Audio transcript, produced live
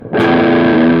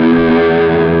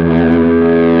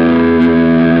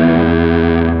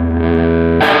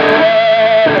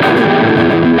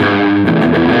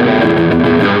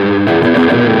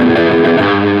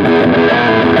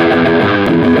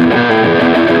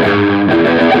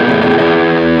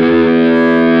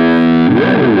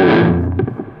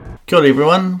Kia ora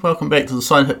everyone, welcome back to the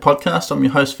Side Hit Podcast. I'm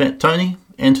your host Fat Tony,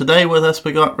 and today with us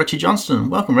we got Richie Johnston.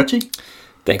 Welcome Richie.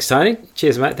 Thanks Tony.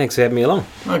 Cheers mate, thanks for having me along.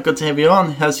 Oh, good to have you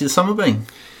on. How's your summer been?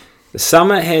 The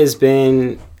summer has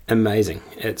been amazing.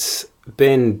 It's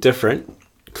been different,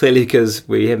 clearly because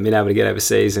we haven't been able to get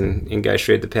overseas and go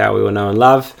shred the power we all know and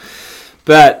love.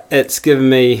 But it's given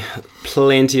me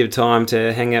plenty of time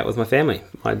to hang out with my family.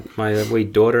 My wee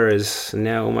daughter is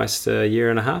now almost a year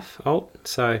and a half old,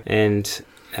 and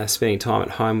spending time at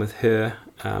home with her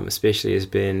especially has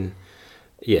been,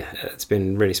 it's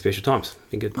been really special times.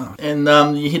 Been good. Oh.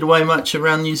 And you head away much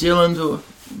around New Zealand, or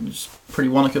just pretty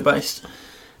Wanaka based?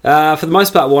 For the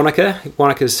most part, Wanaka.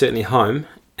 Wanaka is certainly home.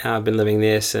 I've been living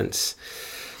there since,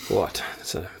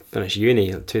 finished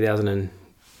uni in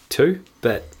 2002,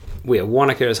 but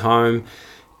Wanaka is home.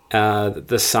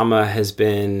 This summer has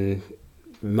been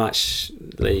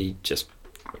muchly just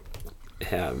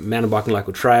mountain biking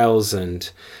local trails and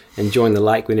enjoying the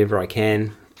lake whenever I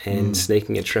can, and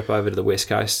sneaking a trip over to the west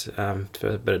coast for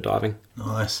a bit of diving.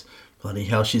 Nice. Bloody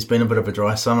hell, she's been a bit of a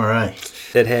dry summer, eh?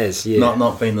 It has, yeah.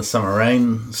 Not been the summer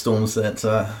rain storms that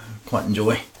quite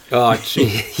enjoy. Oh,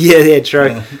 yeah,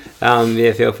 true.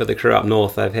 Feel for the crew up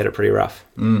north. They've had it pretty rough.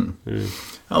 Oh,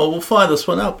 we'll fire this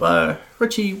one up.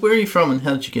 Richie, where are you from and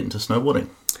how did you get into snowboarding?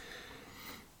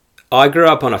 I grew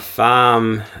up on a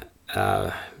farm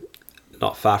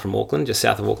not far from Auckland, just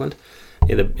south of Auckland,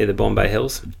 near the Bombay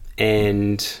Hills.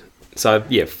 And so,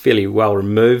 fairly well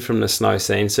removed from the snow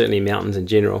scene, certainly mountains in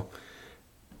general.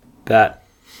 But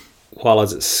while I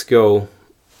was at school,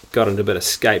 got into a bit of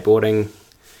skateboarding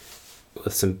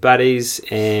with some buddies,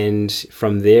 and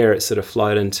from there it sort of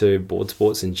flowed into board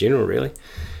sports in general, really.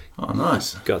 Oh,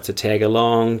 nice. Got to tag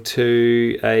along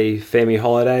to a family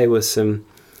holiday with some,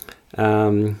 my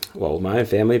own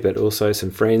family, but also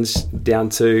some friends down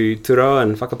to Turoa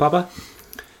and Whakapapa.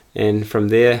 And from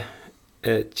there,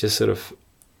 it just sort of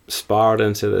spiraled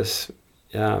into this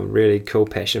really cool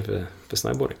passion for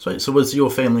snowboarding. So was your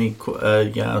family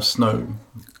snow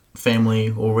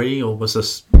family already, or was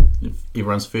this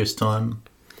everyone's first time?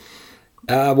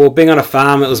 Being on a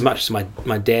farm, it was much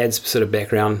my dad's sort of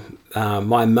background.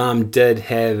 My mum did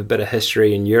have a bit of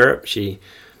history in Europe. She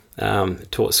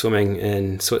taught swimming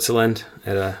in Switzerland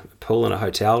at a pool in a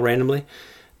hotel randomly.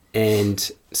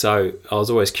 And so I was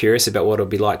always curious about what it would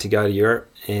be like to go to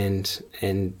Europe and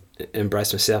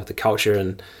embrace myself, the culture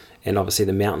and obviously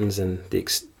the mountains and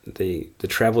the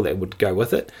travel that would go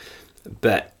with it.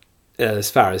 But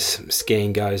as far as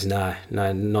skiing goes, no,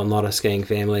 not a skiing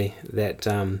family. That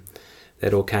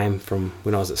all came from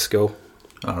when I was at school.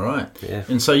 All right. Yeah.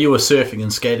 And so you were surfing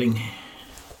and skating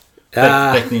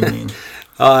back then?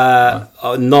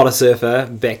 Not a surfer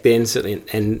back then, certainly,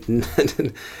 and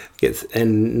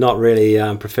not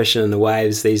really proficient in the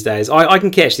waves these days. I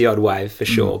can catch the odd wave for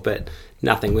sure, but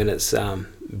nothing when it's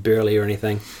burly or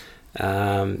anything.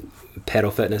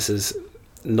 Paddle fitness is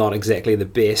not exactly the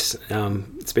best,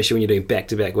 especially when you're doing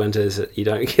back-to-back winters. You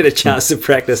don't get a chance to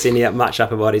practice any much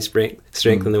upper body strength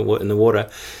in the water.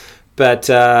 But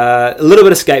a little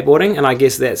bit of skateboarding, and I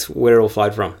guess that's where it all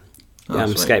flowed from.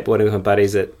 Skateboarding with my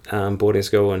buddies at boarding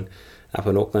school and up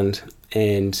in Auckland,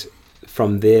 and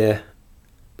from there,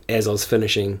 as I was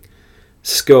finishing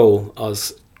school, I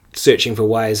was searching for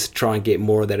ways to try and get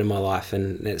more of that in my life,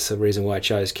 and that's the reason why I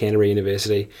chose Canterbury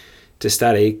University to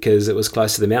study, because it was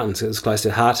close to the mountains. It was close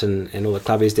to Hutt and all the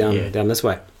clubbies down this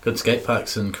way. Good skate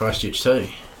parks in Christchurch too.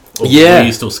 Or yeah. Were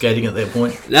you still skating at that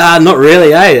point? Nah, not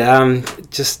really,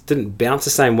 just didn't bounce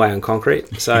the same way on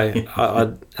concrete. So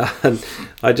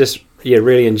I just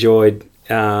really enjoyed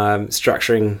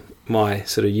structuring my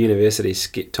sort of university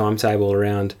timetable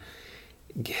around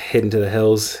heading to the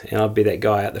hills, and I'd be that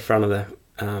guy at the front of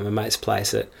my mate's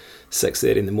place at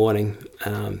 6:30 in the morning,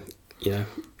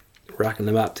 racking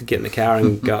them up to get in the car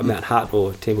and go up Mount Hutt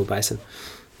or Temple Basin.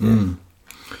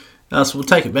 So we'll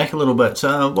take it back a little bit.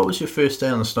 What was your first day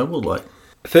on the snowboard like?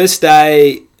 First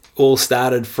day all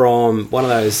started from one of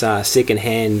those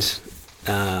second-hand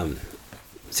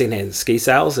ski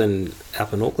sales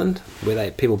up in Auckland,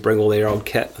 where people bring all their old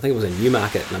kit. I think it was in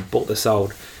Newmarket, and I bought this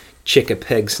old Checker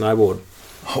Pig snowboard.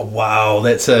 Oh wow,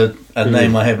 that's a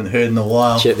name I haven't heard in a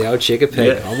while. The old Checker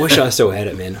Pig. Yeah. I wish I still had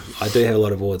it, man. I do have a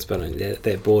lot of boards, but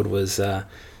that board was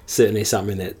certainly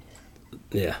something that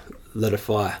lit a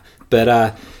fire.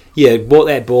 But bought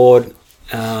that board.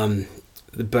 The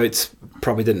boots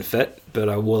probably didn't fit, but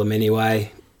I wore them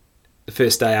anyway. The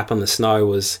first day up on the snow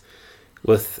was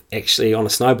on a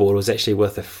snowboard, was actually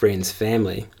with a friend's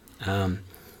family.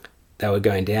 They were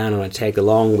going down and I tagged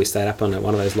along. We stayed up on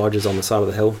one of those lodges on the side of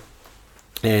the hill,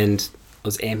 and I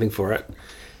was amping for it.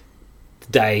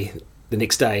 The day the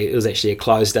next day, it was actually a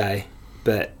closed day,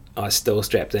 but I still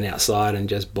strapped in outside and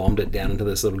just bombed it down into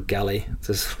this little gully,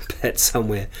 this pit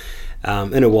somewhere,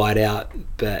 in a whiteout.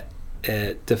 But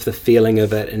the feeling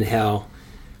of it and how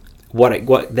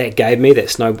what that gave me, that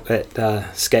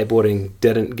skateboarding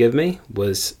didn't give me,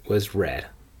 was rad.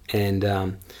 And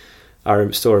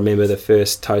I still remember the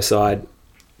first toe side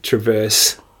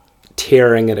traverse,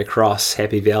 tearing it across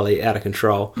Happy Valley out of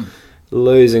control,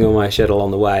 losing all my shit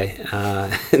along the way.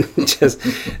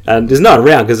 There's no one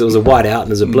around because it was a whiteout and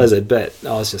there's a blizzard, but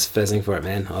I was just fizzing for it,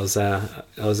 man. I was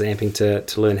amping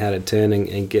to learn how to turn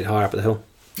and get higher up the hill.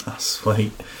 Oh,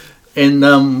 sweet. And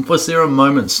was there a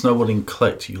moment snowboarding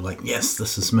clicked? You were like, yes,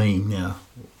 this is me now?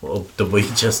 Or did we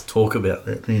just talk about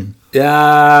that then?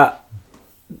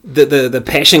 The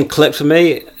passion clicked for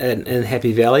me in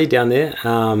Happy Valley down there.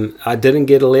 I didn't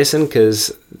get a lesson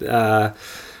because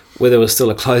whether it was still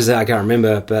a closed day, I can't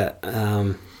remember, but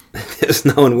there was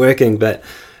no one working. But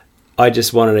I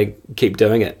just wanted to keep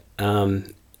doing it,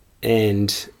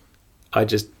 and I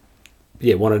just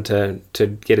wanted to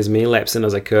get as many laps in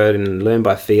as I could and learn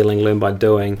by feeling, learn by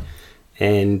doing.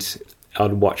 And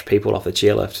I'd watch people off the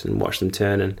chairlift and watch them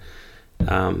turn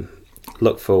and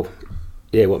look for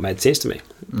what made sense to me.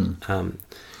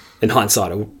 In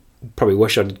hindsight, I probably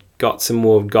wish I'd got some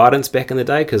more guidance back in the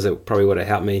day, because it probably would have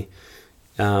helped me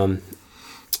learn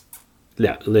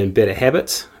better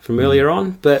habits from earlier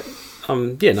on. But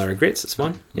no regrets, it's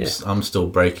fine. Yeah, I'm still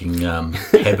breaking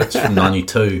habits from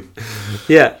 92.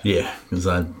 Yeah, because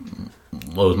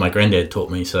my granddad taught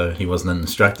me, so he wasn't an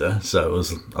instructor, so it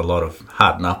was a lot of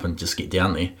harden up and just get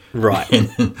down there. Right.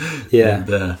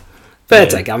 But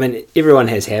it's okay. I mean, everyone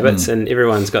has habits, and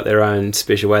everyone's got their own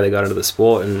special way they got into the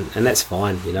sport, and that's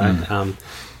fine, you know.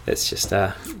 It's just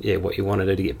what you want to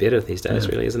do to get better these days,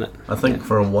 really, isn't it? I think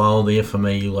for a while there, for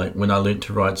me, like when I learnt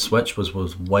to ride switch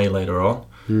was way later on,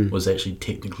 was actually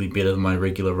technically better than my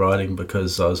regular riding,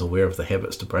 because I was aware of the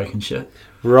habits to break and shit.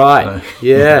 Right.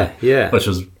 Yeah. Which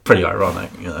was pretty ironic,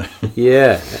 you know.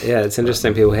 Yeah. It's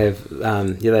interesting. People have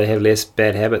they have less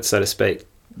bad habits, so to speak,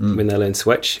 when they learn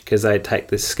switch, because they take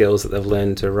the skills that they've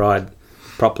learned to ride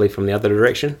properly from the other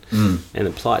direction and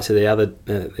apply it to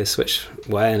their switch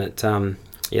way, and it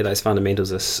those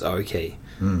fundamentals are so key.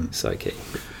 So key.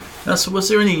 Now, so was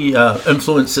there any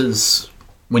influences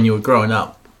when you were growing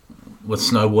up with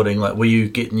snowboarding? Like, were you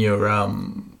getting your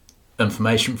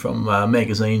information from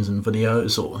magazines and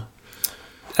videos, or?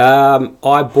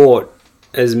 I bought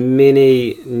as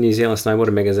many New Zealand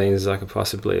snowboarding magazines as I could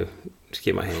possibly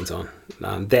get my hands on.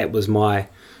 That was my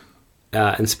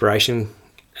inspiration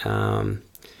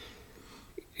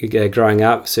growing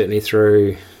up, certainly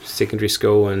through secondary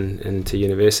school and into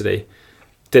university.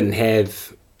 Didn't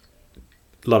have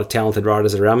a lot of talented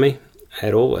riders around me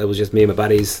at all. It was just me and my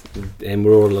buddies, and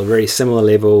we're all at a very similar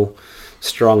level,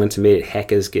 strong intermediate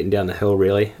hackers getting down the hill,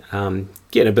 really.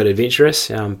 Getting a bit adventurous,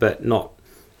 but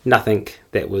nothing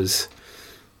that was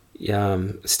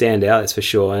stand out, that's for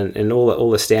sure. And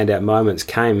all the standout moments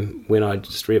came when I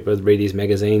just read these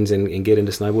magazines and get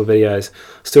into snowboard videos.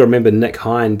 I still remember Nick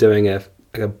Hine doing a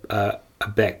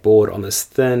backboard on this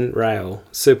thin rail,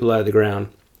 super low to the ground,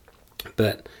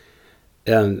 but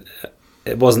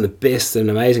it wasn't the best and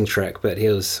amazing trick, but he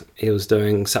was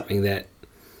doing something that,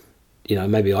 you know,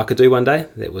 maybe I could do one day.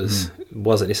 That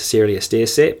wasn't necessarily a stair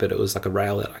set, but it was like a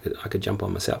rail that I could jump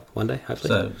on myself one day,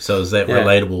 hopefully. So is that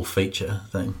relatable feature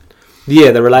thing? Yeah,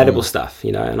 the relatable stuff,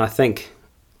 you know, and I think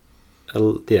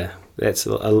that's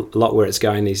a lot where it's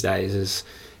going these days, is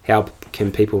how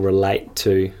can people relate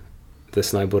to the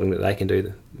snowboarding that they can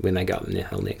do when they go up in their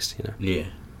hill next, you know.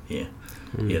 Yeah,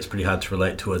 it's pretty hard to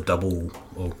relate to a double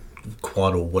or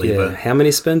quad or whatever. Yeah, how many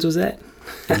spins was that?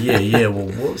 yeah, well,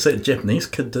 what was that Japanese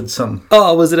kid did some...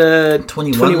 Oh, was it a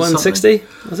 2160?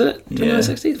 Was it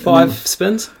 2160? 5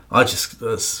 spins?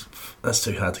 That's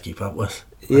too hard to keep up with.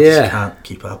 I just can't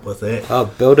keep up with that. Oh,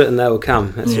 build it and they will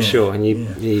come, that's for sure. And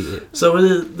you.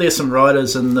 So there's some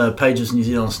riders in the pages New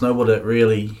Zealand Snowboard that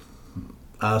really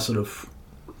sort of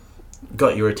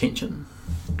got your attention?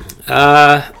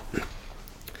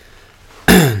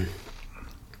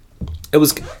 It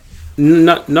was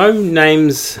no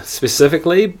names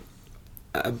specifically,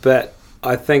 but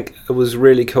I think it was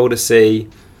really cool to see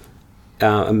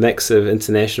a mix of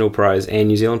international pros and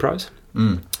New Zealand pros.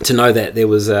 To know that there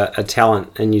was a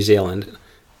talent in New Zealand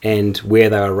and where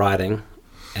they were riding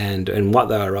and what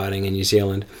they were riding in New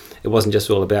Zealand. It wasn't just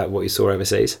all about what you saw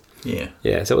overseas.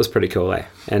 Yeah, so it was pretty cool, eh?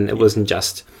 And it wasn't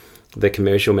just the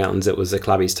commercial mountains, it was the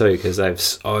clubbies too, because they've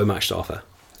so much to offer.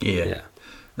 Yeah.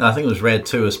 No, I think it was rad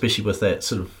too, especially with that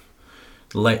sort of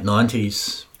late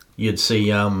 90s. You'd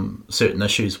see certain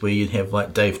issues where you'd have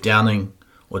like Dave Downing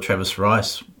or Travis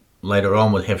Rice later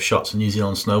on would have shots of New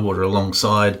Zealand snowboarder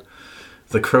alongside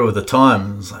the crew of the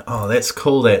time. It's like, oh, that's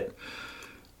cool that,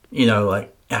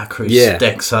 like our crew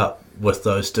stacks up with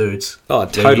those dudes. Oh,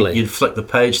 totally. You'd flick the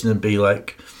page and it'd be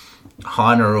like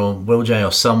Heiner or Will J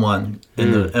or someone,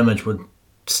 and the image would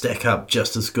stack up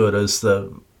just as good as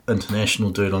the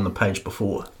international dude on the page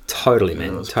before. Totally,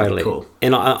 man. Totally. Cool.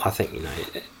 And I think,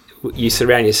 you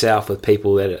surround yourself with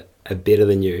people that are better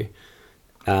than you.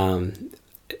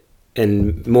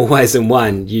 In more ways than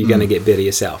one, you're going to get better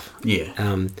yourself. Yeah.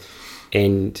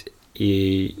 And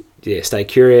you stay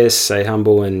curious, stay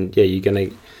humble, and you're going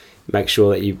to make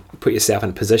sure that you put yourself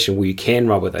in a position where you can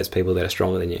ride with those people that are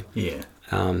stronger than you. Yeah.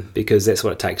 Because that's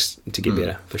what it takes to get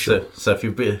better, for sure. So if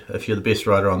you're the best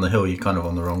rider on the hill, you're kind of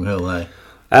on the wrong hill, eh?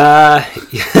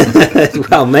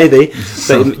 Well, maybe.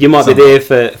 So you might be there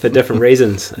for different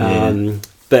reasons.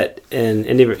 But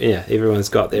everyone's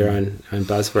got their own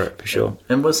buzz for it, for sure.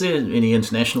 And was there any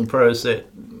international pros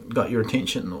that got your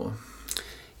attention, or?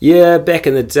 Yeah, back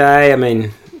in the day, I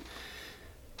mean,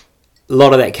 a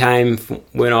lot of that came from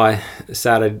when I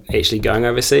started actually going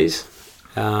overseas.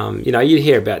 You'd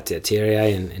hear about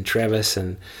Terrier and Travis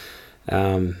and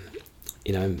Muller,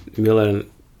 and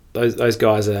those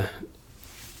guys are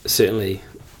certainly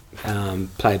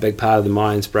play a big part of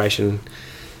my inspiration,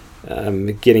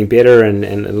 getting better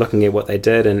and looking at what they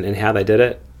did and how they did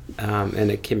it,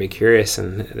 and it kept me curious,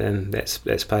 and that's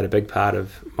played a big part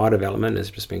of my development,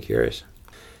 has just been curious.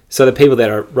 So the people that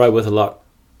I rode with a lot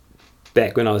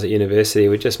back when I was at university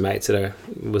were just mates that I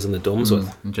was in the dorms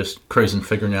with. And just cruising,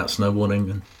 figuring out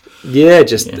snowboarding. And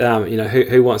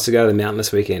who wants to go to the mountain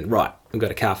this weekend? Right, we've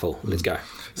got a car full, let's go.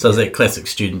 So it's that classic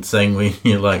student thing where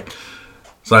you're like,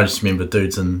 so I just remember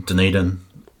dudes in Dunedin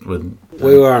with...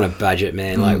 we were on a budget,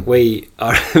 man. I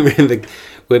remember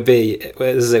this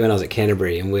is when I was at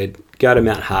Canterbury, and we'd go to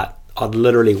Mount Hutt. I'd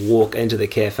literally walk into the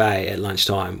cafe at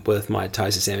lunchtime with my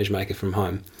toasted sandwich maker from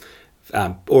home,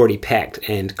 already packed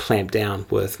and clamped down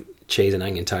with cheese and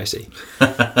onion toasty,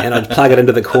 and I'd plug it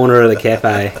into the corner of the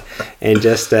cafe, and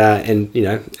just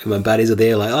my buddies are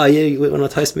there like, oh yeah, you want to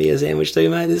toast me a sandwich too,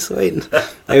 mate? This sweet. And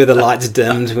maybe the lights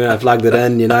dimmed when I plugged it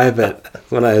in, but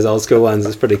one of those old school ones.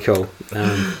 It's pretty cool.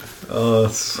 Oh,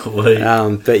 sweet.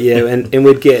 But yeah, and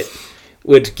we'd get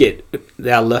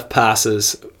our lift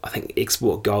passes. I think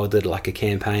Export Gold did like a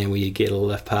campaign where you get a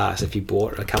lift pass if you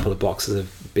bought a couple of boxes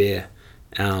of beer.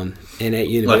 And at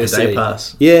university, like a day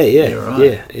pass. Yeah, right.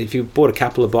 Yeah. If you bought a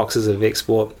couple of boxes of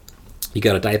Export, you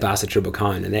got a day pass at Triple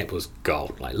Cone, and that was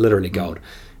gold, like literally gold,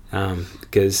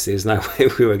 because there's no way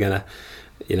we were gonna,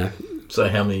 So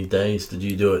how many days did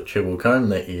you do at Triple Cone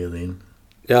that year then?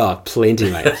 Oh, plenty,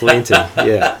 mate, plenty.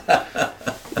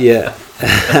 Yeah.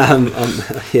 I'm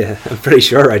pretty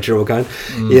sure I rode Triple Cone.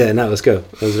 Yeah, no, it was cool.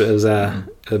 It was a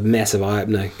massive eye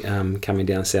opener coming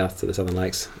down south to the Southern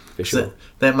Lakes. For sure.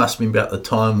 That must have been about the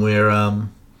time where I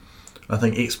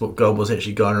think Export Gold was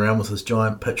actually going around with this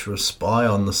giant picture of Spy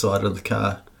on the side of the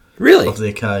car. Really? Of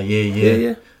their car,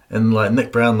 yeah. And like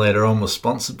Nick Brown later on was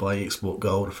sponsored by Export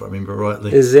Gold, if I remember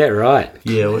rightly. Is that right?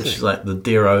 Yeah, which like the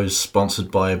Dero's sponsored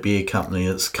by a beer company.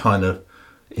 It's kind of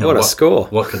what a score!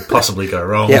 What could possibly go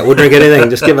wrong? Yeah, we'll drink anything.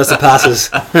 Just give us the passes.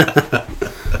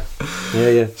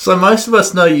 Yeah. So most of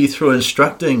us know you through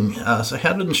instructing. So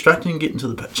how did instructing get into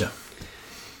the picture?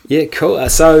 Yeah, cool.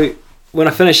 So when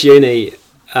I finished uni,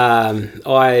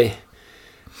 I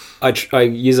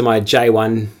used my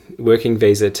J1 working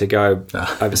visa to go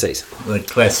overseas. The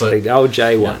classic. The old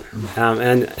J1. Yeah.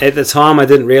 And at the time, I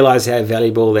didn't realise how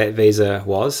valuable that visa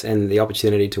was and the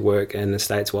opportunity to work in the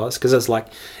States was, because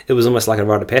it was almost like a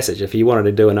rite of passage. If you wanted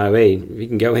to do an OE, you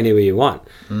can go anywhere you want.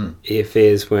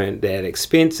 Airfares weren't that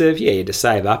expensive. Yeah, you had to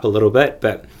save up a little bit,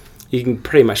 but you can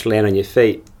pretty much land on your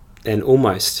feet in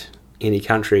almost any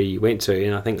country you went to.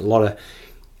 And I think a lot of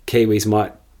Kiwis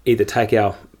might either take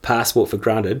our passport for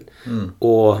granted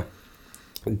or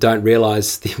don't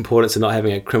realise the importance of not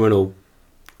having a criminal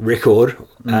record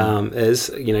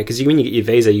is, because when you get your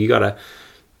visa, you got to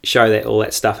show that all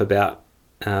that stuff about,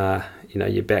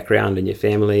 your background and your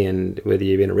family and whether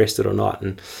you've been arrested or not.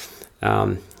 And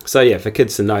for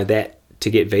kids to know that to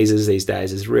get visas these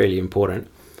days is really important.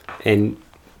 And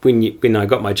when I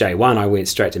got my J1, I went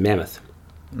straight to Mammoth.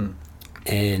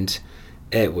 And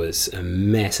it was a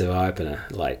massive eye-opener,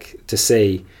 like to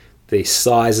see the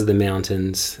size of the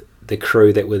mountains, the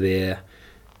crew that were there,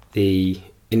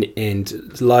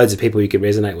 and loads of people you could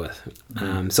resonate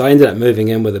with. So I ended up moving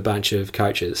in with a bunch of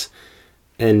coaches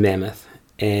in Mammoth,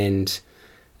 and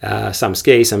some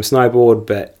ski, some snowboard,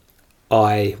 but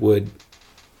I would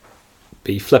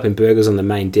be flipping burgers on the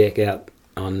main deck out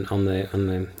on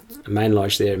the main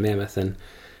lodge there at Mammoth, and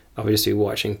I would just be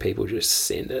watching people just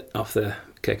send it off the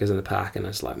kickers in the park, and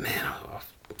it's like, man,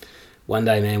 one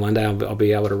day I'll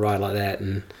be able to ride like that.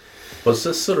 And was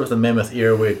this sort of the Mammoth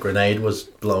era where Grenade was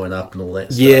blowing up and all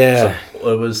that stuff? Yeah.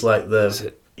 So it was like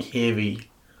the heavy...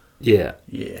 Yeah.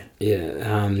 Yeah.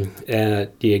 Yeah.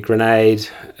 Grenade.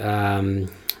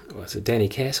 Was it Danny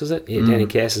Cass, was it? Yeah, Danny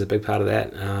Cass is a big part of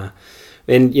that.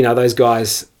 And, those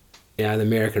guys, the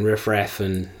American Riff Raff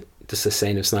and just the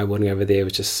scene of snowboarding over there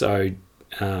was just so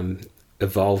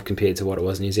evolved compared to what it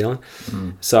was in New Zealand.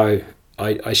 So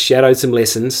I shadowed some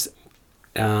lessons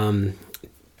on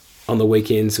the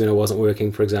weekends when I wasn't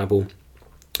working, for example,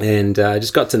 and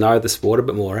just got to know the sport a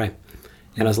bit more, And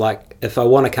I was like, if I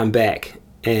want to come back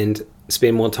and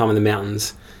spend more time in the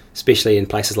mountains, especially in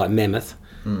places like Mammoth,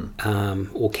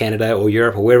 or Canada or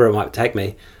Europe or wherever it might take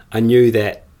me, I knew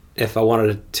that if I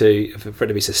wanted for it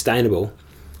to be sustainable,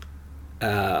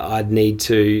 I'd need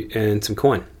to earn some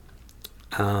coin.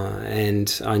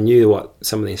 And I knew what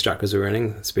some of the instructors were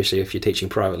earning, especially if you're teaching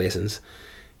private lessons.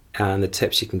 And the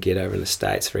tips you can get over in the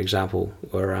States, for example,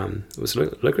 was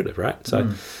lucrative, right? So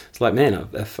it's like, man,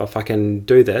 if I can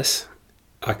do this,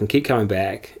 I can keep coming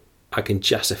back. I can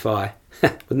justify,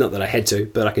 not that I had to,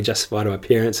 but I could justify to my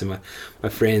parents and my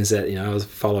friends that I was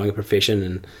following a profession,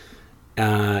 and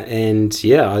I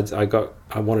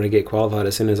wanted to get qualified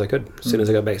as soon as I could, as soon as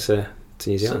I got back to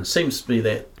New Zealand. So it seems to be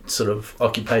that sort of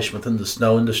occupation within the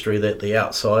snow industry that the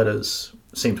outsiders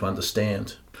seem to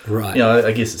understand. Right.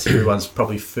 I guess it's everyone's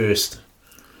probably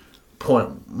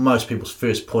most people's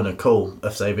first point of call,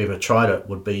 if they've ever tried it,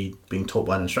 would be being taught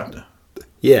by an instructor.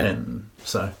 Yeah. And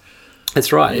so...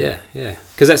 That's right, yeah.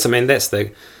 Because that's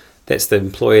the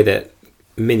employee that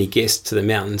many guests to the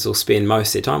mountains will spend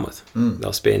most of their time with.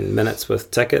 They'll spend minutes with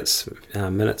tickets,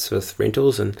 minutes with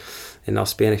rentals, and they'll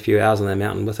spend a few hours on the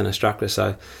mountain with an instructor.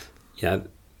 So, I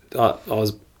thought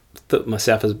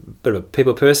myself as a bit of a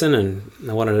people person, and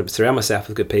I wanted to surround myself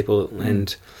with good people,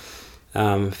 and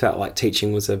felt like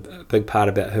teaching was a big part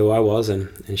about who I was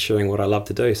and showing what I love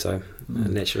to do. So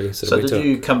naturally, So did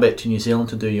you come back to New Zealand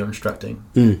to do your instructing?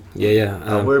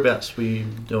 Yeah. Whereabouts were you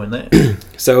doing that?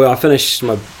 So I finished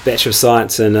my Bachelor of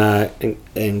Science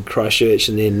in Christchurch,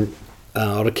 and then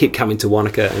I'd keep coming to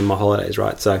Wanaka in my holidays,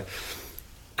 right? So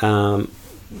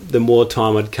the more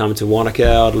time I'd come to Wanaka,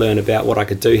 I'd learn about what I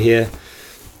could do here.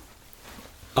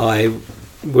 I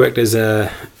worked as a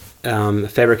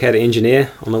fabricator engineer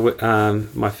on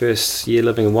my first year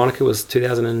living in Wanaka was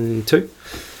 2002.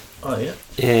 Oh yeah.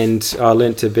 And I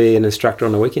learnt to be an instructor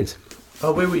on the weekends.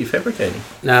 Oh, where were you fabricating?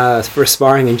 For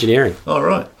Aspiring Engineering. Oh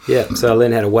right. Yeah, so I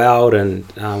learned how to weld and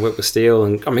work with steel,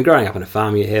 and growing up on a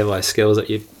farm, you have those skills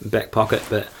at your back pocket.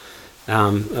 But I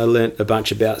learnt a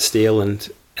bunch about steel and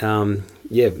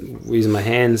using my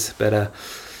hands. But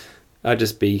I'd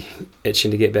just be itching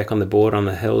to get back on the board on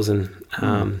the hills and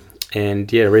really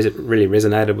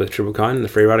resonated with Triple Cone and the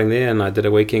free riding there, and I did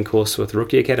a weekend course with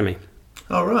Rookie Academy.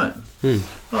 Oh right. And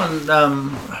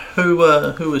who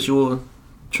was your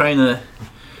trainer?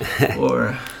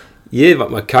 Or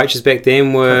but my coaches back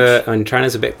then and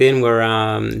trainers back then were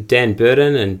Dan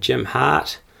Burden and Jim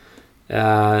Hart,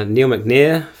 Neil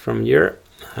McNair from Europe.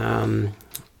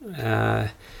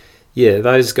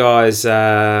 Those guys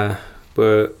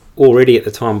were already at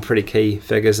the time pretty key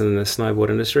figures in the snowboard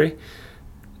industry.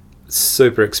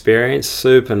 Super experienced,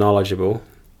 super knowledgeable.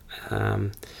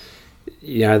 The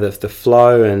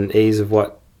flow and ease of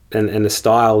what and the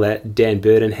style that Dan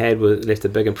Burden had left a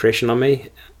big impression on me.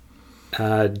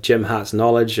 Jim Hart's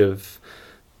knowledge of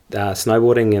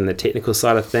snowboarding and the technical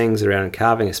side of things around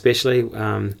carving especially,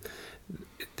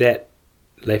 that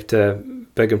left a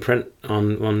big imprint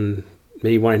on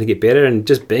me wanting to get better, and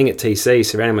just being at TC,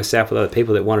 surrounding myself with other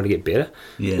people that wanted to get better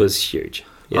was huge.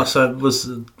 Yeah. Oh, so was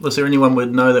there anyone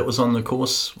we'd know that was on the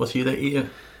course with you that year?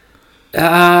 When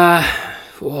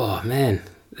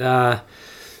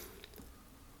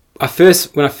I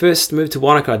first moved to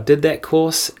Wanaka, I did that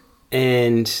course,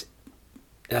 and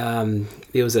there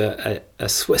was a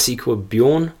Swissy called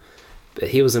Bjorn, but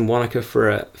he was in Wanaka for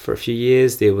a few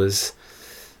years. There was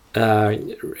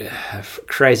a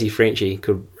crazy Frenchie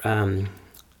called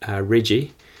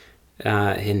Reggie,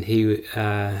 and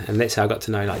that's how I got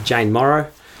to know like Jane Morrow.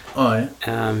 Oh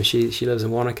yeah. She lives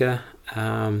in Wanaka.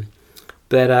 Not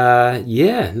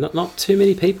too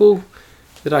many people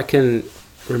that I can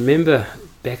remember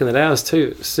back in the day. I was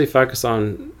too focused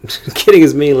on getting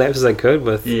as many laps as I could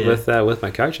with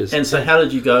my coaches. And so, how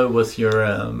did you go with your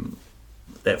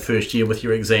that first year with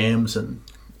your exams and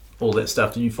all that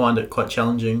stuff? Did you find it quite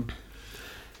challenging?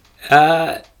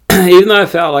 Even though I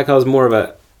felt like I was more of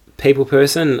a people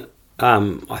person,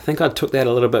 I think I took that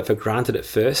a little bit for granted at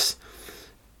first.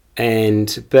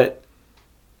 But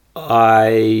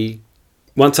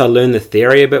once I learned the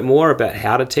theory a bit more about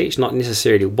how to teach, not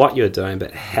necessarily what you're doing,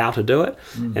 but how to do it,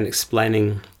 and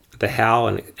explaining the how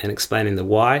and explaining the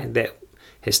why,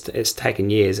 it's taken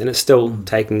years, and it's still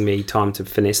taking me time to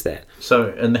finesse that.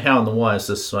 So, and the how and the why, is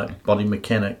this like body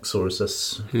mechanics, or is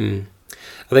this... I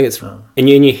think it's... And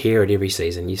you hear it every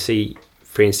season. You see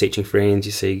friends teaching friends,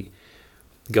 you see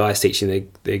guys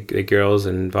teaching their girls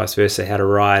and vice versa how to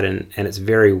ride, and it's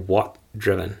very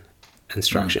what-driven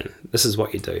instruction. This is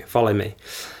what you do. Follow me.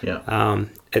 Yeah.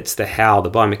 It's the how,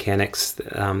 the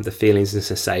biomechanics, the feelings and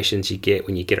sensations you get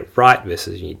when you get it right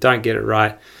versus when you don't get it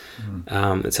right.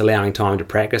 It's allowing time to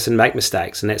practice and make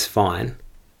mistakes, and that's fine.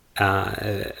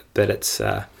 But it's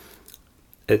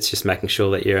just making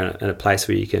sure that you're in a place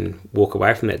where you can walk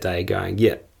away from that day going,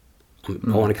 I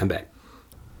want to come back.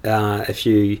 If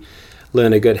you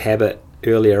learn a good habit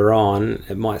earlier on,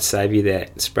 it might save you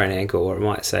that sprained ankle, or it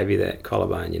might save you that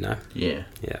collarbone, Yeah.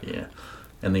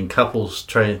 And then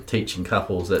teaching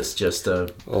couples, that's just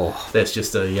a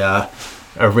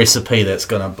recipe that's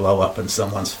going to blow up in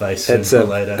someone's face sooner or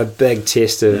later. A big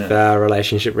test of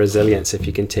relationship resilience if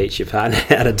you can teach your partner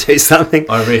how to do something.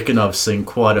 I reckon I've seen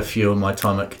quite a few in my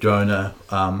time at Cadrona,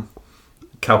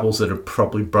 couples that have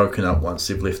probably broken up once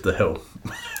they've left the hill.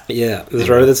 Yeah,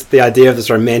 that's the idea of this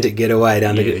romantic getaway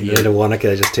down to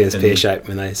Wanaka just turns pear-shaped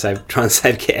when they try and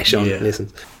save cash on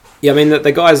lessons. Yeah, I mean,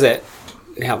 the guys that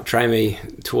helped train me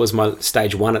towards my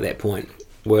stage 1 at that point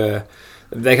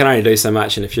they can only do so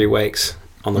much in a few weeks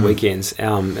on the weekends.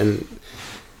 And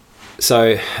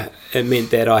so it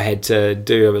meant that I had to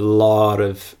do a lot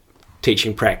of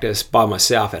teaching practice by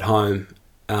myself at home,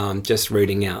 just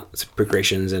reading out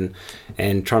progressions and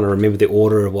trying to remember the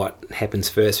order of what happens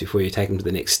first before you take them to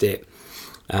the next step.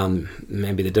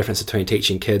 Maybe the difference between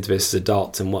teaching kids versus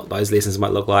adults and what those lessons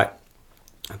might look like.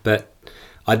 But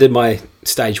I did my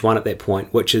stage 1 at that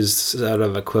point, which is sort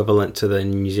of equivalent to the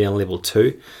New Zealand level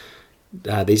 2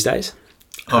 these days.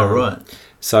 Right.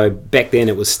 So back then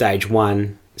it was stage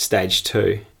 1, stage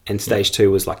 2, and stage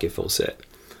 2 was like your full cert.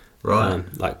 Right.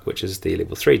 Which is the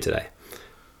level 3 today.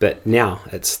 But now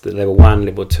it's the level 1,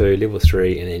 level 2, level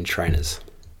 3, and then trainers.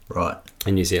 Right.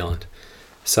 In New Zealand.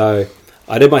 So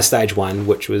I did my stage 1,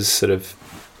 which was sort of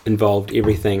involved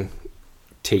everything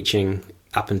teaching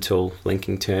up until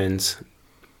linking turns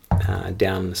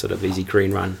down the sort of easy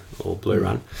green run or blue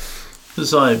run.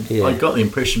 Because I got the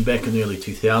impression back in the early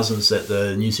 2000s that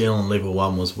the New Zealand level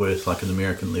 1 was worth like an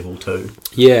American level 2.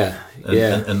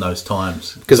 In those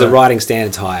times. Because the riding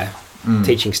standard's higher,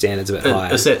 teaching standard's a bit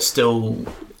higher. Is that still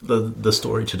the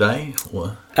story today?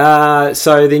 Or?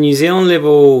 So the New Zealand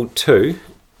level 2,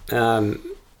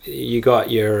 you got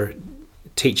your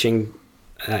teaching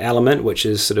element, which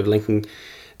is sort of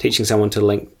teaching someone to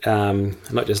link,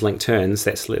 not just link turns,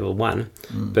 that's level 1,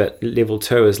 but level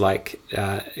 2 is like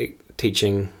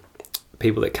teaching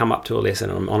people that come up to a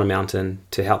lesson on a mountain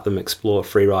to help them explore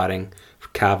free riding,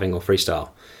 carving or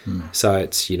freestyle. So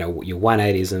it's, your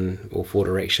 180s in all 4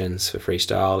 directions for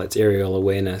freestyle, it's aerial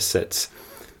awareness, it's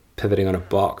pivoting on a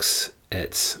box,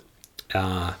 it's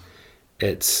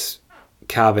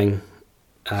carving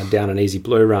down an easy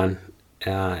blue run,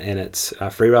 and it's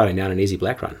free riding down an easy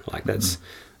black run. Like that's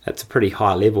a pretty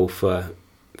high level for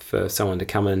someone to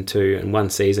come into in one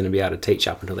season and be able to teach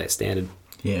up until that standard.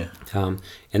 Yeah.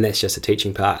 And that's just a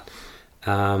teaching part.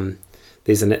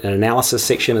 There's an analysis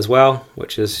section as well,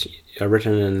 which is a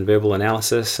written and verbal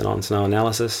analysis and on-snow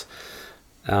analysis.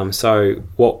 So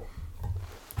what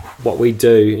we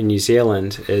do in New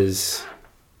Zealand is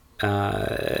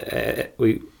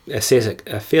we assess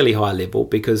a fairly high level,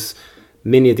 because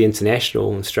many of the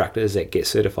international instructors that get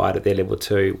certified at their level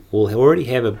 2 will already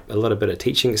have a little bit of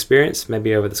teaching experience,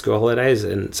 maybe over the school holidays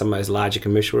in some of those larger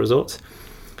commercial resorts.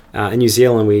 In New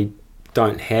Zealand, we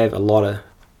don't have a lot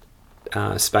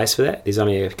of space for that. There's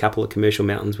only a couple of commercial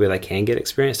mountains where they can get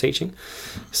experience teaching.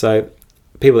 So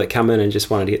people that come in and just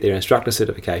wanted to get their instructor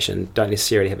certification don't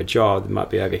necessarily have a job. They might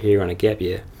be over here on a gap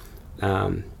year.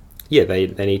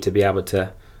 They need to be able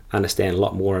to understand a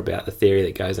lot more about the theory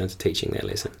that goes into teaching that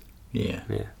lesson. Yeah.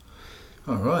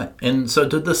 All right. And so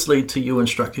did this lead to you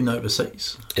instructing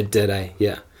overseas? It did,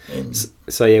 yeah.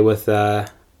 With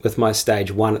my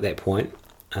stage 1 at that point,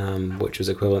 which was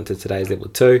equivalent to today's level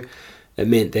 2, it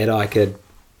meant that I could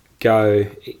go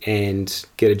and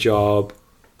get a job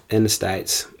in the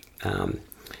States. And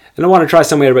I wanted to try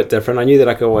somewhere a bit different. I knew that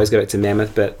I could always go back to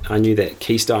Mammoth, but I knew that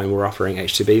Keystone were offering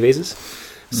H2B visas.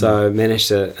 So I managed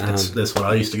to... that's what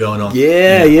I used to go on.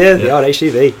 The old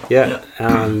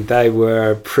H2B, they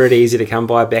were pretty easy to come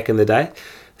by back in the day.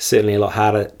 Certainly a lot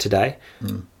harder today.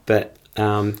 But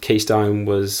Keystone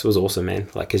was awesome, man.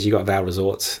 Like, because you got Vail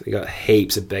Resorts, you got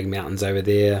heaps of big mountains over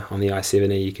there on the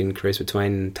I-70. You can cruise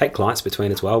between, take clients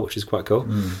between as well, which is quite cool.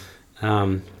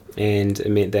 And it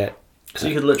meant that. So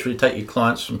you could literally take your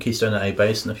clients from Keystone to A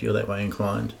Basin if you're that way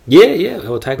inclined. Yeah,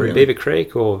 or take them to Beaver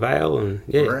Creek or Vail, and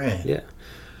yeah,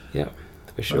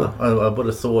 for sure. I would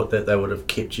have thought that they would have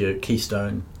kept you at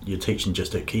Keystone. You're teaching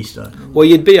just at Keystone. Well,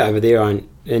 you'd be over there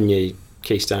in your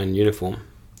Keystone uniform.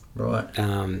 Right.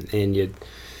 And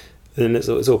it's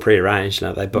all prearranged.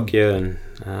 They book you, and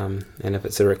if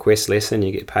it's a request lesson,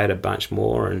 you get paid a bunch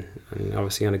more, and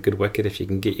obviously on a good wicket if you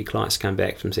can get your clients to come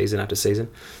back from season after season.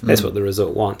 That's what the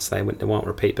resort wants. They want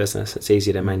repeat business. It's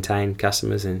easier to maintain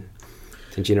customers and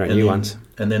generate new ones.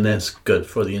 And then that's good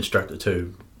for the instructor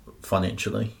too,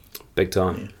 financially. Big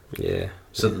time. Yeah.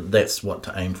 So that's what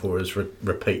to aim for is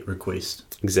repeat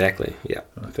request. Exactly. Yeah,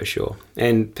 for sure.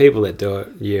 And people that do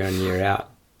it year in year out.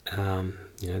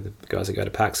 The guys that go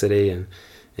to Park City and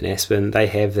Aspen, they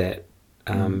have that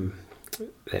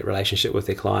that relationship with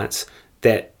their clients.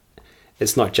 That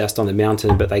it's not just on the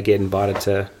mountain, but they get invited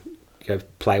to go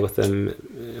play with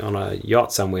them on a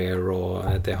yacht somewhere or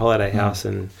at their holiday house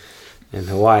in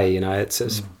Hawaii.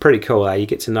 It's pretty cool. You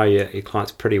get to know your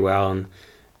clients pretty well,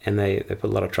 and they put a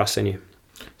lot of trust in you.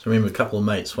 So I remember a couple of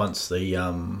mates once the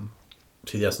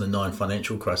 2009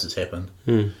 financial crisis happened.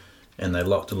 And they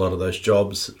locked a lot of those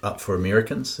jobs up for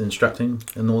Americans instructing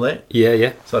and all that.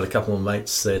 Yeah. So I had a couple of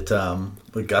mates that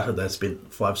were gutted. They spent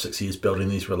 5-6 years building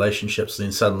these relationships, and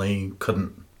then suddenly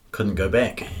couldn't go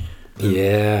back.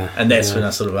 And that's when I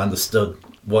sort of understood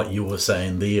what you were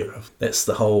saying there. That's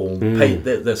the whole pay.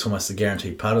 That's almost the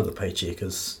guaranteed part of the paycheck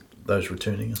is those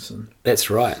returning us. And that's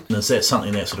right. And is that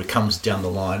something that sort of comes down the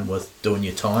line with doing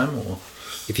your time, or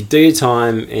if you do your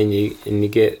time and you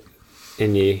get.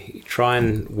 And you try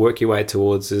and work your way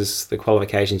towards the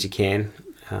qualifications you can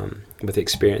with the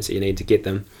experience that you need to get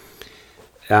them.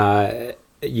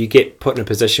 You get put in a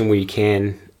position where you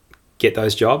can get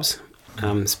those jobs.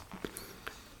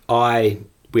 I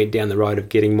went down the road of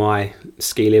getting my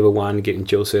ski level 1, getting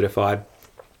dual certified,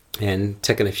 and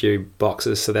ticking a few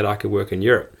boxes so that I could work in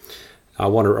Europe. I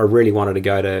really wanted to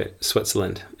go to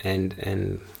Switzerland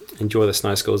and enjoy the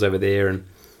snow schools over there and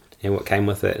what came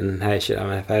with it. And hey,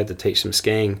 if I had to teach some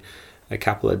skiing a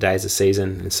couple of days a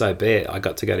season, and so be it, I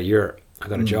got to go to Europe. I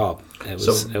got a job. It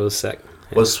was sick.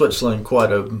 Was Switzerland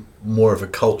quite more of a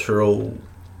cultural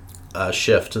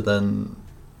shift than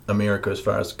America as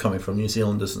far as coming from New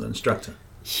Zealand as an instructor?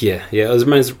 Yeah. It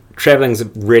means traveling's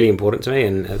really important to me,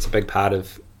 and it's a big part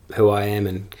of who I am,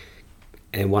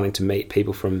 and wanting to meet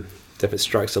people from different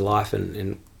strokes of life,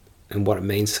 and what it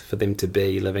means for them to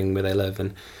be living where they live.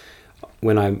 And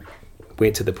when I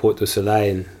went to the Port du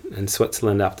Soleil in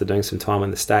Switzerland after doing some time in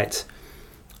the States,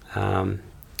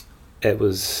 it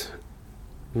was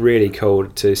really cool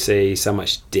to see so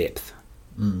much depth.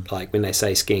 Like when they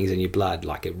say skiing's in your blood,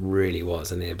 like it really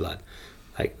was in their blood.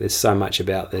 Like there's so much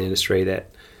about the industry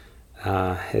that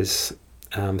has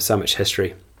so much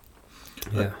history.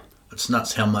 Yeah, it's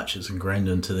nuts how much is ingrained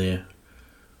into their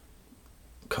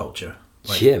culture.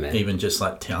 Like, man. Even just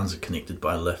like towns are connected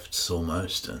by lifts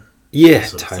almost, and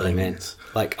totally, man.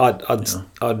 Like I'd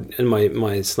in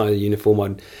my snow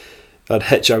uniform, I'd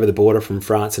hitch over the border from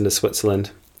France into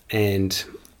Switzerland and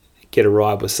get a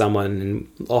ride with someone, and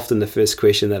often the first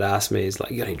question they'd ask me is like,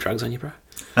 "You got any drugs on you, bro?"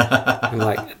 I'm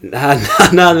like, no,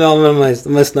 I'm in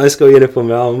my snow school uniform.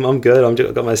 No, I'm good.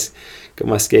 I've got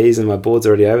my skis and my board's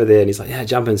already over there. And he's like, "Yeah,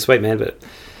 jump in, sweet man, but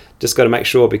just got to make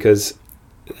sure because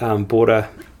border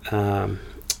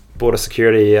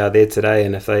security are there today,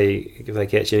 and if they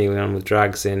catch anyone with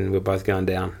drugs, then we're both going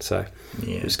down. So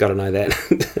you just got to know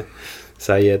that."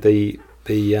 So yeah, the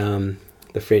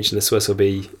French and the Swiss will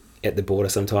be at the border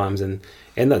sometimes, and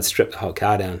they'd strip the whole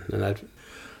car down. And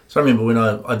so I remember when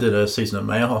I did a season at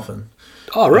Meyerhofen.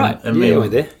 Oh right, and me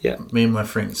went there. Yeah, me and my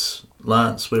friends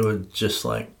Lance, we were just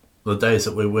like the days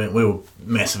that we were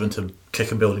massive into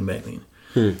kicker building back then.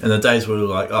 And the days we were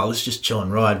like, oh, let's just chill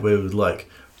and ride. We would like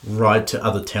ride to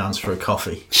other towns for a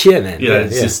coffee. Yeah, man.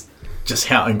 It's just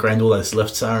how ingrained all those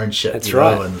lifts are and shit. That's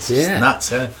right. And it's just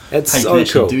nuts. It's how you so can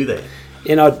actually cool. do that.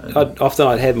 And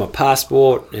I'd have my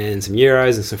passport and some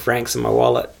euros and some francs in my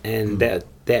wallet, and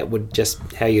that would just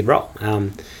how you'd roll.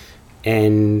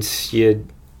 And you'd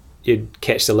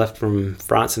catch the lift from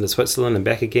France into Switzerland and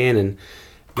back again. And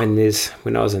when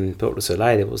I was in Port du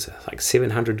Soleil, there was like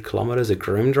 700 kilometres of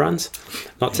groomed runs,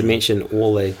 not to mention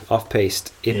all the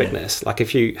off-piste epicness. Like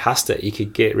if you hussed it, you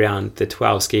could get around the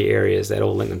 12 ski areas that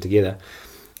all link them together.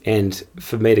 And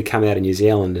for me to come out of New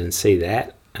Zealand and see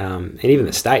that, and even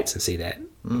the States and see that,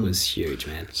 It was huge,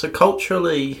 man. So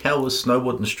culturally, how was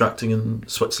snowboard instructing in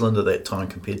Switzerland at that time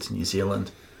compared to New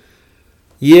Zealand?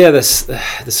 Yeah, the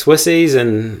Swissies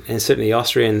and certainly the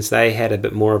Austrians, they had a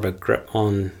bit more of a grip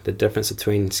on the difference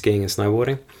between skiing and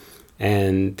snowboarding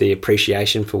and the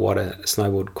appreciation for what a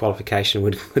snowboard qualification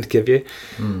would give you.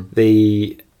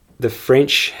 The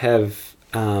French have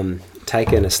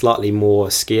taken a slightly more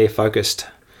skier-focused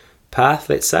path,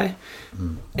 let's say.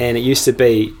 And it used to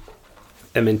be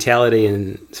a mentality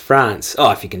in France,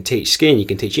 if you can teach skiing, you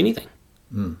can teach anything.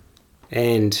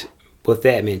 And with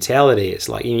that mentality, it's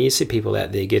like, you see people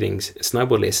out there getting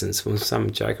snowboard lessons from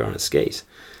some joker on his skis.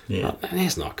 Yeah. Like, man,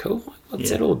 that's not cool. What's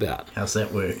that all about? How's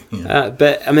that work?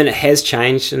 But, I mean, it has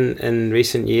changed in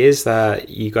recent years.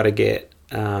 You got to get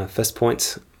FIS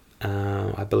points,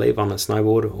 I believe, on a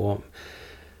snowboard or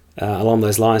along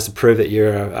those lines to prove that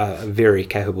you're a very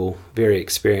capable, very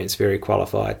experienced, very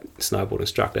qualified snowboard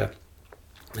instructor,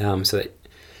 so that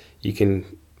you can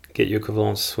get your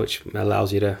equivalence, which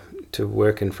allows you to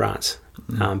work in France.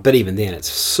 But even then, it's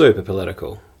super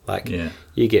political. Like,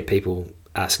 you get people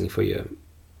asking for your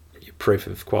proof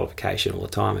of qualification all the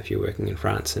time if you're working in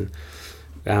France. And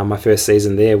my first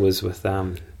season there was with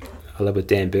I lived with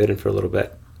Dan Burden for a little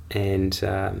bit, and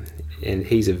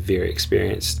he's a very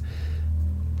experienced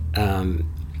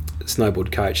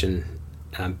snowboard coach, and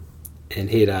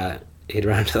he'd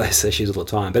run into those issues all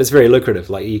the time. But it's very lucrative.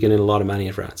 Like, you can earn a lot of money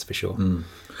in France for sure. So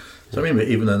I remember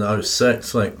even in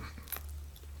 06, like,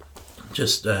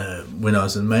 just when I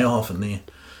was in Mayhofen there,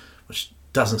 which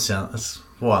doesn't sound, it's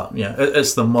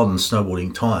the modern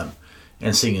snowboarding time,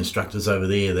 and seeing instructors over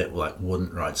there that like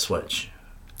wouldn't ride switch,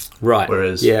 right?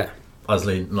 Whereas I was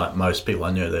leading, like most people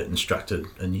I knew that instructed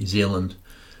in New Zealand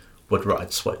would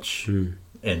ride switch,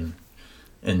 and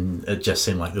it just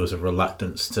seemed like there was a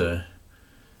reluctance to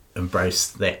embrace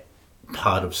that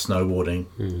part of snowboarding.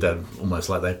 That almost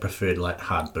like they preferred like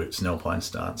hard boots and alpine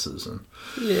stances and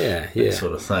that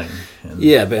sort of thing.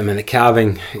 But I mean, the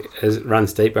carving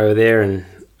runs deep over there, and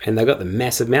they've got the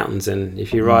massive mountains, and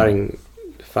if you're riding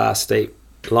fast steep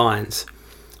lines,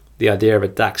 the idea of a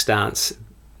duck stance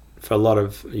for a lot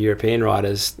of European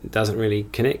riders doesn't really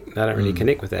connect. They don't really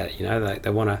connect with that. They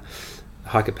want to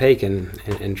hike a peak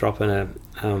and drop in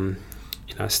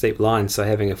a steep line. So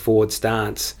having a forward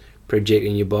stance,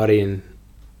 projecting your body and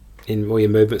in all your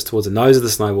movements towards the nose of the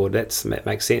snowboard, that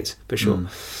makes sense for sure.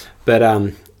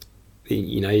 But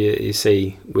you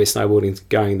see where snowboarding's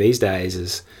going these days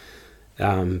is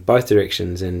both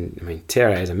directions, and I mean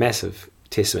Terry is a massive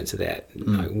testament to that,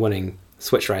 winning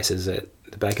switch races at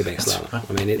the Baker Bank Slalom. Right.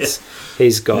 I mean,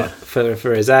 he's got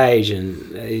for his age,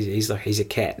 and he's a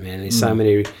cat, man. There's so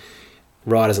many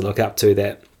riders I look up to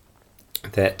that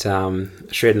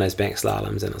shredding those bank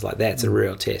slaloms, and it's like that's a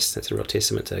real test. That's a real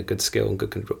testament to good skill and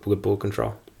good ball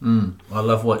control. I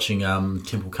love watching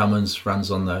Temple Cummins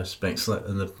runs on those banks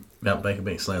in the Mount Baker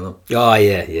Bank Slalom. Oh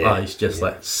yeah. Oh, he's just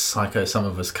like psycho. Some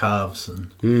of his calves,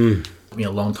 and took me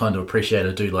a long time to appreciate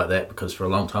a dude like that, because for a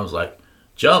long time I was like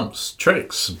jumps,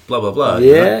 tricks, blah blah blah.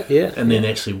 And then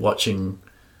actually watching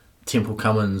Temple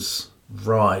Cummins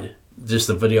ride. Just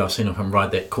the video I've seen of him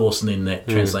ride that course, and then that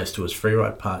translates to his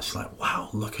freeride part. It's like, wow,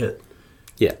 look at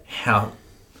how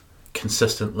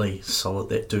consistently solid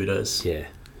that dude is.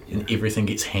 And everything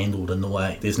gets handled in the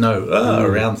way. There's no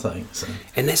around thing. So.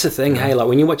 And that's the thing, hey, like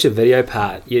when you watch a video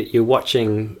part, you're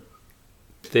watching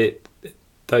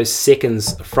those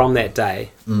seconds from that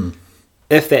day.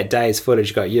 If that day's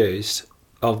footage got used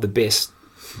of the best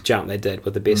jump they did,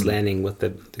 with the best landing, with the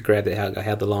grab that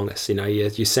held the longest, you're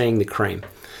seeing the cream.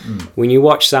 When you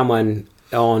watch someone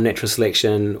on natural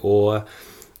selection, or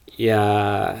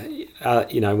when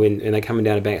they're coming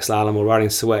down a bank slalom or riding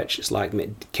switch, it's like,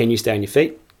 can you stay on your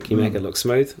feet? Can you make it look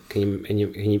smooth? Are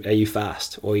you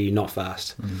fast, or are you not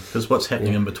fast? Because what's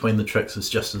happening in between the tricks is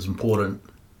just as important.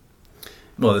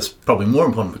 Well, it's probably more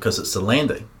important because it's the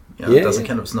landing. It doesn't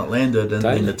count if it's not landed, and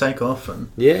then the takeoff,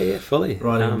 and fully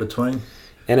right in between.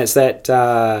 And it's that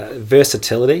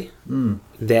versatility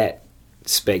that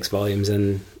speaks volumes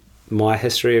in my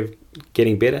history of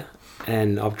getting better,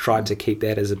 and I've tried to keep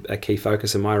that as a key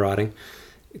focus in my riding,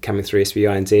 coming through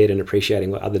SBINZ and appreciating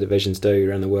what other divisions do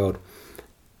around the world,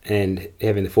 and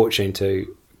having the fortune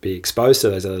to be exposed to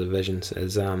those other divisions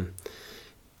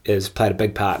has played a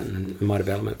big part in my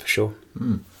development for sure.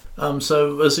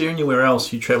 So is there anywhere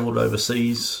else you travelled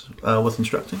overseas with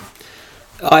instructing?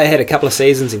 I had a couple of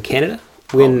seasons in Canada.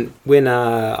 When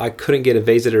I couldn't get a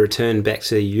visa to return back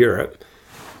to Europe,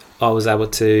 I was able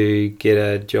to get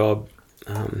a job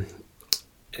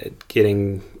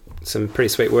getting some pretty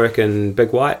sweet work in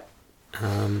Big White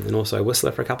and also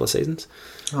Whistler for a couple of seasons.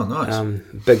 Oh, nice.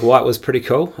 Big White was pretty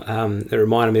cool. It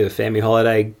reminded me of a family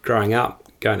holiday growing up,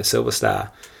 going to Silver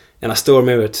Star. And I still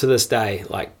remember to this day,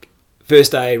 like,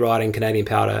 first day riding Canadian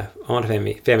Powder on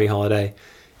a family holiday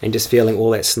and just feeling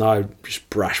all that snow just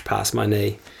brush past my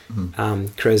knee,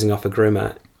 cruising off a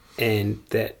groomer. And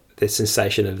the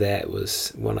sensation of that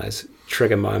was one of those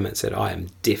trigger moments that I am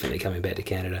definitely coming back to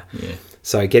Canada. Yeah.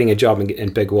 So getting a job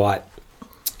in Big White,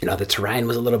 the terrain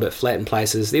was a little bit flat in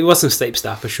places. There was some steep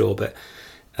stuff for sure, but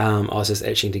I was just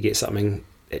itching to get something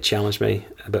that challenged me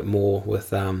a bit more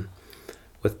with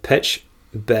pitch.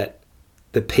 But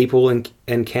the people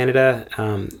in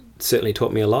Canada certainly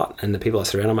taught me a lot, and the people I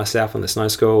surrounded myself in the snow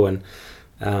school and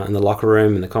in the locker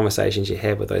room and the conversations you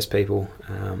have with those people.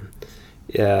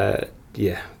 It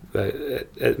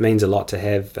means a lot to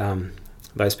have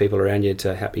those people around you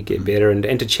to help you get better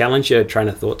and to challenge your train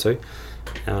of thought too,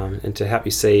 and to help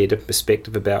you see a different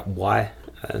perspective about why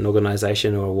an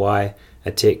organisation or why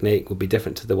a technique will be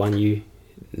different to the one you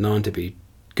known to be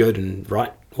good and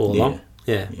right all along.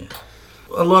 Yeah.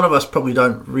 A lot of us probably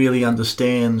don't really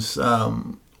understand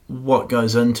what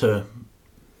goes into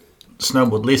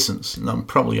snowboard lessons, and I'm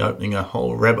probably opening a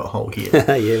whole rabbit hole here.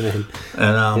 Yeah, man.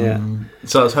 And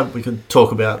so I was hoping we could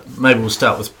talk about, maybe we'll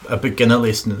start with a beginner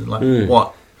lesson, like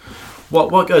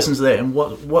what goes into that, and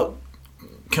what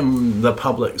can the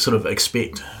public sort of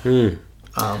expect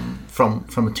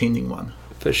from attending one.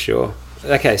 For sure.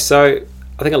 Okay, so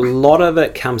I think a lot of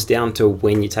it comes down to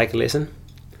when you take a lesson.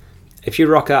 If you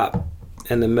rock up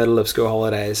in the middle of school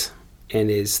holidays and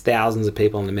there's thousands of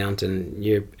people on the mountain,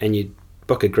 you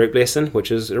book a group lesson,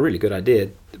 which is a really good idea,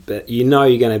 but you're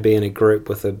going to be in a group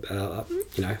with up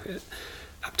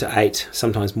to 8,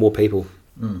 sometimes more people.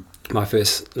 My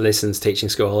first lessons teaching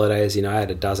school holidays, I had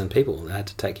a dozen people I had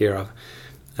to take care of,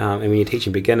 and when you're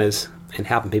teaching beginners and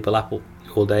helping people up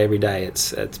all day every day,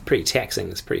 it's pretty taxing.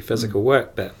 It's pretty physical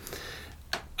work, but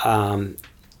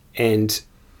and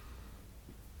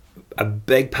a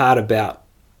big part about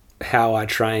how I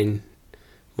train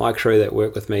my crew that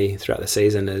work with me throughout the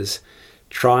season is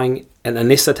trying, and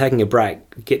unless they're taking a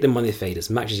break, get them on their feet as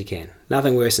much as you can.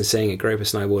 Nothing worse than seeing a group of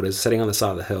snowboarders sitting on the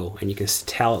side of the hill and you can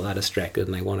tell that they're distracted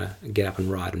and they want to get up and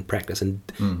ride and practice and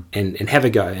have a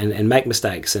go and make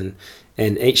mistakes and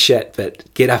eat shit, but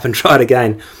get up and try it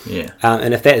again. Yeah.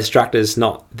 And if that instructor's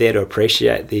not there to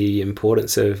appreciate the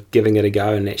importance of giving it a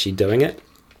go and actually doing it,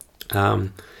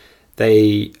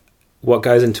 what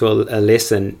goes into a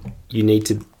lesson,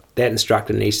 that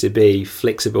instructor needs to be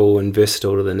flexible and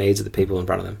versatile to the needs of the people in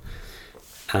front of them.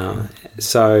 And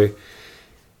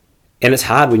it's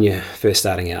hard when you're first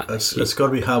starting out. It's got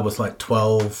to be hard with like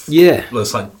 12. Yeah,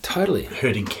 it's like totally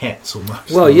herding cats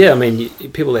almost. Well, yeah, I mean,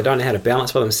 people that don't know how to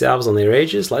balance for themselves on their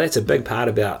edges, like that's a big part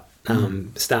about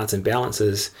starts and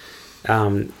balances.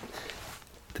 The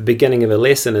beginning of a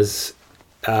lesson is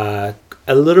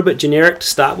a little bit generic to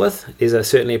start with. There's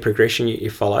certainly a progression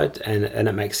you followed, and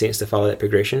it makes sense to follow that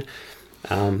progression.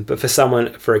 But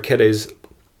for a kid who's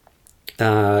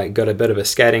got a bit of a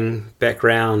skating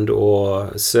background or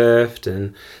surfed,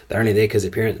 and they're only there because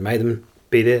their parents made them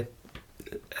be there,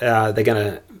 they're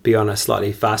going to be on a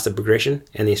slightly faster progression,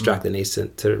 and the instructor needs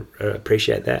to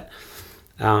appreciate that.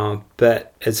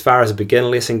 But as far as a beginner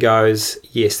lesson goes,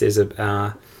 yes, there's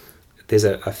a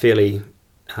fairly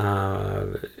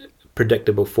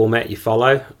predictable format you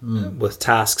follow with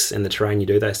tasks and the terrain you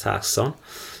do those tasks on,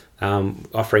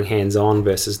 offering hands-on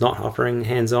versus not offering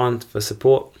hands-on for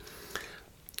support.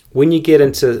 When you get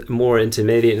into more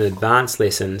intermediate and advanced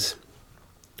lessons,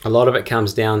 a lot of it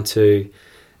comes down to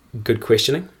good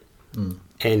questioning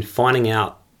and finding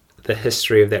out the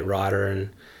history of that rider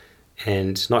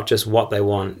and not just what they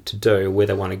want to do, where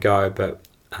they want to go, but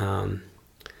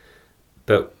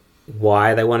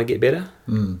why they want to get better.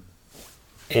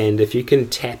 And if you can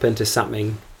tap into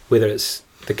something, whether it's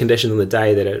the conditions on the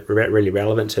day that are really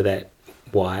relevant to that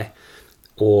why,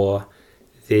 or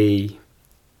the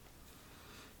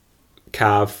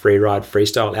carve, free ride,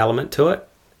 freestyle element to it,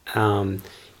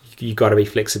 you got to be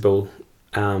flexible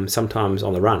sometimes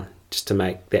on the run just to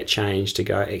make that change to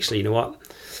go, actually, you know what,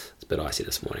 it's a bit icy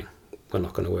this morning, we're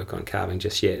not going to work on carving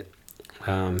just yet.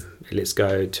 Let's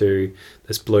go to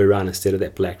this blue run instead of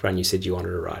that black run you said you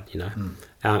wanted to ride,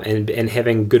 and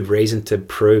having good reason to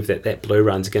prove that blue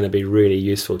run's going to be really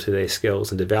useful to their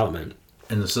skills and development.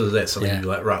 And so that's something you're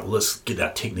like, right, well, let's get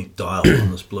our technique dialed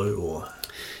on this blue, or...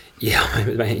 Yeah, I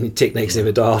mean, techniques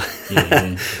never dial.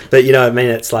 Yeah. But,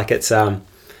 it's like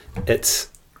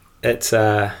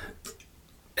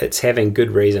it's having good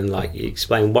reason, like you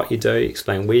explain what you do,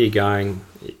 explain where you're going,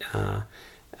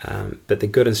 but the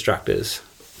good instructors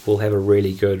will have a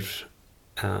really good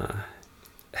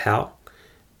how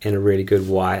and a really good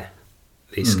why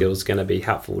these skills are going to be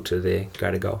helpful to their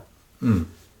greater goal. And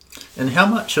how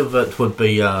much of it would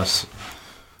be,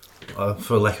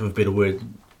 for lack of a better word,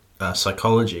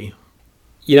 psychology?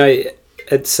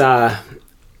 It's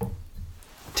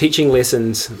teaching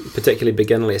lessons, particularly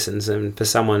beginner lessons, and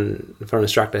for an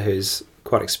instructor who's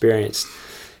quite experienced,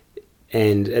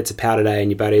 and it's a powder day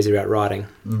and your buddies are out riding,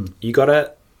 you got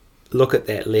to look at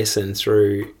that lesson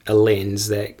through a lens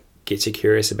that gets you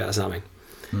curious about something.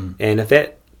 And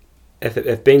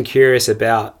if being curious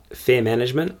about fare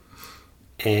management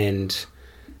and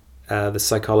the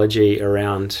psychology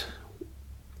around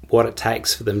what it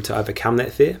takes for them to overcome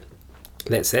that fear,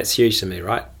 that's huge to me,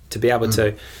 right? To be able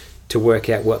to work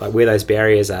out where those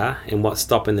barriers are and what's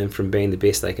stopping them from being the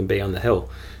best they can be on the hill.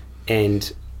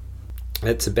 And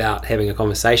it's about having a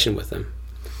conversation with them,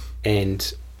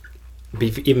 and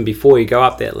even before you go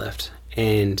up that lift,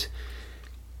 and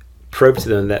prove to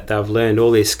them that they've learned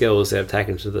all these skills that have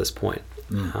taken to this point.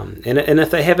 And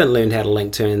if they haven't learned how to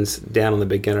link turns down on the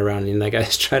beginner run and they go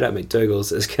straight up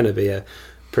McDougall's, it's going to be a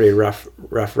pretty rough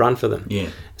run for them.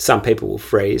 Some people will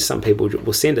freeze, some people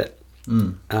will send it.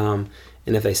 And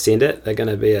if they send it, they're going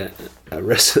to be a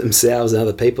risk to themselves and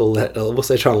other people that are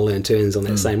also trying to learn turns on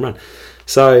that same run.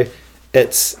 So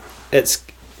it's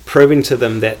proving to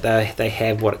them that they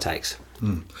have what it takes.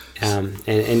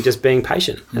 And just being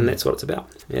patient, and that's what it's about.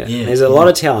 There's a lot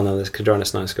of talent on this Cardrona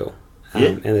Snow School,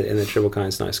 and the Triple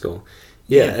Cone Snow School.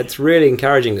 It's really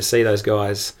encouraging to see those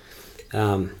guys,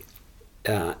 not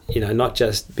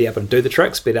just be able to do the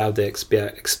tricks, but able to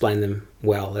explain them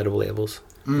well at all levels.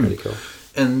 Really cool.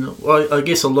 And I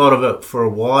guess a lot of it for a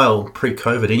while,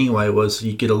 pre-COVID anyway, was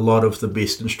you get a lot of the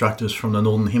best instructors from the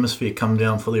Northern Hemisphere come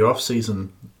down for their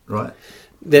off-season, right?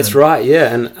 That's right,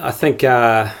 yeah. And I think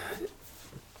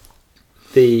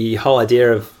the whole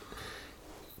idea of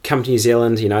come to New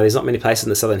Zealand, there's not many places in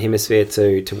the Southern Hemisphere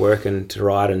to work and to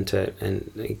ride and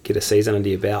get a season under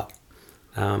your belt.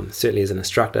 Certainly as an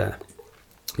instructor,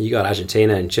 you got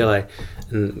Argentina and Chile,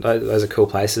 and those are cool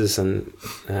places, and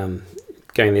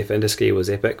going there for interski was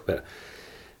epic. But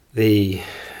the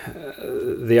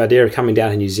idea of coming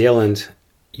down to New Zealand,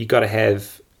 you got to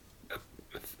have,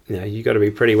 you got to be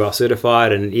pretty well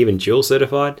certified and even dual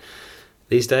certified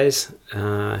these days,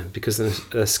 because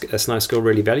a snow school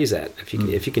really values that.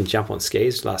 If you can jump on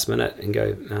skis last minute and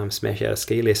go smash out a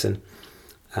ski lesson,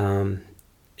 and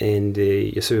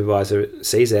your supervisor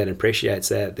sees that and appreciates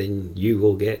that, then you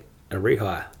will get a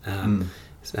rehire.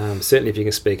 Certainly if you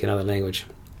can speak another language.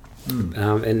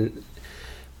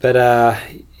 But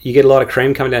you get a lot of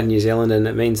cream coming down to New Zealand, and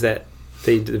it means that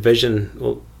the division,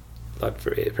 well, like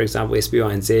for example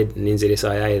SBINZ and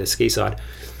NZSIA, the ski side,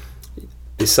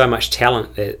 there's so much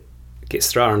talent that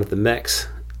gets thrown into the mix,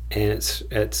 and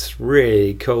it's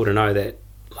really cool to know that,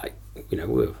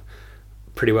 we're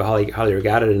pretty well highly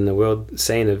regarded in the world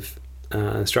scene of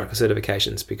instructor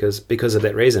certifications because of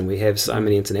that reason. We have so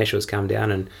many internationals come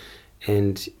down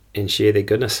and share their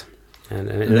goodness,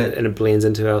 and it blends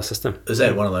into our system. Is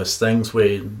that one of those things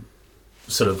where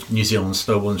sort of New Zealand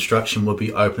snowboard instruction would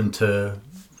be open to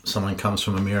someone comes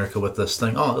from America with this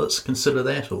thing? Oh, let's consider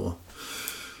that, or?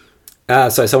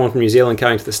 So someone from New Zealand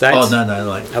coming to the States? Oh,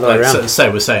 no.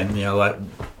 Say we're saying,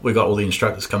 we got all the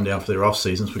instructors come down for their off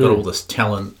seasons. We've got all this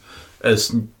talent. Is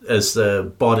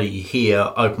the body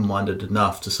here open-minded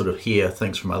enough to sort of hear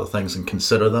things from other things and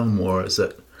consider them, or is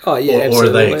it? Oh yeah, or are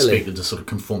they expected to sort of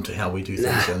conform to how we do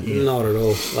things down here? Not at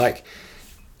all. Like,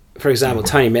 for example,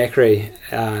 Tony Macri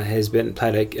has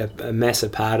played a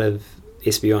massive part of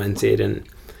SBINZ,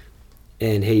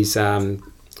 and he's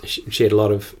shared a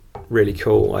lot of really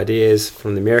cool ideas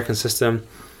from the American system.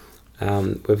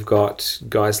 We've got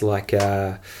guys like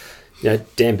Dan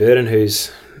Burden,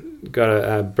 who's got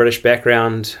a British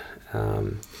background.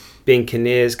 Ben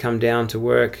Kinnear's come down to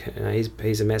work.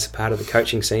 He's a massive part of the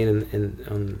coaching scene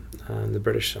on the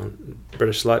British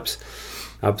slopes.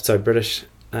 British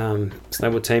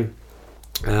snowboard team.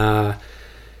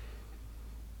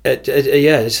 It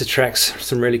just attracts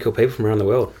some really cool people from around the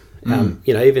world.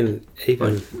 Even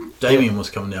like Damien was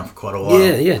coming down for quite a while.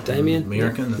 Yeah, Damien,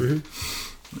 American.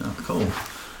 Oh, cool.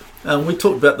 We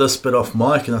talked about this bit off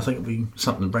mic, and I think it'd be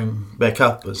something to bring back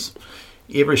up. Is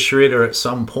every shredder at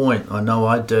some point, I know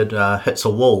I did, hits a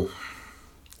wall.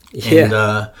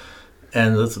 Yeah.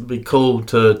 And it'd be cool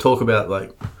to talk about,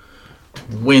 like,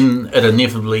 when it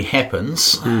inevitably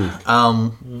happens.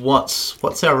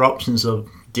 What's our options of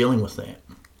dealing with that?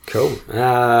 Cool.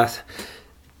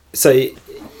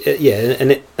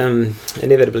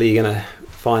 Inevitably you're going to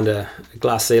find a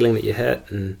glass ceiling that you hit,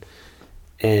 and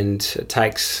it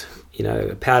takes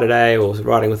a powder day or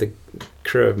riding with a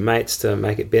crew of mates to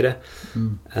make it better.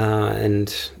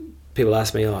 And people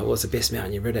ask me, oh, what's the best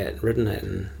mountain you've ridden at?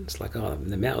 And it's like, oh,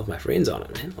 the mountain with my friends on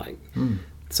it, man. Like,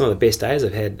 some of the best days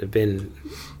I've had have been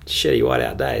shitty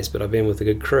whiteout days, but I've been with a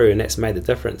good crew, and that's made the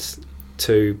difference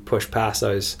to push past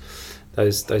those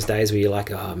days where you're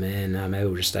like, oh man, maybe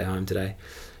we'll just stay home today.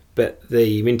 But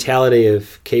the mentality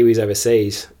of Kiwis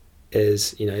overseas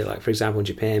is, you know, like for example in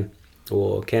Japan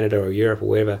or Canada or Europe or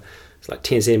wherever, it's like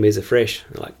 10 centimeters of fresh.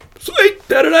 You're like, sweet,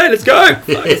 Saturday, let's go. Like,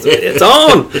 it's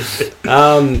on.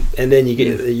 And then you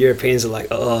get the Europeans are like,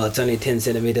 oh, it's only 10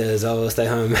 centimeters. Oh, I'll stay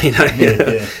home. You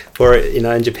know, or you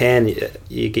know, in Japan,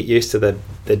 you get used to the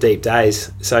deep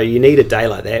days. So you need a day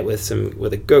like that with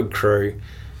a good crew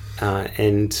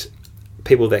and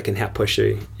people that can help push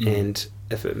you. And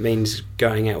if it means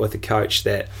going out with a coach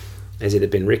that has either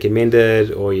been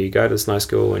recommended, or you go to the snow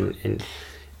school and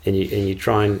you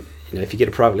try and, you know, if you get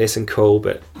a private lesson, cool,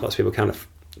 but lots of people kind of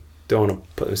don't want to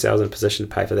put themselves in a position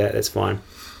to pay for that. That's fine.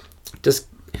 Just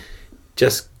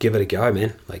give it a go,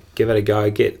 man. Like, give it a go.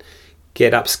 Get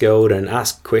upskilled and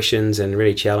ask questions and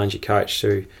really challenge your coach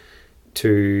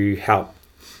to help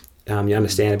you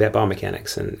understand about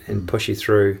biomechanics and push you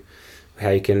through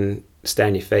how you can stay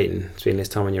on your feet and spend less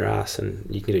time on your ass. And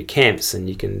you can do camps, and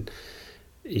you can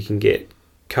get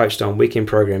coached on weekend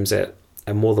programs that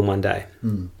are more than one day.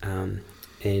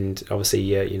 And obviously,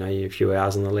 you know, a few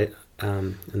hours in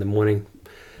the morning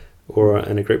or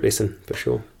in a group lesson for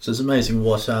sure. So it's amazing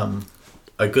what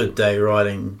a good day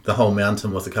riding the whole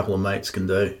mountain with a couple of mates can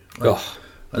do. Like,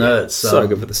 I know it's so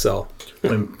good for the soul.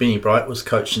 When Benny Bright was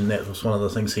coaching, that was one of the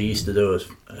things he used to do. Is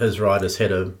his riders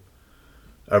had a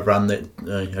run that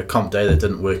a comp day that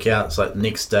didn't work out. It's like the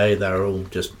next day they were all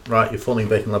just, right, you're falling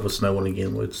back in love with snowboarding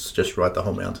again. Let's just ride the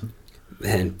whole mountain.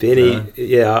 Man, Benny,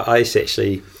 I used to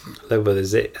actually live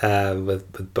with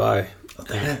Bo.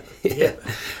 She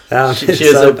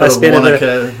has a bit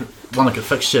of Wanaka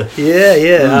fixture.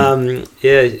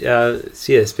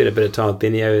 Spent a bit of time with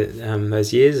Benny over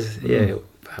those years.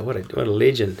 What a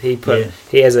legend. He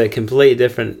has a completely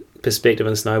different perspective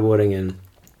on snowboarding and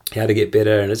how to get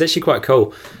better, and it's actually quite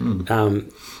cool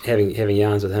having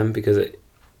yarns with him, because it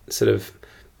sort of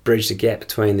bridged the gap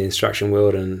between the instruction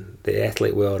world and the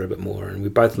athlete world a bit more, and we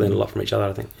both learned a lot from each other,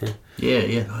 I think.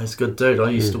 He's a good dude.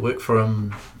 I used to work for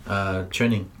him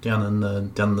tuning down in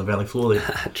the valley floor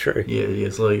there. True.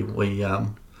 So we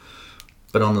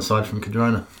bit on the side from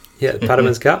Cadrona. The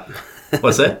Putterman's Cup.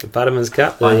 What's that? The Putterman's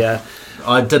Cup.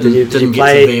 I didn't get to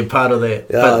be a part of that.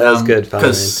 Oh, that was good fun.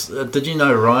 Because did you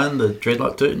know Ryan, the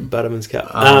dreadlock dude? Putterman's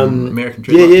Cup. American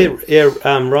dreadlock dude.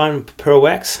 Ryan Pearl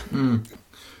Wax.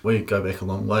 We go back a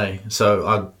long way. So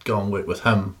I'd go and work with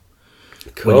him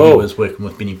when he was working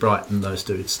with Benny Bright and those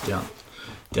dudes down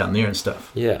there and stuff.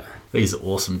 Yeah. He's an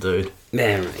awesome dude.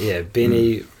 Man,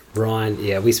 Benny,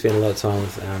 Ryan. We spent a lot of time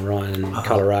with Ryan in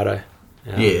Colorado.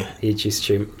 He used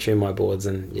to tune my boards.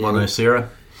 And Monocera.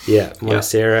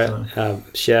 Monocera. So.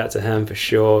 Shout out to him for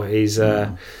sure. He's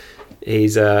a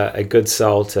good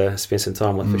soul to spend some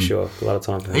time with for sure. A lot of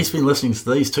time for him. He's been listening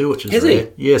to these too, which is Has rare.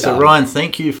 he? Yeah, so Ryan,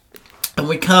 thank you. And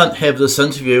we can't have this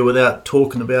interview without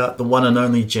talking about the one and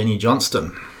only Jenny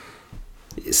Johnston.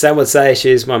 Some would say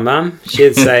she's my mum.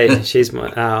 She'd say she's my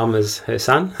I'm her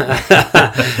son.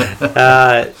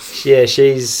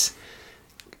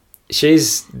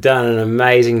 She's done an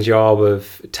amazing job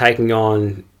of taking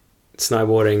on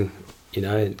snowboarding, you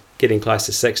know, getting close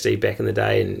to 60 back in the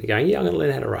day and going, I'm going to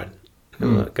learn how to ride.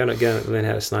 I'm going to learn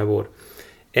how to snowboard.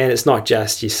 And it's not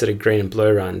just your sort of green and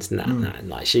blue runs.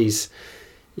 Like she's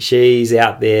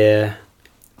out there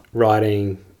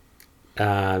riding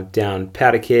down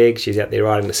Powder Keg. She's out there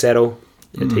riding the saddle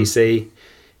at TC.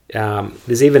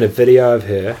 There's even a video of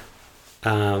her,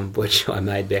 which I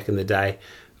made back in the day,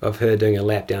 of her doing a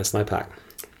lap down Snowpark.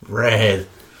 Rad.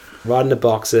 Riding the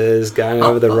boxes, going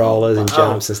over the rollers and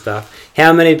jumps and stuff.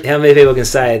 How many people can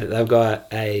say that they've got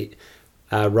a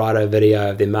rider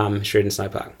video of their mum shredding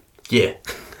Snowpark? Yeah.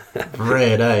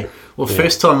 Rad, eh? Well,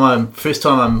 first time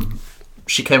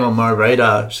she came on my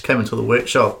radar. She came into the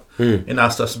workshop and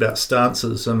asked us about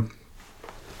stances, and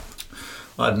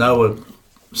I don't know,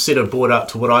 set her board up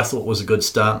to what I thought was a good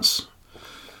stance,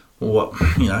 or what,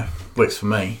 you know, works for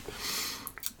me.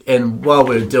 And while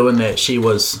we were doing that, she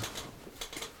was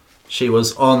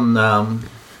on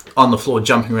the floor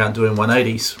jumping around doing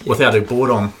 180s without her board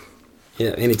on.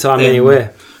 Yeah, anytime,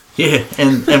 anywhere. Yeah,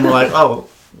 and we're like, oh,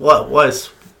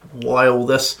 why all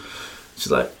this?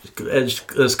 She's like, it's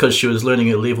because she was learning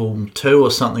at level 2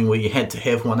 or something where you had to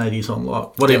have 180s on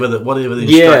lock, whatever the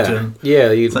instruction. Yeah,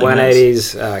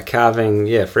 180s,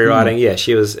 carving, free riding. Yeah,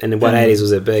 she was, and the 180s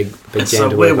was a big jam so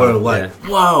to we work were on. like,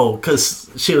 whoa, because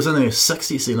she was in her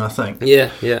 60s then, I think.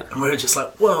 Yeah. And we were just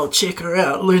like, whoa, check her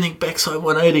out, learning backside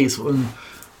 180s. When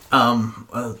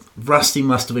Rusty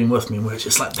must have been with me, and we were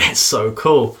just like, that's so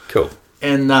cool. Cool.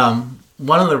 And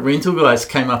one of the rental guys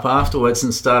came up afterwards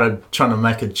and started trying to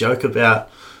make a joke about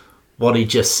what he'd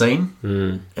just seen.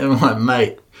 And I'm like,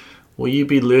 mate, will you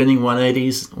be learning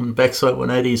 180s on backside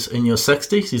 180s in your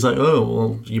 60s? He's like, oh,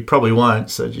 well, you probably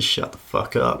won't, so just shut the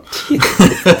fuck up.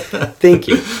 Thank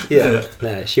you. Yeah.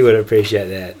 No, she would appreciate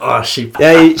that. Oh, she...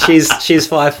 Yeah, she's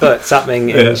 5 foot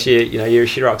something, and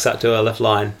she rocks up to a lift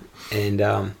line,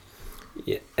 and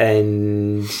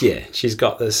she's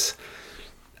got this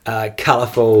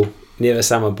colourful Never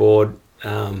Summer board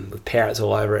with parrots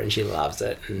all over it, and she loves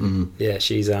it. And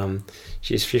she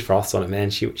froths on it,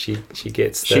 man. She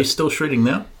gets. She's still shredding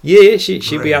now. Yeah,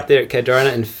 she'll be up there at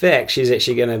Cardrona. In fact, she's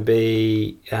actually going to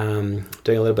be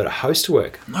doing a little bit of host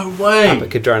work. No way. Up at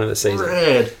Cardrona this season.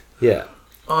 Rad. Yeah.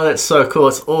 Oh, that's so cool.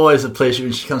 It's always a pleasure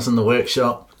when she comes in the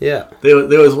workshop. Yeah.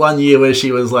 There was one year where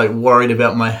she was like worried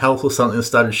about my health or something and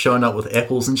started showing up with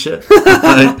apples and shit.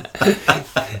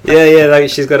 Yeah.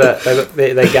 She's got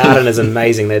their garden is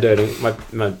amazing. They do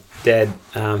it. My dad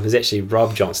is actually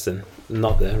Rob Johnston,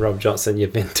 not the Rob Johnston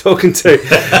you've been talking to,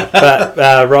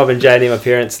 but Rob and Janie, my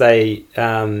parents, they've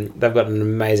got an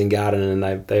amazing garden,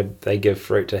 and they give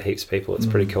fruit to heaps of people. It's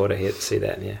pretty cool to see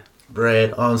that. Yeah.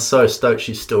 Brad, I'm so stoked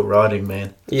she's still riding,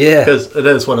 man. Yeah. Because it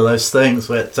is one of those things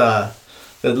that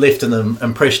it left an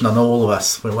impression on all of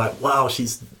us. We're like, wow,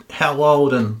 she's how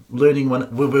old and learning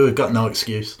when we've got no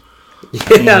excuse.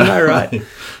 Yeah, I know, right?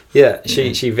 Yeah,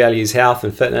 she values health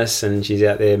and fitness, and she's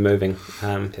out there moving.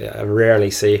 I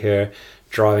rarely see her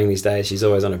driving these days. She's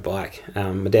always on a bike.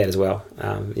 My dad as well.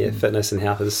 Fitness and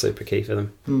health is super key for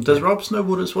them. Does Rob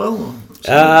snowboard as well?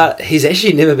 He's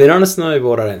actually never been on a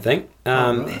snowboard, I don't think.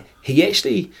 Right. He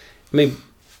actually,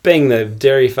 being the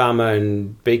dairy farmer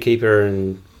and beekeeper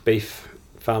and beef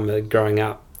farmer growing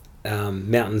up,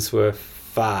 mountains were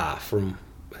far from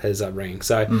his upbringing.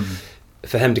 So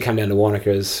for him to come down to Wanaka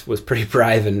was pretty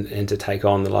brave and to take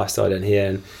on the lifestyle down here.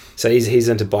 And so he's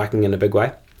into biking in a big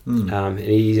way. And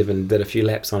he even did a few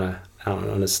laps on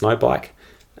a snow bike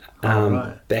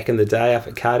back in the day up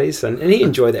at Cardi's, and he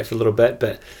enjoyed that for a little bit.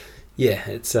 But yeah,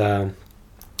 it's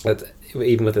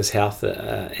even with his health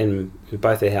and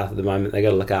both their health at the moment, they got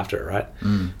to look after it, right?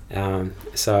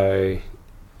 So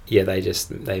yeah,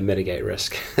 they mitigate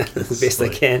risk the best they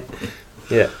can.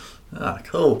 Yeah.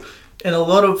 Cool. And a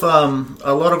lot of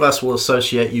us will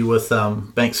associate you with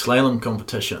bank slalom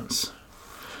competitions.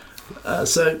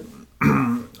 So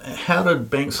how did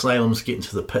bank slaloms get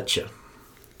into the picture?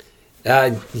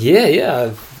 I've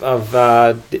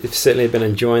certainly been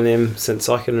enjoying them since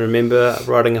I can remember,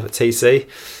 riding up at TC.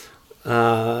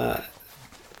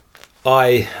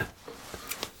 I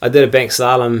did a bank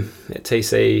slalom at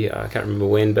TC, I can't remember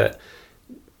when, but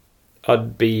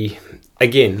I'd be,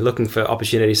 again, looking for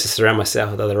opportunities to surround myself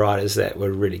with other riders that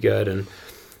were really good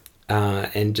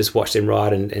and just watch them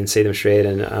ride and see them shred.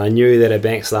 And I knew that a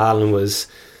bank slalom was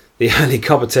the only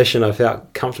competition I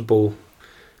felt comfortable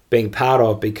being part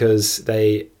of, because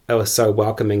they were so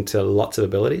welcoming to lots of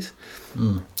abilities.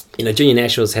 Junior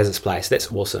Nationals has its place.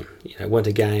 That's awesome.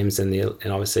 Winter Games and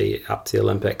obviously up to the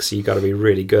Olympics, you got to be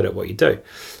really good at what you do.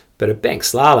 But a bank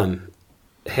slalom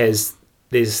there's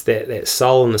that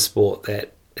soul in the sport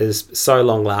that is so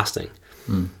long lasting.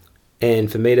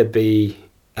 And for me to be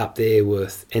up there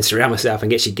and surround myself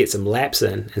and actually get some laps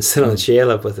in and sit on the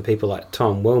chairlift with the people like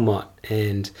Tom Wilmot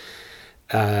and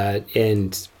other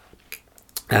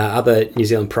New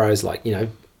Zealand pros like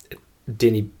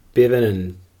Denny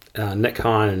Bevan and Nick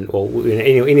Hine or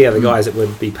any other guys that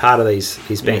would be part of these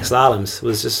bank slaloms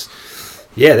was just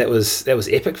that was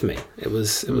epic for me. It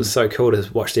was so cool to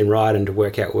watch them ride and to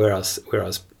work out where I was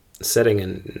sitting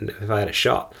and if I had a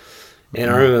shot. And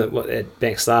I remember what that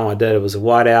bank slalom I did, it was a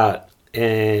white out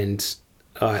and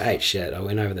I ate shit. I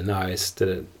went over the nose, did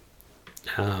it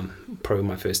probably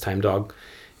my first tame dog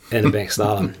in a bank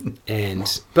slalom.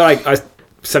 But I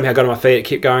somehow got on my feet,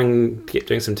 kept going, kept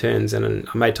doing some turns, and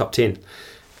I made top 10.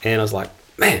 And I was like,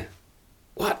 man,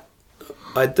 what?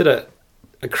 I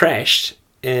crashed,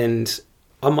 and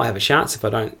I might have a chance if I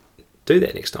don't do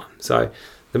that next time. So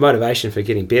the motivation for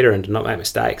getting better and to not make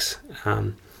mistakes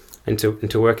and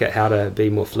to work out how to be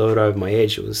more fluid over my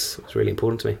edge was really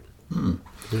important to me.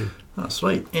 Oh,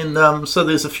 sweet. And so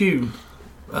there's a few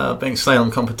bank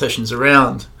slalom competitions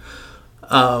around.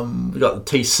 We've got the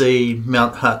TC,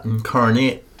 Mount Hutt and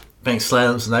Coronet. bank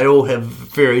slaloms, and they all have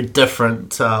very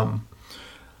different, I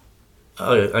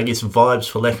guess, vibes,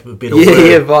 for lack of a better word.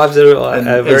 Yeah, vibes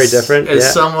are very different.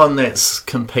 As someone that's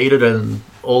competed in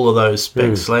all of those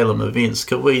bank slalom events,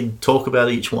 could we talk about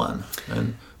each one?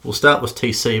 And we'll start with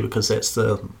TC because that's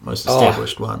the most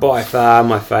established one. By far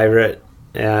my favourite.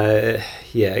 Again,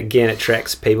 it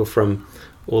attracts people from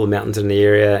all the mountains in the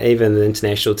area, even the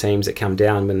international teams that come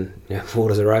down when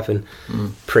waters are open.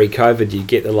 Pre-COVID, you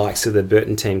get the likes of the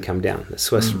Burton team come down, the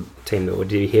Swiss team that would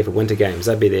be here for winter games.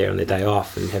 They'd be there on their day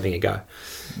off and having a go.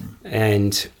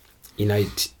 And,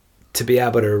 to be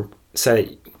able to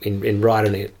say and ride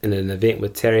in an event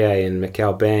with Terrier and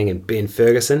Mikkel Bang and Ben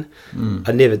Ferguson,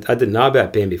 I didn't know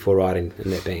about Ben before riding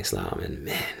in that bank slalom, and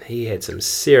man, he had some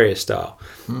serious style.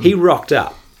 He rocked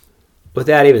up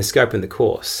without even scoping the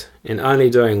course and only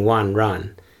doing one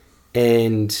run,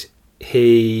 and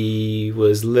he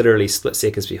was literally split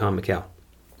seconds behind Mikkel.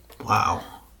 Wow.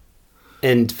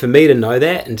 And for me to know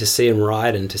that, and to see him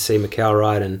ride, and to see Mikkel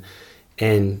ride,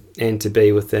 and to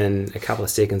be within a couple of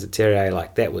seconds of Terrier,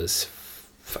 like, that was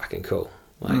fucking cool.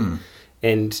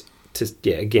 And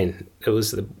again, it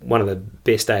was one of the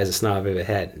best days of snow I've ever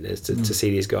had, is to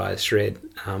see these guys shred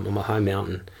on my home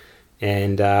mountain,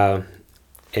 and to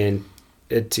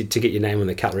get your name on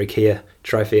the Cutlery Kia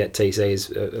trophy at TC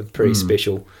is a pretty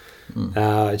special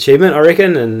achievement, I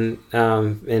reckon,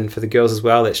 and for the girls as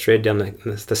well that shred down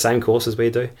the same course as we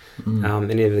do,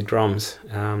 any of the Groms.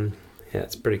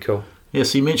 It's pretty cool. Yeah,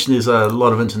 so you mentioned there's a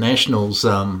lot of internationals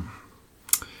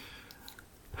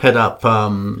hit up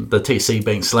the TC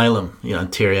bank slalom,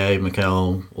 Terrier,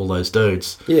 Mikkel, all those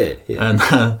dudes. Yeah.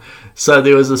 And so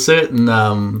there was a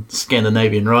certain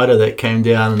Scandinavian rider that came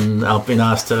down, and I've been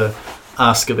asked to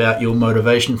ask about your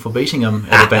motivation for beating him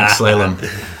at a bank slalom.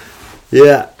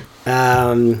 Yeah.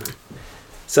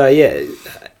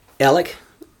 Alec.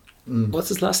 What's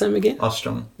his last name again?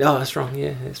 Ostrom. Oh, Ostrom.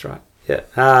 Yeah, that's right.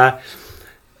 Yeah.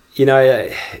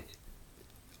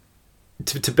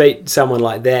 To beat someone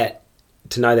like that,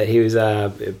 to know that he was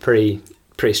a pretty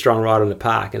strong rider in the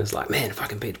park, and it's like, man, if I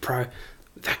can beat the pro,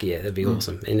 fuck yeah, that'd be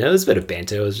awesome. And it was a bit of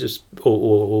banter. It was just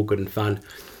all good and fun.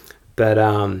 But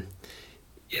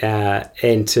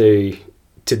and to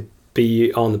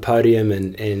be on the podium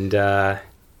and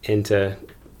to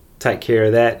take care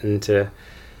of that, and to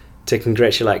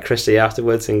congratulate Christy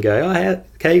afterwards and go, oh,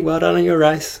 okay, well done on your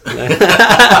race.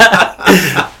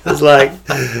 It's like,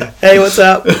 hey, what's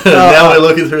up? Now we're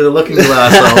looking through the looking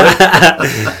glass,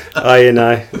 aren't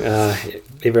we?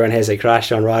 Everyone has a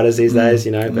crush on riders these days,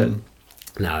 but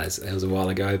no, it was a while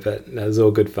ago, but it was all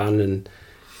good fun,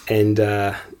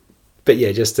 but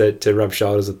yeah, just to rub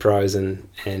shoulders with pros and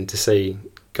to see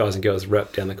guys and girls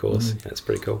rip down the course. That's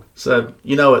pretty cool. So,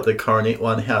 at the Coronet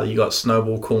one, how you got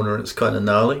Snowball Corner and it's kind of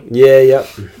gnarly? Yeah, yep.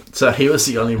 So he was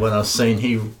the only one I've seen.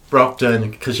 He rocked in,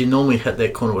 because you normally hit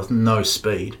that corner with no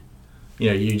speed.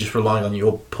 You're just relying on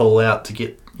your pull out to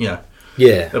get, Yeah.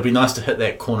 It'd be nice to hit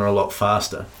that corner a lot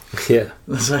faster. Yeah.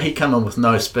 So he came in with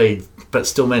no speed, but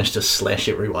still managed to slash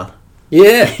everyone.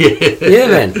 Yeah. Yeah,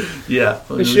 man. Yeah.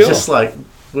 For sure.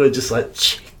 We're just like,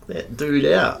 check that dude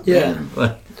out. Yeah.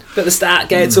 But the start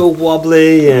gate's all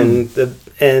wobbly, and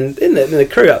the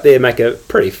crew up there make a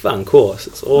pretty fun course.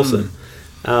 It's awesome.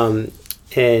 The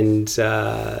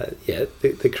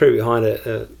crew behind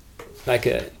it make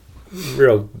a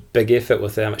real big effort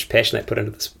with how much passion they put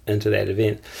into that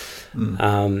event.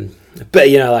 But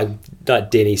like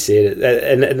Denny said,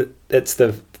 and it's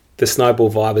the snowball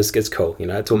vibe is cool.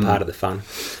 It's all part of the fun.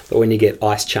 But when you get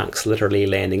ice chunks literally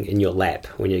landing in your lap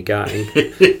when you're going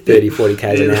 30, 40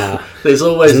 k's an hour,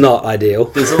 it's not ideal.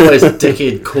 There's always a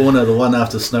dickhead corner, the one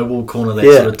after Snowball Corner, that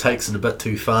sort of takes it a bit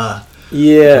too far.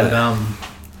 Yeah.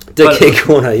 Dickhead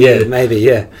corner, maybe,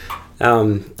 yeah.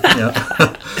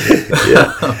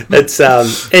 It's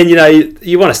and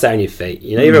you want to stay on your feet.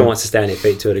 Everyone wants to stay on their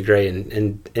feet to a degree,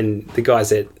 and the guys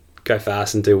that go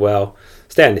fast and do well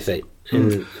stay on their feet.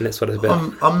 And that's what it's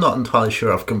about. I'm not entirely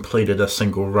sure I've completed a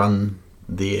single run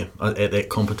there at that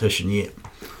competition yet.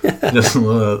 Just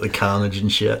the carnage and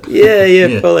shit.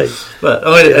 Yeah, fully. But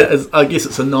I guess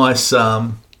it's a nice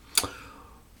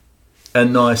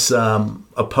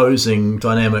opposing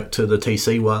dynamic to the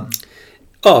TC one.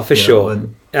 Oh, for sure.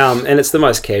 And it's the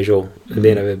most casual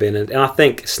event I've ever been in. And I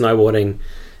think snowboarding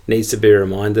needs to be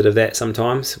reminded of that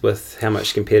sometimes, with how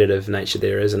much competitive nature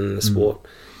there is in the sport.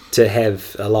 To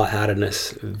have a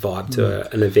lightheartedness vibe to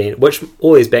an event, which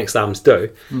all these bank slaloms do.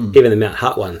 Even the Mount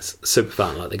Hutt one's super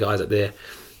fun. Like the guys up there,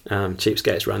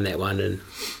 Cheapskates run that one, and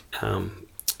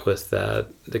with the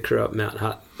crew up Mount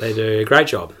Hutt, they do a great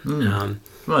job. It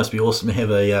must be awesome to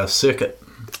have a circuit.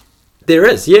 There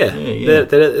is,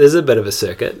 there's a bit of a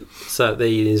circuit, so the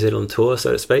New Zealand tour,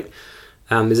 so to speak.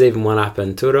 There's even one up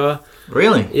in Turoa.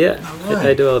 Really? Yeah, No way.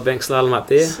 they do a bank slalom up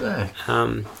there. Sick.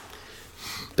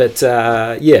 But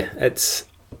it's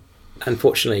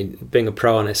unfortunately being a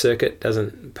pro on a circuit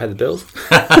doesn't pay the bills.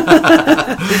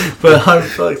 But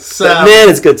Man,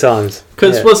 it's good times.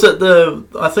 Because was it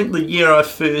I think the year I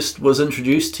first was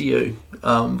introduced to you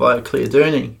by Claire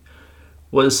Dooney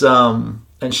was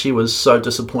and she was so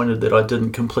disappointed that I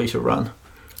didn't complete a run.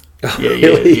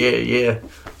 Yeah.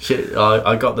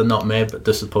 I got the not mad but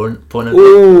disappointed.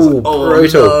 Ooh,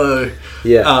 brutal. No.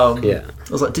 Yeah.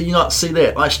 I was like, did you not see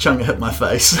that ice chunk hit my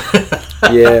face?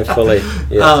 Yeah, fully.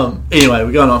 Yeah. Anyway,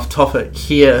 we're going off topic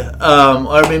here.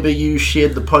 I remember you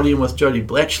shared the podium with Jody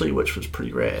Blatchley, which was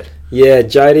pretty rad. Yeah,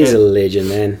 Jody's a legend,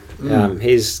 man.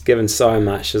 He's given so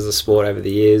much as a sport over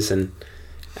the years, and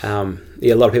a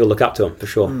lot of people look up to him for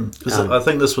sure. I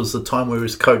think this was the time where he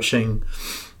was coaching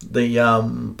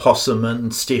the Possum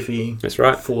and Steffi. That's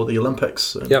right. For the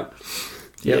Olympics. Yep.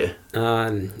 Yeah.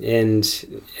 And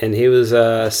he was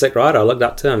a sick rider. I looked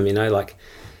up to him, I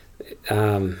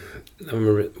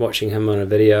remember watching him on a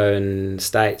video in the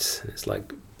States. It's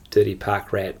like Dirty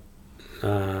Park Rat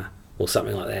or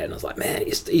something like that. And I was like, man,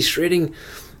 he's shredding,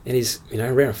 and he's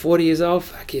around 40 years old.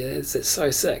 Fuck yeah, it's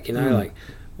so sick. Like,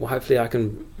 well, hopefully I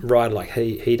can ride like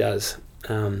he does.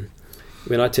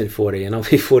 When I turn 40, and I'll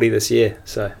be 40 this year,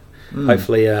 so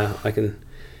hopefully I can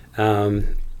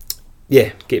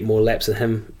get more laps of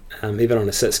him. Even on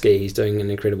a sit ski, he's doing an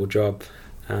incredible job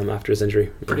after his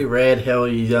injury. Pretty rad how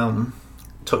he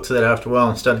took to that after a while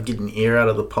and started getting air out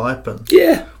of the pipe, and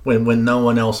when no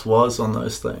one else was on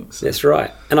those things. That's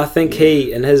right. And I think he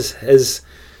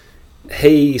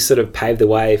sort of paved the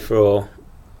way for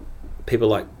people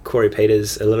like Corey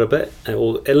Peters a little bit,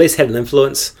 or at least had an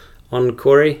influence on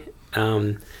Corey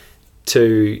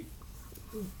to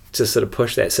sort of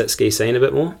push that sit ski scene a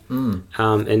bit more.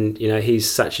 And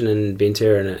he's such an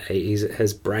inventor, and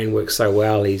his brain works so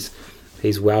well. He's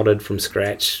welded from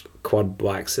scratch quad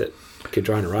bikes at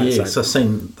Cardrona, right? Yeah, so I've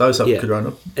seen those up at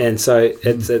Cardrona. And so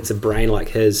it's a brain like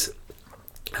his,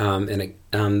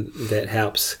 that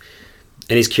helps.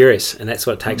 And he's curious, and that's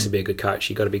what it takes to be a good coach.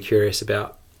 You've got to be curious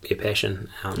about your passion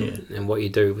and what you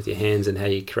do with your hands and how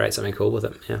you create something cool with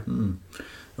it. Yeah.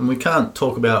 And we can't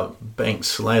talk about bank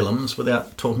slaloms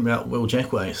without talking about Will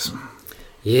Jackways.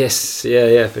 Yes,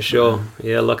 yeah, for sure.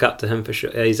 Yeah, look up to him for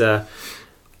sure. He's I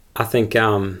think,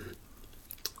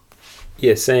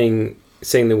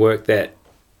 seeing the work that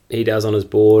he does on his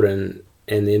board and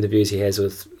the interviews he has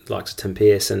with likes of Tim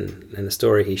Pearce and the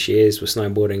story he shares with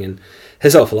snowboarding and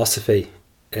his whole philosophy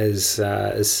is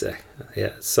sick.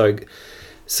 Yeah, so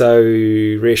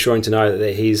reassuring to know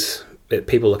that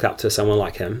people look up to someone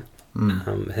like him.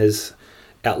 His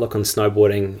outlook on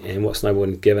snowboarding and what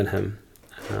snowboarding's given him,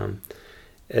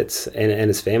 it's and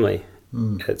his family.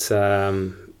 It's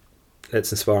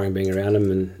inspiring being around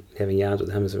him, and having yarns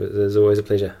with him is always a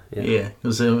pleasure. Yeah,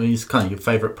 because he's kind of your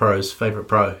favourite pro's favourite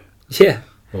pro. Yeah.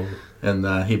 And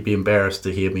he'd be embarrassed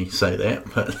to hear me say that,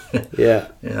 but yeah,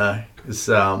 it's,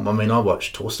 I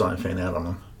watched Torstein fan out on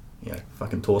him.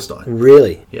 Fucking Torstein.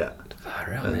 Really? Yeah.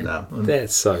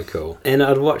 That's so cool. And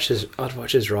I'd watch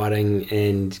his riding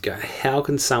and go, how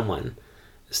can someone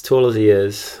as tall as he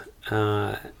is,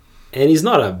 and he's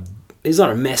not a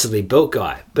massively built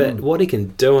guy, but what he can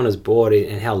do on his board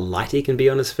and how light he can be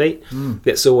on his feet,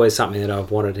 that's always something that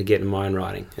I've wanted to get in my own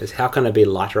riding, is how can I be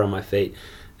lighter on my feet?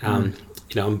 I'm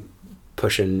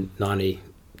pushing 90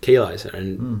 kilos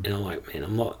and I'm like, man,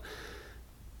 I'm not.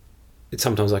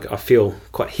 Sometimes I feel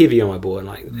quite heavy on my board,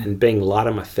 and being light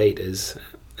on my feet is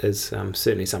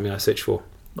certainly something I search for.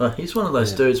 Well, he's one of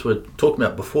those dudes we're talking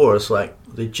about before. It's like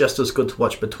they're just as good to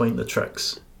watch between the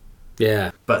tricks.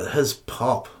 Yeah, but his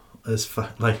pop is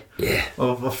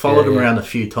I've followed him around a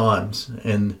few times,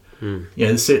 and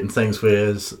there's certain things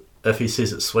where if he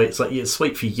says it's sweet, it's like, it's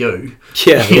sweet for you.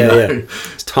 Yeah.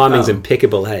 His timing's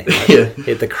impeccable, hey?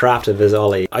 The craft of his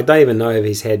ollie. I don't even know if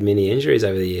he's had many injuries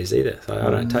over the years either, so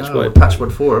I don't touch wood. Touch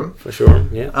wood for him. For sure,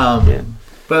 yeah.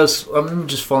 But I remember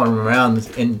just following him around,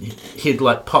 and he'd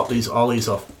pop these ollies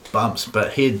off bumps,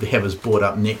 but he'd have his board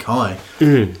up neck high,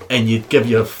 and you'd give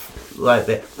you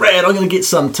that, Rad, I'm going to get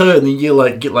some too, and then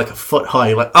you get a foot high,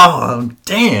 you're like, oh,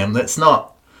 damn, that's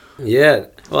not... Yeah,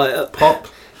 well, pop.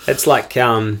 It's like...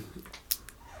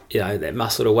 that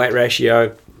muscle to weight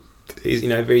ratio. He's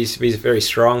he's very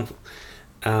strong,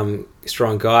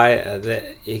 strong guy.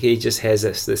 That he just has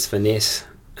this finesse,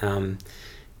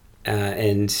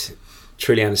 and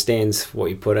truly understands what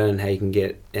you put in, how you can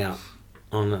get out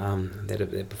on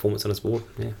that performance on his board.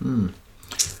 Yeah.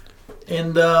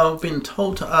 And I've been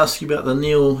told to ask you about the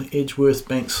Neil Edgeworth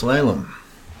Bank Slalom.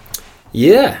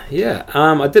 Yeah.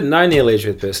 I didn't know Neil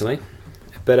Edgeworth personally,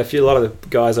 but a lot of the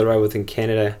guys I rode with in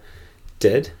Canada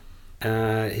did.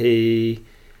 They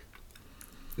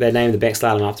named the bank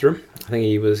slalom after him. I think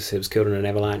he was killed in an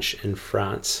avalanche in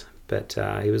France, but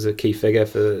he was a key figure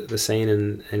for the scene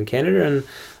in Canada, and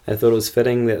I thought it was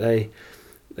fitting that they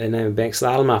named a bank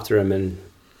slalom after him.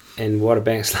 And what a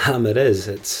bank slalom it is!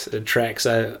 It attracts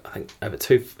I think over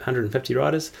 250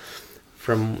 riders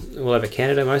from all over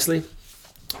Canada mostly,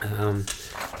 and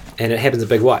it happens at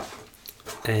Big White,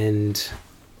 and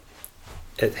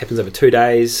it happens over 2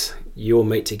 days. You all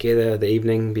meet together the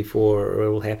evening before it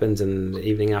all happens, and the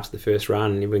evening after the first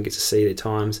run, and everyone gets to see their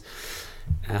times.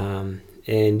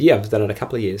 And yeah, I've done it a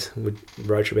couple of years. We'd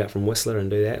road trip out from Whistler and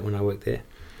do that when I worked there.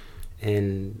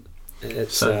 And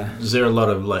it's so is there a lot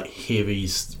of like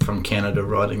heavies from Canada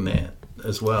riding that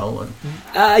as well?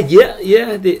 Yeah.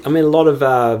 A lot of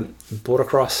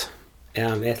bordercross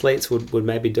athletes would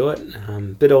maybe do it,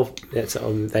 but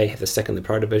they have to stick in the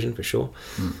pro division for sure.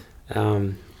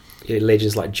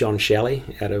 Legends like John Shelley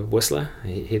out of Whistler,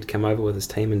 he'd come over with his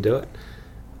team and do it.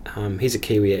 He's a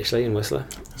Kiwi actually in Whistler.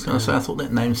 I was going to say, I thought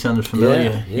that name sounded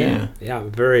familiar. Yeah,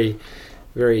 very,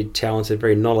 very talented,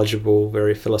 very knowledgeable,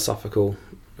 very philosophical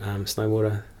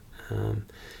snowboarder. A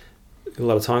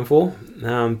lot of time for.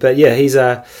 But yeah, he's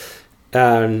it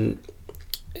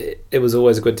was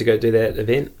always good to go do that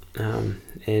event,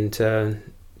 and to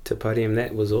podium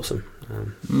that was awesome.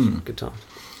 Good time.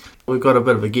 We've got a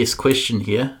bit of a guest question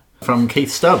here from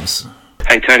Keith Stubbs.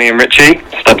 Hey Tony and Richie,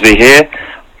 Stubbsy here.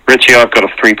 Richie, I've got a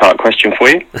 3-part question for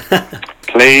you.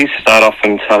 Please start off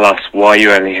and tell us why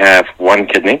you only have one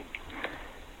kidney.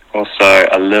 Also,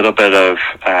 a little bit of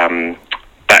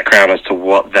background as to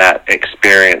what that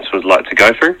experience was like to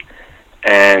go through,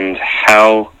 and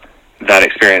how that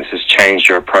experience has changed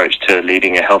your approach to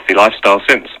leading a healthy lifestyle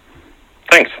since.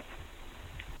 Thanks.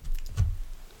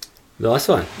 Nice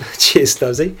one. Cheers,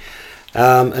 Stubbsy.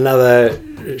 Another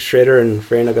shredder and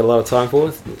friend I've got a lot of time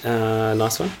for.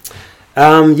 Nice one.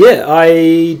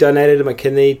 I donated my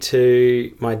kidney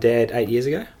to my dad 8 years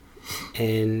ago,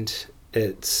 and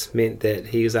it's meant that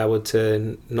he was able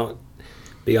to not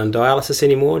be on dialysis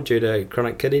anymore due to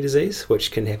chronic kidney disease,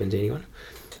 which can happen to anyone.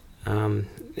 I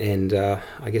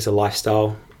guess a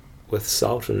lifestyle with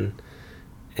salt and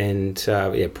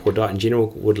poor diet in general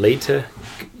would lead to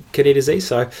kidney disease.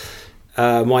 So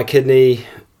my kidney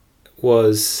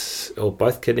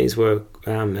both kidneys were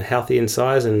healthy in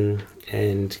size and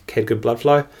had good blood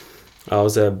flow. I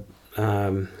was a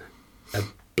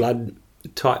blood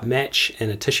type match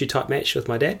and a tissue type match with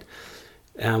my dad,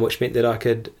 which meant that I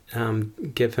could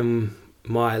give him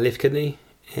my left kidney,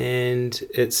 and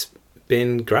it's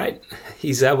been great.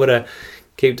 He's able to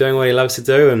keep doing what he loves to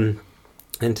do,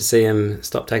 and to see him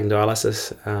stop taking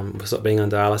dialysis, stop being on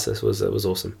dialysis was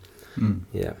awesome.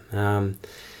 Yeah.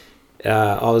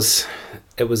 It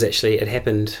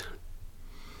happened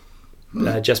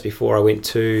just before I went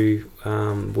to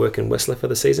work in Whistler for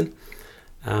the season,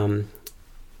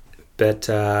 but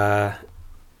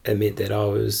it meant that I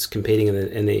was competing in the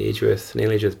Neil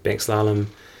Edgeworth Bank Slalom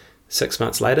 6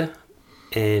 months later,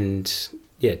 and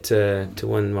to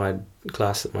win my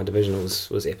class at my division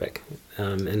was epic,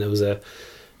 and it was a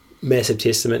massive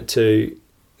testament to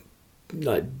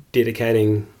like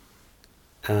dedicating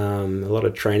a lot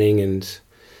of training and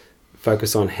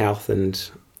focus on health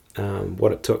and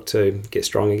what it took to get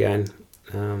strong again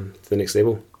to the next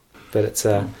level. But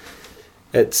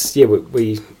I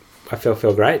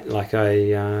feel great. Like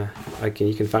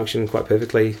you can function quite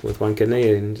perfectly with one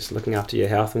kidney, and just looking after your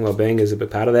health and well-being is a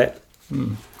big part of that.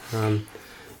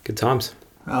 Good times.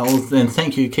 Well, then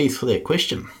thank you, Keith, for that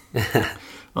question.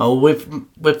 We've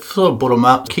sort of brought him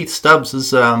up. Keith Stubbs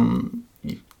is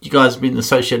you guys have been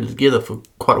associated together for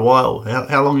quite a while.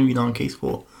 How long have you known Keith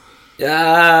for?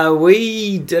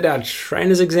 We did our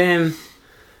trainer's exam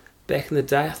back in the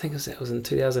day. I think that was in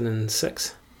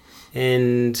 2006,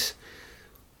 and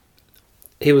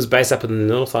he was based up in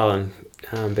the North Island,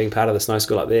 being part of the snow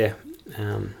school up there,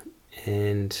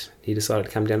 and he decided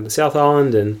to come down to the South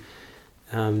Island and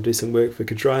do some work for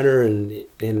Katrina and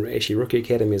actually Rookie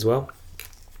Academy as well.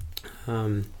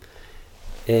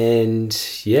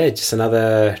 Just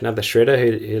another shredder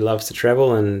who loves to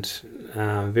travel and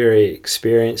very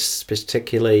experienced,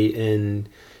 particularly in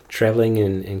traveling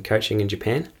and coaching in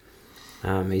Japan.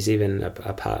 He's even a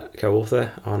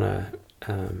co-author on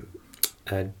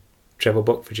a travel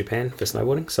book for Japan for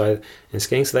snowboarding and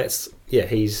skiing. So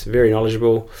he's very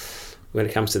knowledgeable when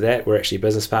it comes to that. We're actually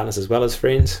business partners as well as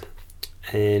friends,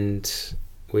 and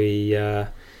we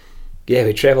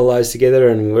we travel loads together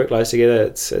and work loads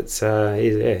together.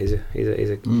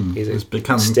 He's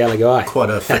become stellar guy, quite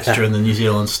a fixture in the New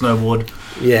Zealand snowboard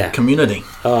community.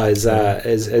 Oh,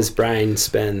 his brain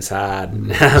spins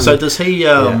hard. So does he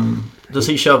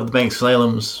show up at the Banks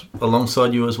Slaloms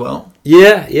alongside you as well?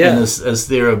 Yeah. And is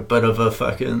there a bit of a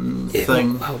fucking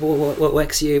thing? What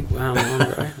whacks you,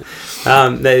 Andre?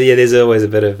 There's always a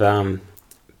bit of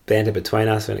banter between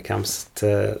us when it comes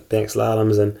to Banks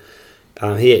Slaloms, and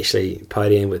he actually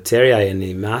podiumed with Terrier in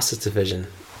the Masters division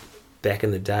back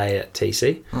in the day at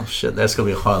TC. Oh shit, that's gonna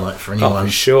be a highlight for anyone. Oh,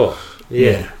 for sure.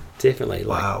 Yeah. Definitely.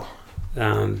 Wow.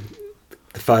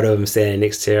 The photo of him standing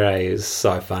next to Terrier is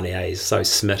so funny. He's so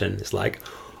smitten. It's like,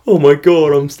 oh my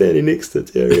god, I'm standing next to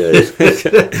Terrier. I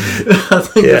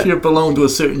think if you belong to a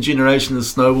certain generation of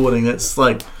snowboarding, that's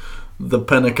like the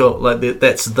pinnacle. Like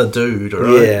that's the dude,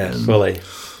 right? Yeah, fully.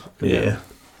 Yeah.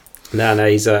 No,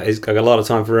 he's got a lot of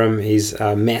time for him. He's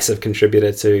a massive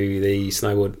contributor to the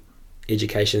snowboard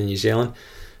education in New Zealand.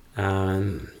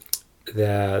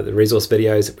 The resource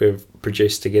videos that we've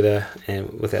produced together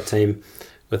and with our team,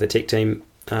 with the tech team,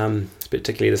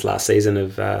 particularly this last season,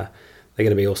 they're going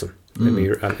to be awesome. They'll be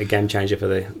a game changer for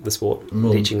the sport,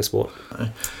 teaching the sport.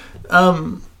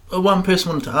 One person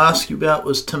I wanted to ask you about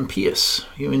was Tim Pearce.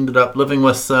 You ended up living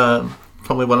with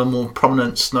probably one of the more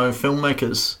prominent snow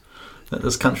filmmakers that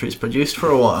this country has produced for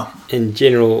a while. In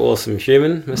general, awesome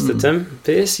human, Mr. Tim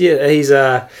Pearce. Yeah,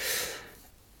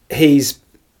 he's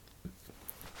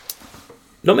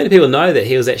not many people know that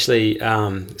he was actually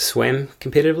swam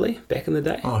competitively back in the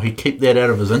day. Oh, he kept that out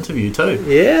of his interview too.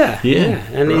 Yeah.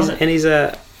 And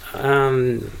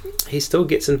he still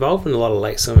gets involved in a lot of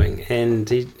lake swimming, and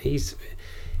he's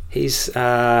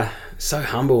so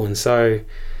humble and so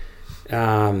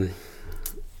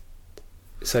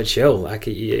chill. Like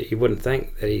you wouldn't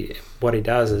think that what he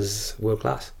does is world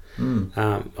class.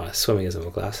 Swimming isn't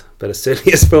world class, but it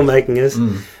certainly is filmmaking is.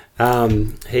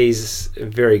 He's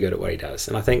very good at what he does,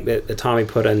 and I think that the time he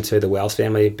put into the Wells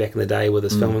family back in the day with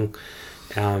his filming,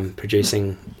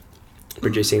 producing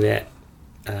that,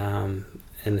 and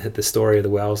the story of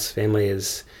the Wells family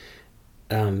was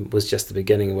just the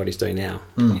beginning of what he's doing now.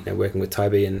 Working with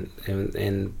Toby and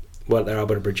what they're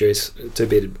able to produce to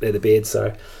be the bed.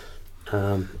 So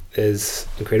is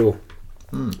incredible.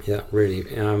 Yeah, really.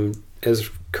 It was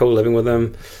cool living with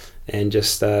him and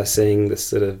just seeing the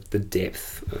sort of the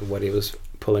depth of what he was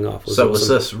pulling off. So awesome. Was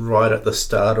this right at the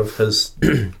start of his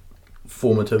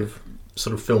formative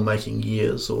sort of filmmaking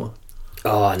years, or?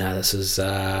 Oh no, this is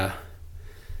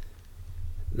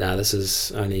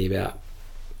only about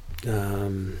I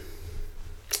don't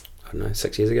know,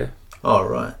 6 years ago. Oh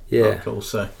right. Yeah. Oh, cool.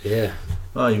 So yeah.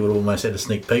 Oh, you would almost had a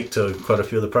sneak peek to quite a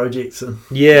few of the projects. And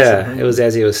it was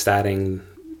as he was starting,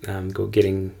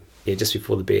 getting just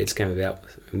before the Beards came about,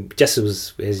 just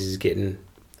as he's getting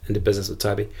into business with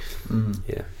Toby.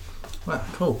 Yeah. Wow,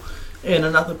 cool. And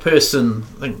another person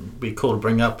I think would be cool to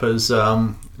bring up is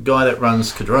guy that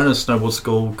runs Cadrona Snowboard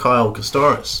School, Kyle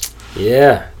Kostoris.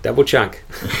 Yeah, double chunk.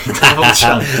 Double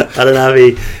chunk. I don't know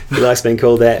if he likes being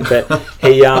called that, but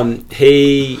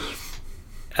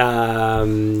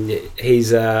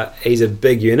he's a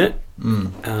big unit,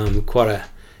 quite a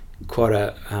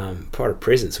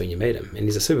presence when you meet him, and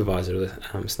he's a supervisor of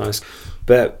the snow.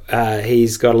 But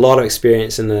he's got a lot of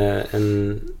experience in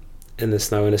the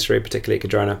snow industry, particularly at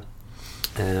Cadrona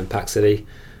and Park City,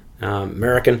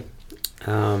 American.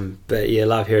 But yeah, I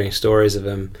love hearing stories of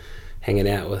him hanging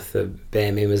out with the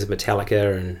band members of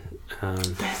Metallica, and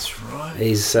that's right.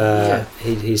 He's taught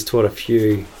he's taught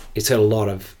a lot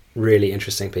of really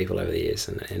interesting people over the years,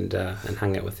 and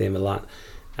hung out with them a lot.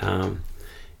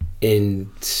 And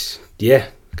yeah,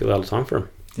 got a lot of time for him.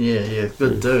 Yeah,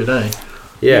 good dude, eh?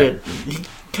 Yeah. He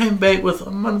came back with, it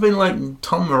might have been like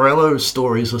Tom Morello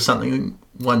stories or something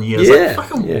one year. Yeah. Like,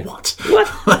 fucking what?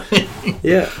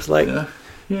 Yeah, it's like,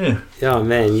 yeah. Oh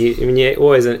man, you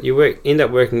end up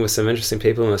working with some interesting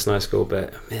people in the snow school,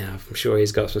 but man, I'm sure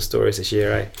he's got some stories to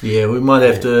share, eh? Yeah, we might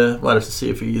have to see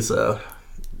if he's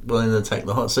willing to take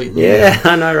the hot seat.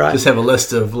 I know, right? Just have a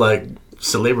list of like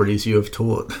celebrities you have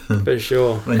taught. For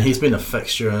sure. I mean, he's been a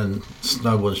fixture and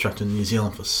snowboard instructor in New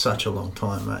Zealand for such a long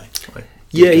time, mate. Like,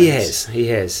 yeah, he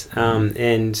has.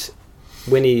 And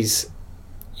when he's,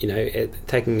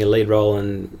 taking a lead role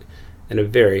in a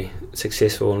very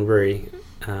successful and very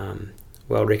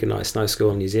well recognised snow school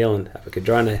in New Zealand, up at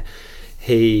Cadrona,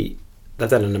 they've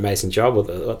done an amazing job with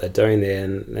what they're doing there,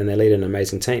 and they lead an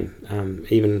amazing team.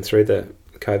 Even through the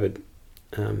COVID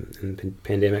and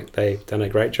pandemic, they've done a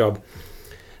great job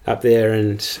up there.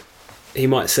 And he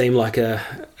might seem like a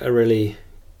really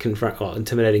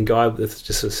intimidating guy with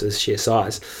just his sheer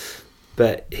size,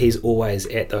 but he's always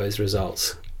at those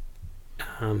results,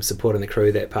 supporting the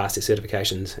crew that passed their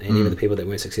certifications and even the people that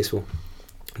weren't successful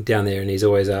down there. And he's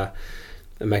always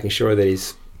making sure that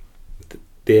he's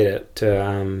there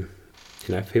to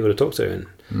for people to talk to.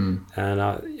 And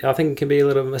I think it can be a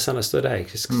little misunderstood,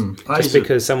 just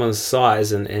because someone's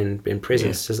size and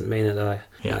presence doesn't mean that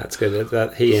it's good.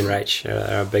 That he and Rach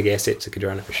are a big asset to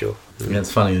Cardrona for sure. Yeah,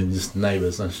 it's funny, they're just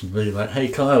neighbours. I should be like, hey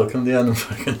Kyle, come down and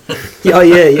fucking...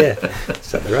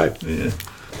 It's up the road.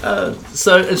 Yeah.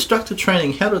 So instructor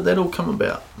training, how did that all come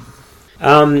about?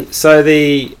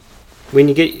 When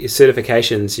you get your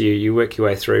certifications, you work your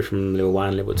way through from level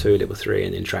 1, level 2, level 3,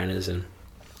 and then trainers, and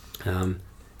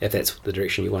if that's the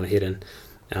direction you want to head in.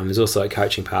 There's also a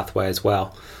coaching pathway as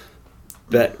well.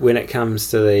 But when it comes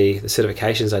to the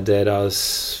certifications I did, I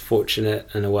was fortunate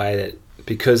in a way that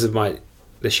because of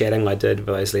the shadowing I did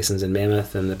for those lessons in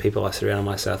Mammoth and the people I surrounded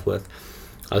myself with,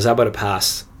 I was able to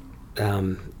pass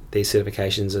these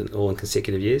certifications all in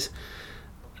consecutive years.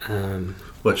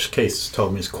 Which Keith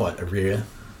told me is quite a rare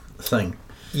thing.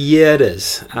 Yeah, it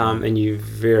is. And you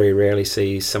very rarely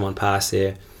see someone pass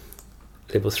their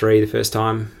level 3 the first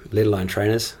time, let alone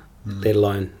trainers, let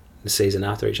alone the season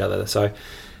after each other. So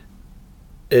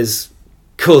as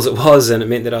cool as it was, and it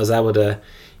meant that I was able to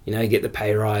get the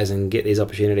pay rise and get these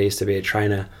opportunities to be a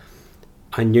trainer,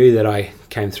 I knew that I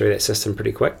came through that system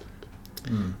pretty quick,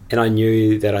 and I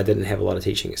knew that I didn't have a lot of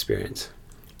teaching experience,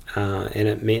 and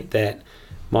it meant that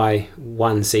my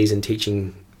one season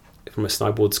teaching from a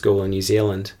snowboard school in New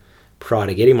Zealand prior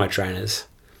to getting my trainers,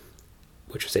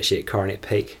 which was actually at Coronet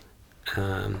Peak,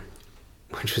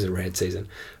 which was a rad season,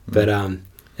 but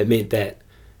it meant that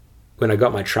when I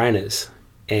got my trainers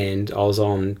and I was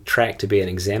on track to be an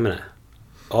examiner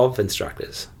of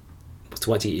instructors,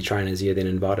 so once you get your trainers, you're then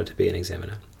invited to be an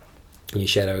examiner, and you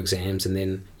shadow exams, and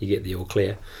then you get the all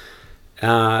clear.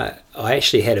 I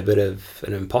actually had a bit of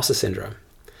an imposter syndrome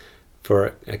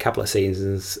for a couple of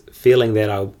seasons, feeling that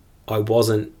I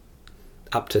wasn't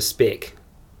up to spec,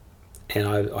 and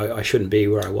I shouldn't be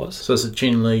where I was. So is it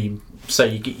generally, say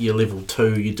you get your level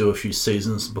 2, you do a few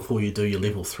seasons before you do your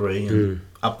level 3 and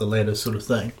up the ladder sort of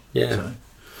thing? Yeah. So.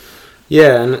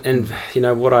 Yeah, and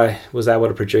what I was able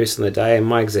to produce in the day, and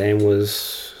my exam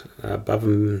was above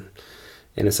and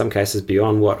in some cases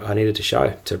beyond what I needed to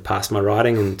show to pass my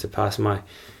writing and to pass my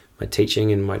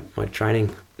teaching and my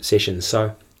training sessions.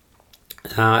 So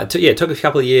it took a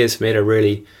couple of years for me to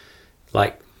really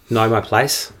know my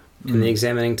place in the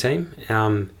examining team,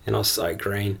 and I was so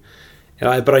green.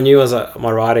 But I knew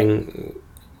my writing,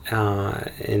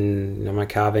 in my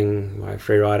carving, my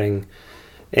free writing,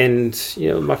 and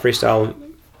my freestyle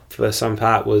for some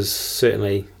part was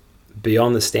certainly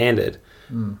beyond the standard,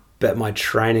 but my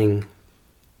training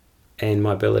and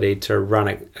my ability to run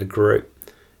a group,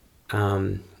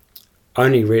 I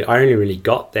only really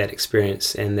got that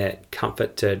experience and that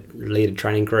comfort to lead a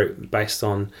training group based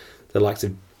on the likes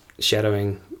of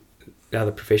shadowing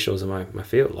other professionals in my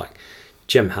field, like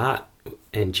Jim Hart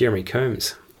and Jeremy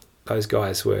Coombs. Those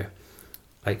guys were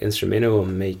instrumental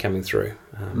in me coming through,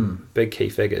 big key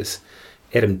figures.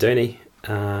 Adam Dooney,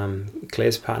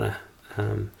 Claire's partner,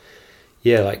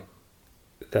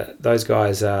 those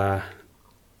guys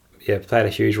played a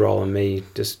huge role in me,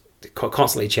 just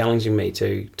constantly challenging me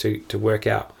to work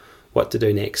out what to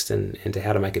do next and to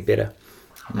how to make it better.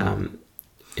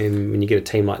 And when you get a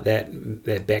team like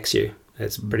that backs you,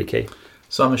 it's pretty key.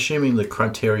 So I'm assuming the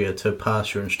criteria to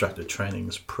pass your instructor training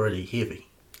is pretty heavy.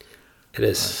 It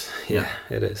is,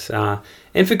 it is,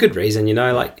 and for good reason.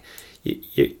 The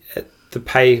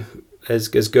pay is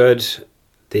good.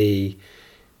 The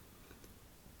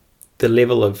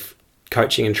level of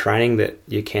coaching and training that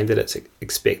your candidates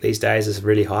expect these days is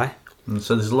really high. And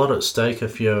so there's a lot at stake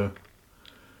if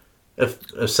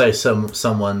say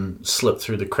someone slipped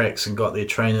through the cracks and got their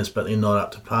trainers, but they're not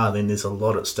up to par. Then there's a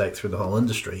lot at stake through the whole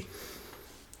industry.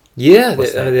 Yeah,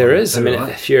 there is. I mean,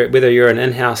 right? Whether you're an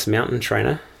in-house mountain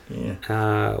trainer.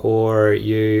 Yeah. Or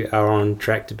you are on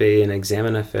track to be an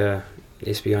examiner for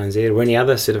SBINZ or any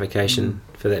other certification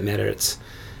for that matter, it's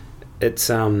there's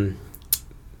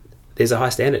a high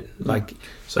standard.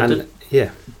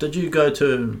 Did you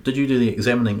do the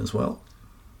examining as well?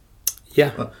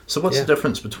 Yeah. So what's the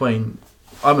difference between?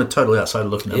 I'm a total outsider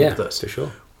looking at this. For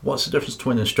sure. What's the difference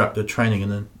between instructor training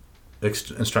and then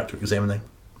instructor examining?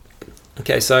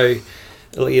 Okay, so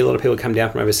a lot of people come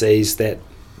down from overseas that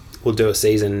will do a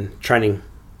season training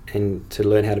and to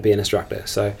learn how to be an instructor.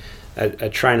 So a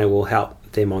trainer will help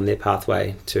them on their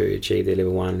pathway to achieve their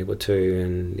level 1, level 2,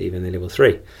 and even their level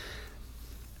 3.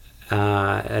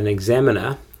 An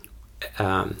examiner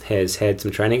has had some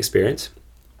training experience.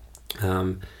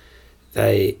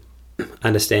 They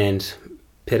understand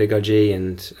pedagogy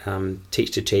and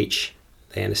teach to teach.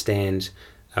 They understand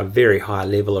a very high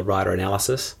level of rider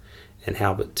analysis and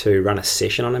how to run a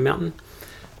session on a mountain.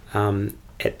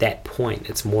 At that point,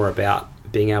 it's more about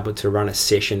being able to run a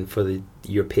session for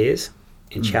your peers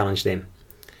and challenge them,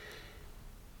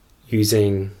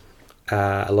 using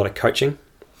a lot of coaching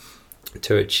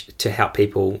to help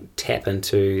people tap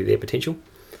into their potential.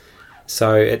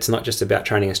 So it's not just about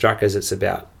training instructors, it's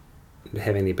about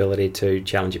having the ability to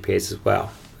challenge your peers as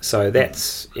well. So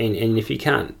that's, and if you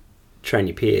can't train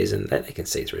your peers, and they can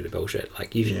see through the bullshit.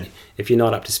 Like if you're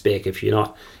not up to spec, if you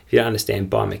don't understand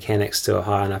biomechanics to a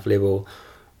high enough level,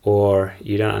 or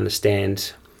you don't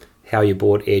understand how your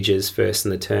board edges first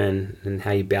in the turn and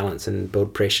how you balance and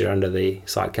build pressure under the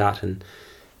side cut, and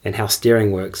how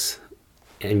steering works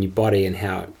and your body and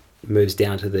how it moves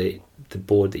down to the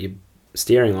board that you're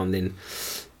steering on, then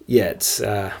it's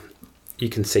you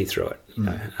can see through it, you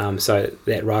know. So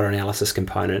that rider analysis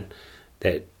component,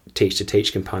 that teach to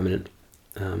teach component,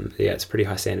 it's pretty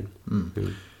high standard.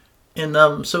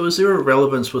 And so is there a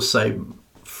relevance with, say,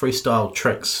 freestyle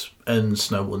tricks in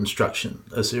snowboard instruction?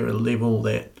 Is there a level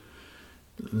that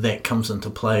comes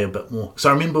into play a bit more? So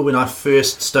I remember when I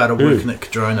first started working at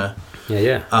Cadrona,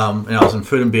 and I was in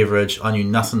food and beverage, I knew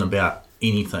nothing about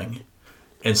anything.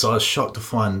 And so I was shocked to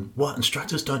find, what,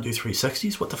 instructors don't do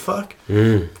 360s? What the fuck?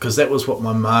 Because that was what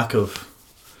my mark of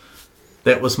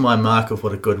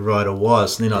what a good rider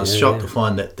was. And then I was shocked to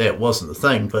find that wasn't the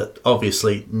thing. But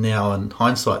obviously now in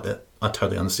hindsight, that I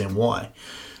totally understand why.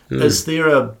 Is there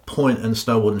a point in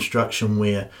snowboard instruction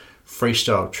where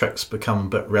freestyle tricks become a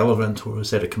bit relevant, or is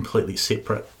that a completely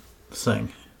separate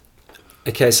thing?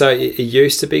 Okay, so it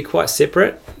used to be quite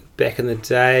separate. Back in the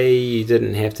day, you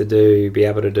didn't have to be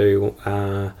able to do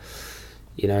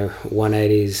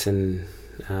 180s and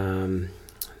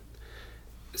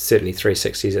certainly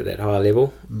 360s at that higher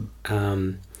level.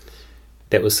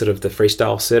 That was sort of the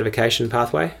freestyle certification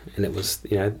pathway, and it was,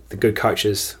 the good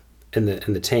coaches in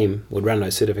the team would run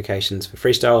those certifications for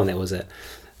freestyle, and that was it.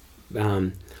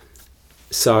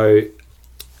 So,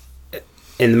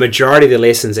 and the majority of the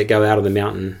lessons that go out of the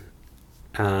mountain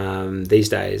these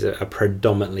days are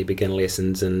predominantly beginner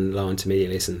lessons and low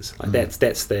intermediate lessons. Like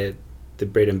that's the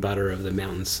bread and butter of the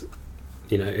mountains,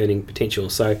 earning potential.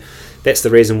 So that's the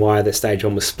reason why the stage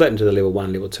one was split into the level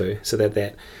 1, level 2, so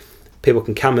that people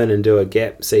can come in and do a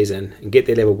gap season and get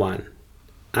their level 1,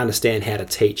 understand how to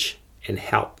teach and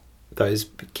help those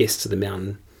guests of the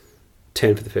mountain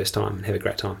turn for the first time and have a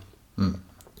great time.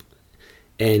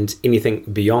 And anything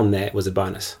beyond that was a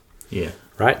bonus. Yeah.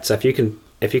 Right? So if you can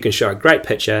show a great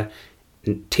picture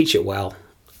and teach it well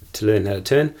to learn how to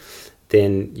turn,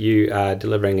 then you are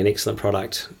delivering an excellent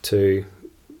product to,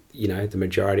 the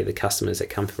majority of the customers that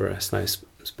come for a snow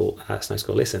school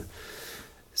lesson.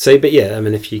 So, but yeah, I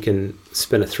mean, if you can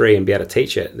spin a 3 and be able to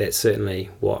teach it, that's certainly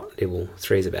what level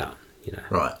 3 is about,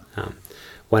 Right.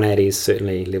 180 is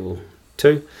certainly level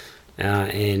 2,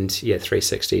 and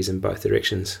 360s in both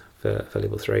directions for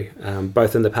level 3,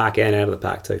 both in the park and out of the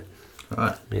park too.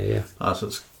 Right. Yeah.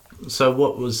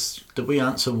 So did we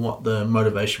answer what the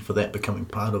motivation for that becoming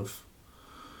part of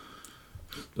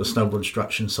the snowboard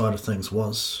instruction side of things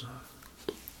was?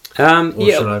 Or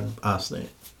should I ask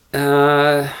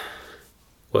that?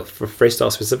 What, for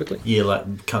freestyle specifically? Yeah, like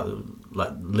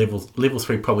level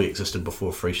 3 probably existed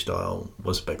before freestyle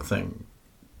was a big thing.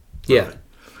 Yeah. Right?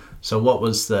 So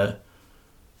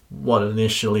what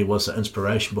initially was the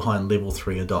inspiration behind level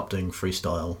 3 adopting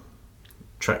freestyle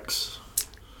tricks?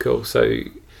 Cool. So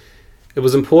it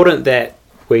was important that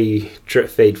we drip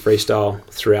feed freestyle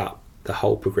throughout the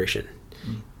whole progression.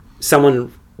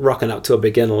 Someone rocking up to a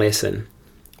beginner lesson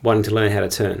wanting to learn how to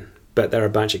turn, but they're a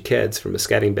bunch of kids from a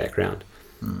skating background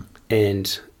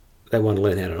and they want to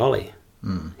learn how to ollie.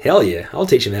 Hell yeah, I'll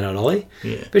teach them how to ollie.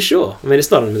 Yeah. For sure. I mean,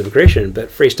 it's not an progression, but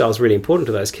freestyle is really important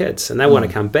to those kids, and they want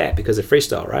to come back because of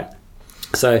freestyle, right?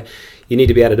 So you need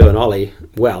to be able to do an ollie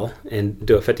well and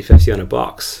do a 50-50 on a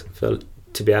box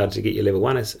to be able to get your level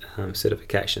 1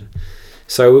 certification.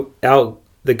 So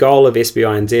the goal of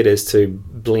SBI and Z is to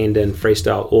blend in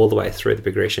freestyle all the way through the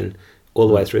progression, all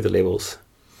the way through the levels,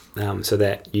 so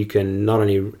that you can not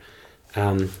only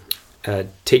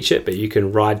teach it, but you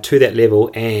can ride to that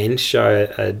level and show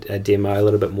a demo a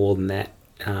little bit more than that,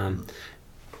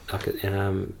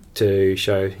 to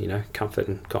show comfort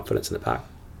and confidence in the park.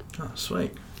 Oh,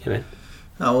 sweet. Yeah, man.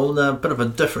 Oh, well, a bit of a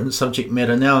different subject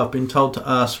matter now. I've been told to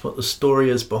ask what the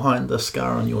story is behind the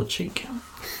scar on your cheek.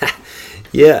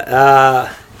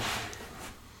 Yeah.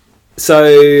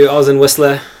 So I was in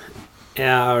Whistler,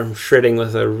 shredding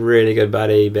with a really good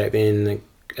buddy back then,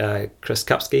 Chris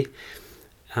Kupski.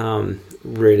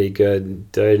 Really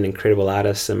good dude, an incredible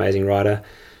artist, amazing rider.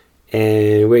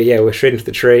 And we're shredding through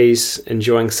the trees,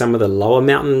 enjoying some of the lower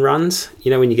mountain runs.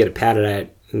 You know, when you get a powder day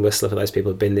in Whistler, for those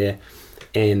people who've been there,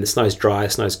 and the snow's dry,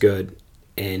 snow's good,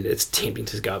 and it's tempting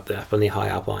to go up on the high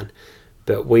alpine.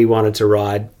 But we wanted to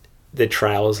ride the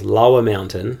trails lower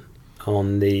mountain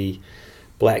on the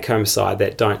Blackcomb side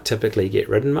that don't typically get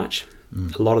ridden much.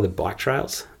 A lot of the bike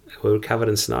trails were covered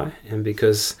in snow, and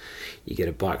because you get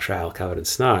a bike trail covered in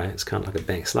snow, it's kind of like a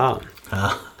bank slalom.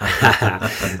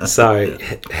 So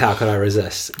how could I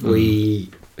resist?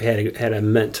 We had a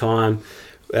mint time.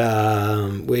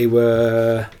 We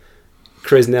were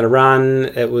cruising down a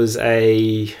run. It was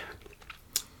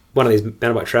one of these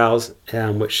mountain bike trails,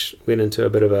 which went into a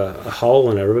bit of a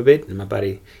hole in a riverbed, and my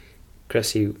buddy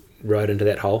Chris, he rode into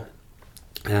that hole.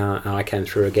 And I came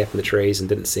through a gap in the trees and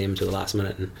didn't see him until the last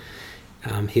minute,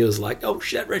 and he was like, "Oh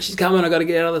shit, Richie's coming, I got to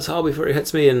get out of this hole before he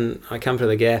hits me." And I come to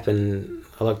the gap and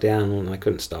I looked down and I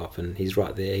couldn't stop, and he's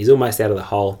right there. He's almost out of the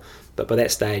hole, but by that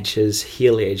stage his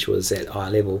heel edge was at eye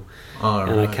level.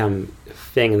 And right. I come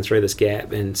fanging through this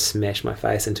gap and smash my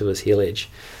face into his heel edge,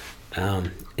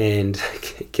 and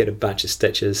get a bunch of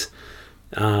stitches.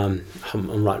 I'm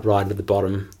right riding at the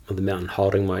bottom of the mountain,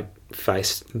 holding my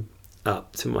face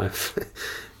up to my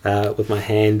with my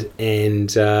hand,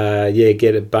 and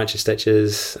get a bunch of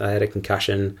stitches. I had a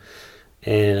concussion,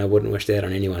 and I wouldn't wish that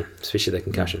on anyone, especially the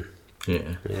concussion.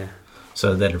 Yeah.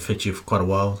 So that affected you for quite a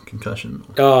while, concussion?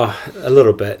 Oh, a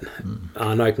little bit.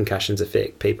 I know concussions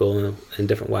affect people in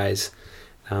different ways.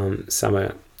 Some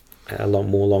are a lot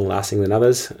more long-lasting than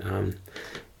others,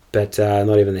 but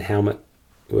not even the helmet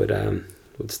would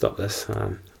stop this.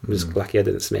 I'm just lucky I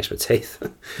didn't smash my teeth.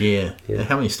 Yeah.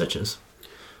 How many stitches?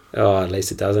 Oh, at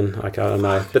least a dozen. I don't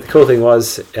know. But the cool thing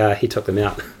was, he took them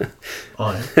out.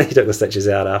 Oh, yeah. He took the stitches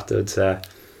out afterwards,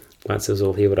 once it was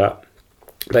all healed up.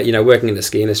 But, working in the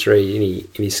ski industry,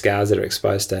 any scars that are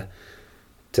exposed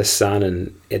to sun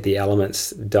and at the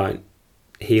elements don't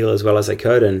heal as well as they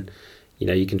could. And,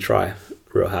 you can try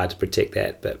real hard to protect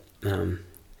that. But, got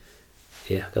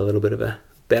a little bit of a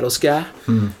battle scar.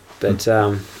 But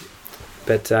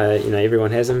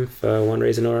everyone has them for one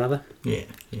reason or another. Yeah.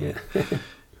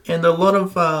 And a lot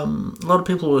of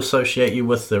people associate you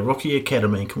with the Rookie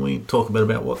Academy. Can we talk a bit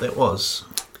about what that was?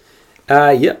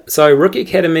 So Rookie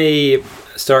Academy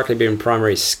historically been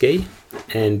primary ski,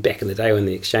 and back in the day when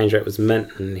the exchange rate was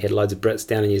mint and had loads of Brits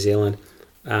down in New Zealand,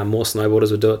 more snowboarders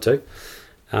would do it too.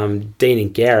 Dean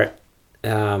and Garrett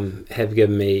have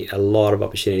given me a lot of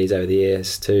opportunities over the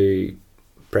years to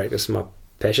practice my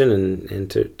passion and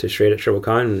to shred at Triple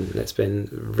Cone, and that's been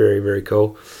very, very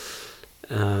cool.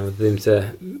 Them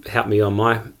to help me on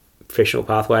my professional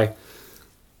pathway.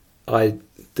 I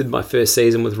did my first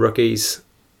season with rookies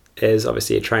as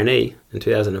obviously a trainee in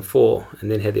 2004,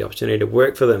 and then had the opportunity to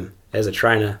work for them as a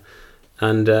trainer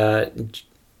under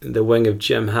the wing of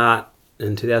Jim Hart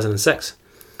in 2006.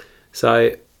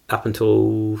 So up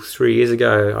until 3 years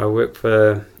ago, I worked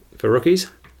for rookies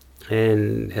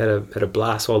and had a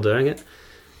blast while doing it.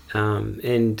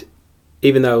 And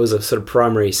even though it was a sort of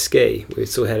primary ski, we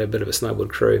still had a bit of a snowboard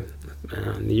crew.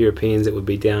 The Europeans that would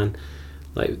be down,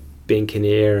 like Ben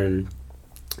Kinnear and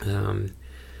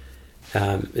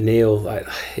Neil,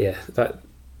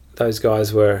 those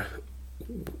guys were.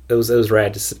 It was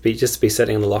rad to be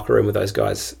sitting in the locker room with those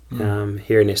guys,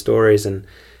 hearing their stories and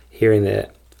hearing the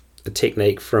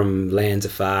technique from lands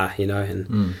afar,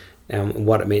 and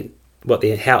what it meant,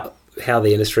 how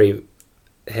the industry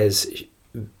has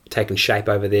taken shape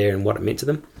over there and what it meant to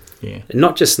them. Yeah. And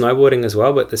not just snowboarding as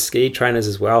well, but the ski trainers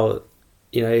as well.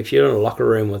 If you're in a locker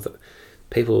room with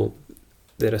people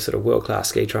that are sort of world-class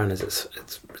ski trainers,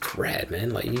 it's rad, man.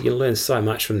 Like, you can learn so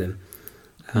much from them,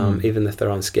 even if they're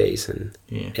on skis, and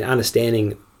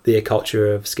understanding their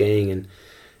culture of skiing, and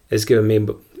has given me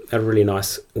a really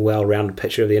nice, well-rounded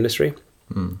picture of the industry.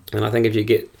 And I think if you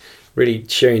get really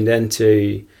tuned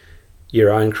into your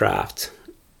own craft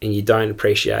and you don't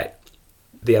appreciate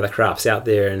the other crafts out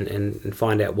there and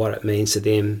find out what it means to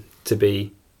them to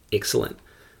be excellent,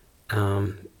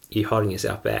 you're holding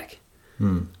yourself back.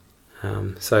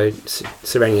 So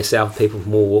surrounding yourself with people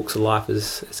from all walks of life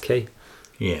is key.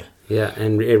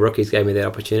 And rookies gave me that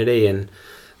opportunity, and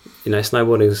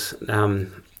snowboarding's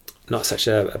not such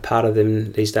a part of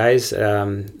them these days.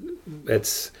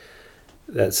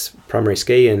 That's primary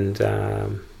ski, and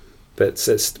but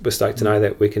we're stoked to know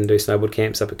that we can do snowboard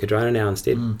camps up at Cardrona now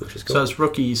instead, which is cool. So is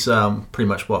rookies pretty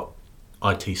much what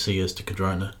ITC is to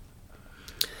Cardrona?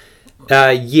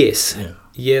 Yes.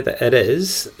 Yeah, it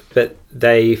is, but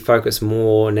they focus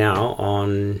more now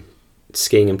on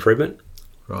skiing improvement.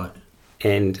 Right.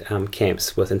 and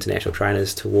camps with international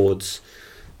trainers towards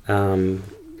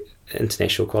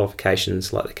international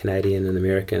qualifications like the Canadian and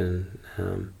American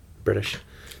and British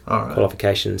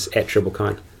qualifications at Triple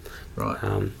Cone.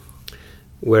 Right.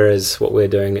 Whereas what we're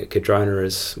doing at Cardrona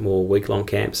is more week-long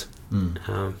camps,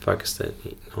 focused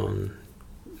on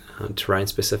terrain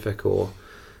specific or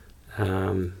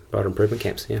rider improvement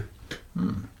camps. Yeah.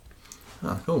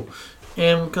 Oh, cool.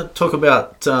 And we're going to talk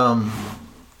about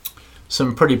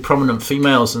some pretty prominent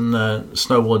females in the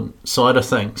snowboard side of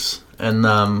things. And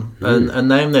a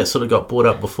name that sort of got brought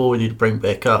up before we need to bring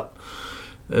back up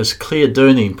is Claire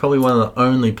Dooney, probably one of the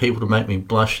only people to make me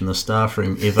blush in the staff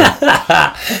room ever.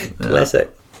 Classic.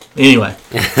 Anyway,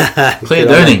 Claire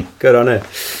Dooney. Good on her.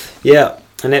 Yeah,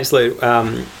 an absolute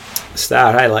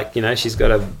star. Hey, like, you know, she's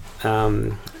got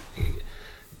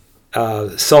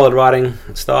a solid riding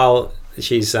style.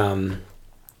 She's on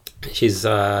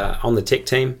the tech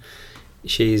team.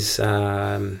 She's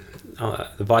the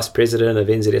vice president of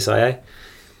NZSIA.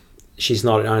 She's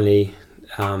not only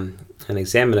an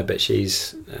examiner, but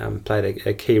she's played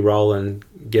a key role in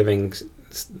giving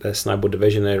the snowboard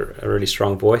division a really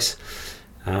strong voice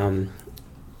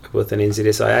within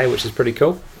NZSIA, which is pretty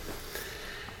cool.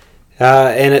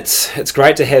 And it's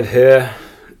great to have her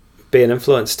be an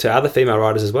influence to other female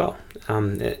riders as well.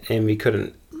 And we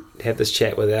couldn't have this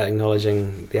chat without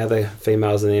acknowledging the other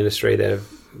females in the industry that have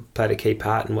played a key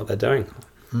part in what they're doing.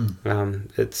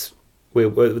 The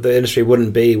industry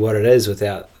wouldn't be what it is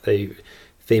without the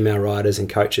female riders and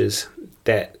coaches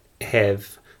that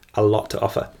have a lot to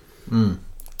offer.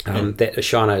 That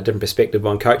shine a different perspective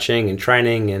on coaching and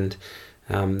training, and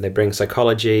they bring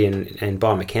psychology and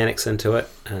biomechanics into it,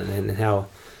 and how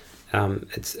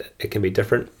it can be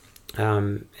different.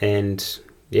 And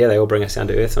yeah, they all bring us down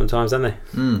to earth sometimes, don't they?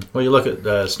 Well, you look at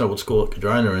Snowboard School at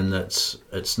Cardrona, and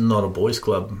it's not a boys'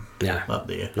 club up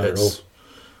there. Not at all.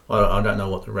 I don't know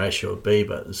what the ratio would be,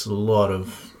 but there's a lot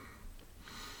of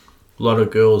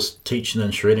girls teaching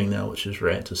and shredding now, which is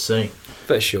rad to see.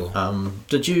 For sure.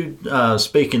 Did you,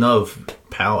 speaking of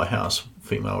powerhouse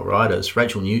female riders,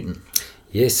 Rachel Newton?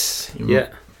 Yes,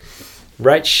 yeah.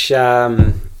 Rach,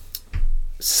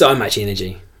 so much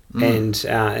energy and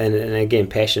again,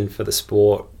 passion for the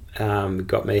sport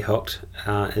got me hooked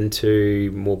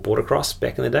into more border cross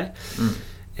back in the day.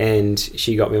 And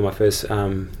she got me on my first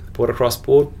border cross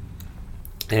board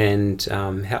and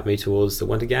helped me towards the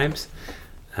Winter Games.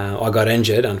 I got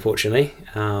injured, unfortunately,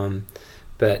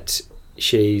 but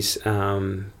she's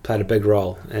played a big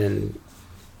role in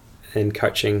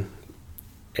coaching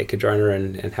at Cardrona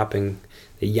and helping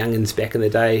the young'uns back in the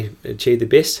day achieve the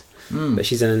best. But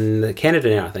she's in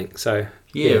Canada now, I think. So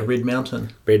Red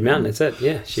Mountain. Red Mountain, that's it.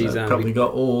 Yeah, she's probably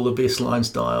got all the best line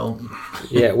style.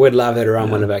 Yeah, we'd love her to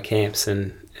run one of our camps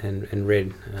in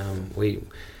Red. We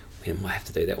might have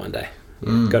to do that one day.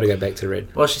 Got to go back to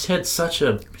Red. Well, she's had such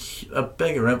a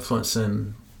bigger influence,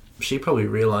 and she probably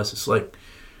realises, like,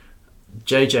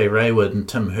 JJ Raywood and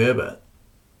Tim Herbert,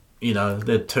 you know,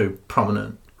 they're two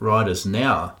prominent riders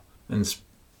now, and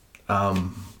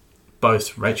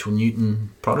both Rachel Newton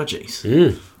prodigies.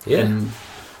 And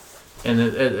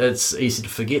it's easy to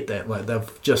forget that. Like,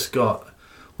 they've just got,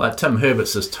 like, Tim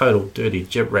Herbert's this total dirty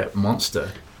jib rap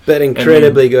monster. But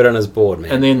incredibly good on his board,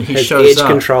 man. And then he his shows edge up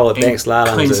control at bank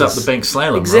slalom, cleans up the bank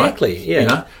slalom, exactly, right? Yeah. You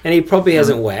know? And he probably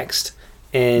hasn't waxed,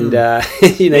 and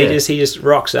he just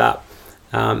rocks up,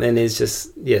 and is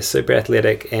just super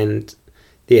athletic, and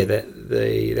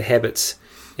the habits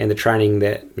and the training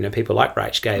that, you know, people like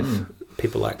Rach gave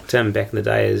people like Tim back in the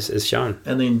day is shown.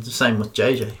 And then the same with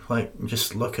JJ. Like,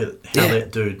 just look at how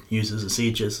that dude uses his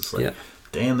edges. It's like,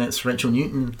 damn, that's Rachel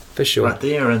Newton for sure right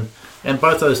there, and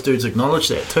both those dudes acknowledge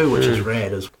that too, which is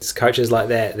rad. It's coaches like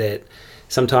that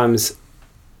sometimes,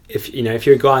 if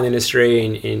you're a guy in the industry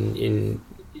and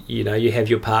you know, you have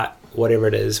your part, whatever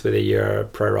it is, whether you're a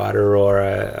pro rider or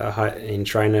a high-end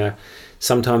trainer,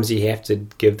 sometimes you have to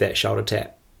give that shoulder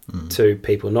tap to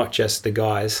people, not just the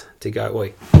guys, to go,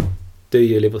 oi, do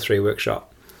your level 3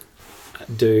 workshop,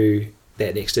 do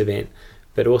that next event,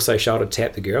 but also shoulder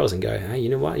tap the girls and go, hey, you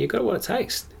know what, you got what it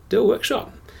takes, do a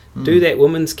workshop. Do that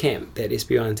women's camp that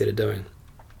SBI and Z are doing.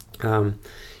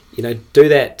 You know, do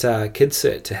that kids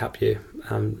cert to help you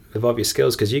evolve your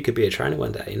skills, because you could be a trainer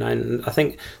one day. You know, and I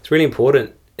think it's really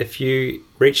important, if you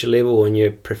reach a level in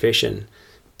your profession,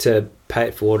 to pay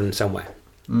it forward in some way,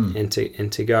 and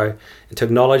to go and to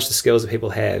acknowledge the skills that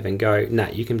people have and go, no,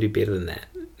 you can do better than that.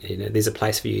 You know, there's a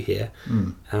place for you here.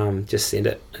 Just send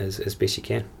it as best you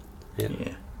can.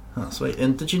 Yeah. Oh, sweet.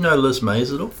 And did you know Liz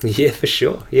Mays at all? Yeah, for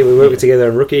sure. Yeah, we worked together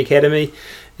in Rookie Academy.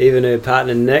 Even her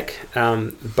partner Nick,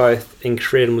 both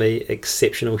incredibly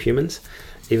exceptional humans.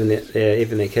 even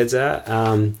their kids are.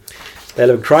 They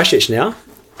live in Christchurch now,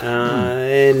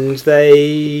 and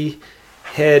they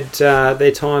had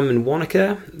their time in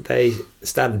Wanaka. They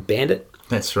started Bandit.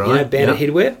 That's right. Bandit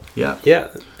headwear. Yeah. Yeah.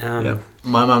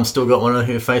 My mum's still got one of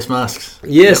her face masks.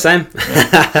 Yeah, same.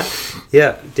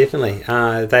 Yeah, definitely.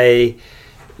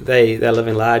 They're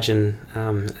living large and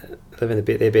living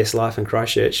their best life in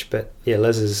Christchurch. But yeah,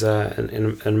 Liz is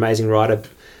an amazing rider.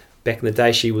 Back in the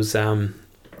day, she was an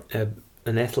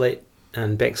athlete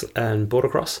and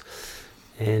boardercross.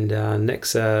 And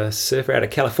Nick's a surfer out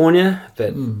of California,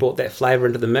 but brought that flavour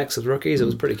into the mix with rookies. It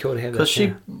was pretty cool to have that. Because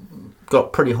she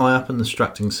got pretty high up in the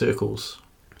instructing circles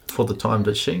for the time,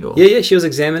 did she? Or? Yeah, she was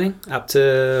examining up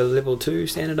to level 2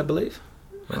 standard, I believe.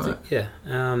 Right. I think, yeah.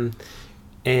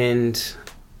 And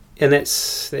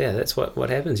that's what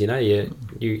happens. You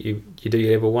do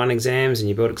your level 1 exams and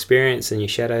you build experience and you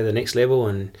shadow the next level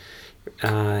and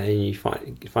you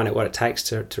find out what it takes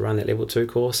to run that level 2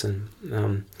 course and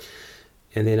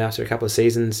then after a couple of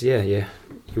seasons, you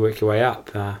work your way up.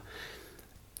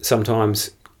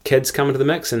 Sometimes kids come into the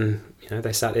mix and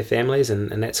they start their families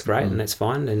and that's great and that's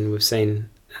fine. And we've seen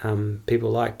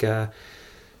people like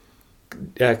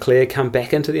Claire come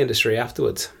back into the industry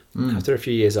afterwards after a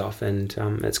few years off, and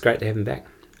it's great to have them back.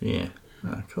 Yeah,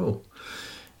 cool.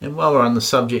 And while we're on the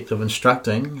subject of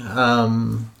instructing, or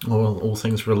all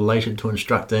things related to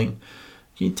instructing,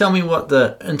 can you tell me what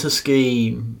the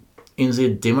Interski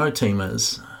NZ demo team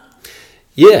is?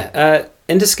 Yeah,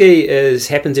 Interski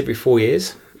happens every 4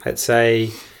 years. It's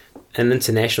an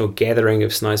international gathering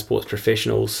of snow sports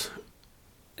professionals,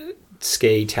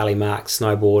 ski, tally mark,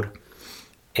 snowboard,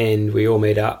 and we all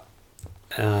meet up.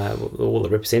 All the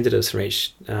representatives from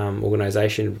each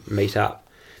organisation meet up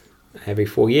every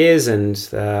 4 years, and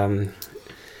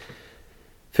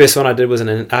first one I did was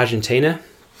in Argentina,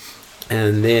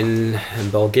 and then in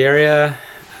Bulgaria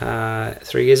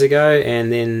 3 years ago,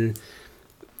 and then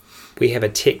we have a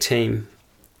tech team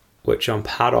which I'm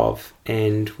part of,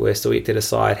 and we're still yet to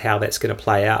decide how that's going to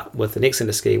play out with the next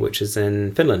Interski, which is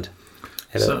in Finland.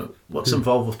 So what's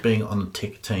involved with being on the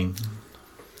tech team?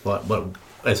 Like,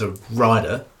 as a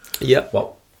rider, yep.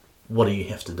 What do you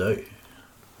have to do?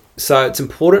 So it's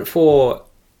important for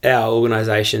our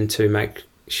organisation to make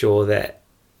sure that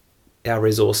our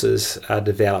resources are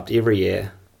developed every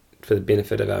year for the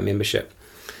benefit of our membership.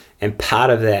 And part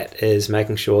of that is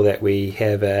making sure that we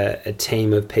have a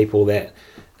team of people that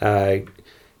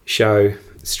show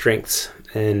strengths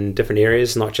in different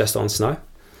areas, not just on snow.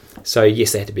 So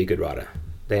yes, they have to be a good rider.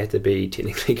 They have to be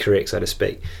technically correct, so to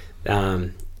speak,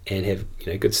 and have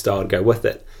good style to go with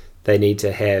it. They need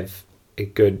to have a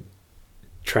good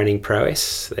training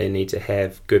prowess. They need to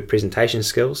have good presentation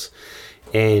skills.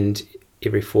 And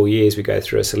every 4 years we go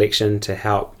through a selection to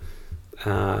help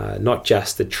not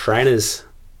just the trainers,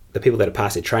 the people that have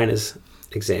passed their trainers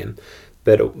exam,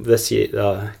 but this year,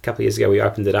 a couple of years ago, we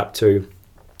opened it up to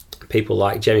people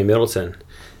like Jamie Middleton,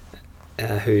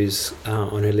 who's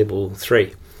on her level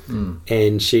 3,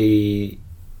 and she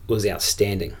was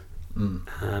outstanding.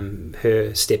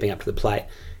 Her stepping up to the plate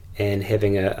and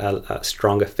having a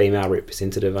stronger female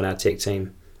representative on our tech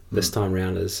team this time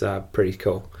round is pretty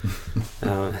cool.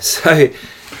 So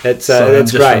it's I'm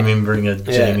just great. Remembering a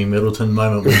Jamie Middleton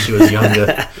moment when she was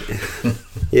younger.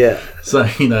 Yeah. So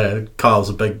Kyle's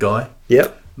a big guy.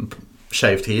 Yep.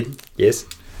 Shaved head. Yes.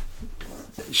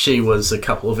 She was a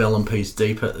couple of LMPs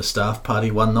deep at the staff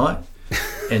party one night,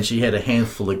 and she had a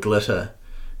handful of glitter.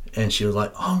 And she was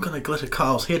like, I'm going to glitter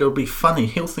Kyle's head. It'll be funny.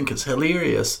 He'll think it's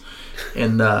hilarious.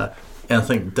 And I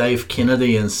think Dave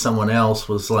Kennedy and someone else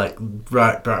was like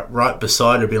right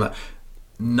beside her, being like,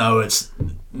 no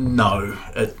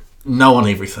on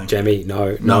everything. Jamie,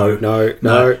 no.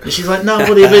 And she's like, no,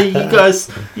 whatever. You guys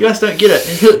don't get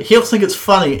it. He'll think it's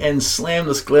funny, and slam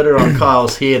this glitter on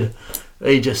Kyle's head.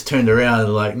 He just turned around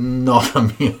and like not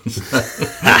amused.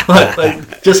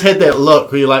 like just had that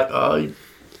look where you're like, oh, you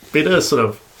better sort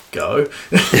of go.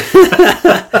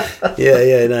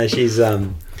 No, she's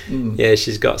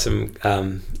she's got some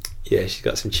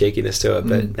cheekiness to her,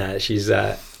 but no, she's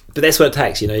but that's what it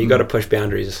takes. You got to push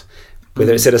boundaries.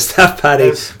 Whether it's at a staff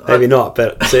party, maybe not,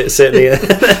 but certainly.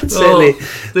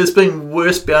 There's been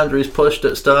worse boundaries pushed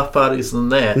at staff parties than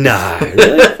that. No,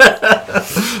 really?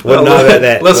 Wouldn't know about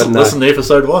that. Listen to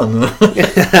episode 1.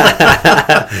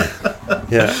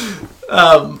 Yeah.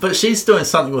 But she's doing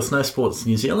something with Snow Sports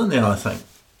New Zealand now, I think.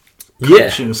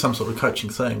 Coaching, some sort of coaching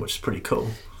thing, which is pretty cool.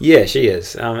 Yeah, she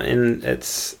is, and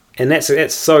that's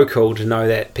so cool to know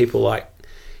that people like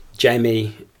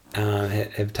Jamie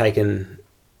have taken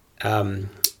a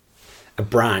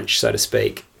branch, so to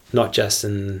speak, not just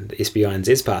in the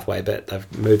SBINZ's pathway, but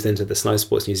they've moved into the Snow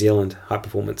Sports New Zealand high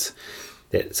performance,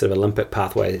 that sort of Olympic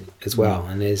pathway as well.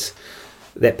 And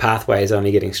that pathway is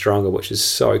only getting stronger, which is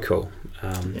so cool.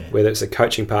 Whether it's a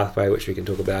coaching pathway, which we can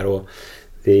talk about, or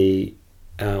the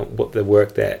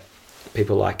work that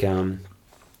people like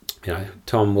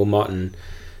Tom Wilmot and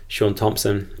Sean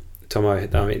Thompson, Tomo,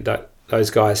 those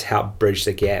guys help bridge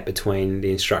the gap between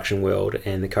the instruction world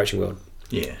and the coaching world.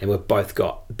 Yeah, and we've both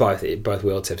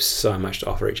worlds have so much to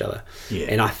offer each other. Yeah,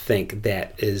 and I think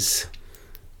that is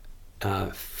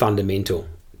fundamental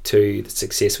to the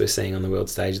success we're seeing on the world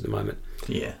stage at the moment.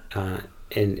 Yeah,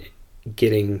 and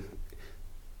getting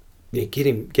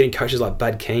coaches like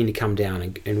Bud Keane to come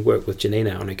down and work with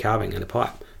Janina on her carving and the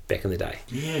pipe back in the day.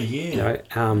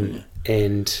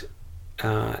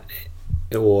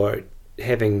 Or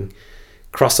having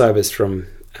crossovers from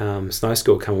snow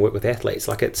school come and work with athletes.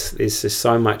 Like there's just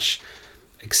so much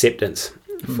acceptance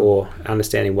for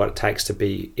understanding what it takes to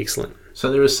be excellent.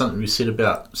 So there is something to be said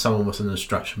about someone with an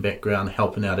instruction background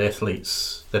helping out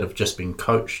athletes that have just been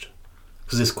coached,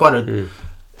 because there's quite a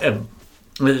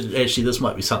actually this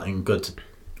might be something good to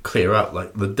clear up,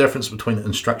 like the difference between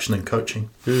instruction and coaching,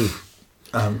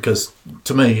 because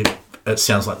to me it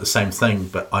sounds like the same thing,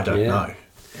 but I don't know.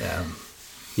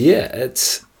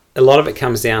 It's a lot of it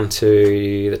comes down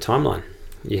to the timeline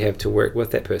you have to work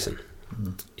with that person.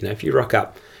 If you rock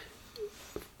up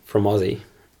from Aussie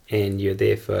and you're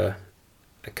there for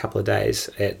a couple of days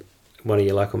at one of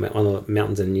your local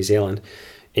mountains in New Zealand,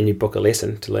 and you book a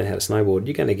lesson to learn how to snowboard,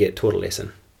 you're going to get taught a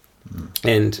lesson.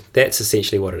 And that's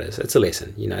essentially what it is. It's a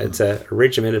lesson. It's a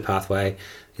regimented pathway.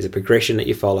 There's a progression that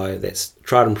you follow that's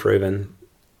tried and proven,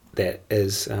 that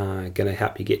is going to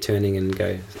help you get turning and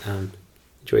go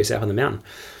enjoy yourself on the mountain.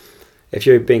 If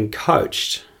you're being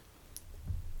coached,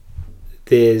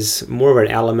 there's more of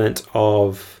an element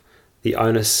of the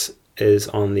onus is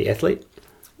on the athlete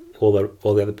or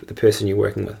the person you're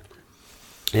working with,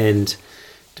 and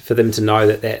for them to know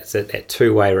that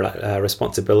two-way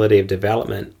responsibility of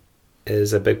development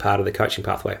is a big part of the coaching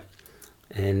pathway.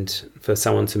 And for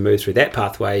someone to move through that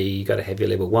pathway, you got to have your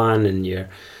level 1 and your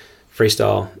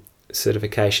freestyle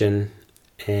certification,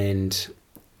 and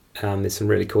there's some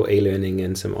really cool e-learning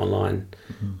and some online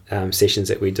sessions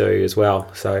that we do as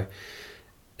well. So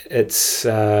it's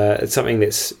something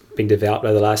that's been developed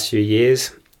over the last few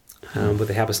years with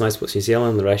the help of Snow Sports New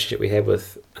Zealand, the relationship we have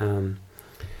with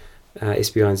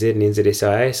SBINZ and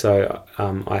NZSIA. So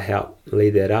I help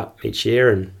lead that up each year,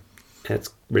 and it's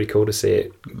really cool to see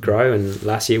it grow. And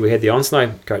last year we had the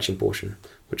on-snow coaching portion,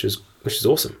 which is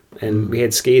awesome. And we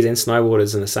had skiers and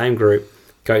snowboarders in the same group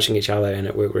coaching each other, and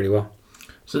it worked really well.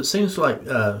 So it seems like,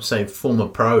 say, former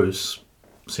pros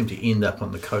seem to end up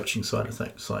on the coaching side of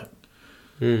things. Like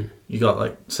you got,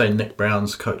 like, say, Nick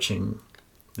Brown's coaching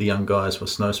the young guys with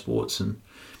snow sports, and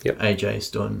AJ's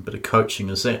doing a bit of coaching.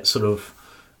 Is this?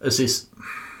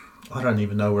 I don't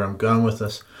even know where I'm going with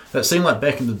this. It seemed like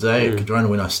back in the day at Cardrona,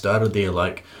 when I started there,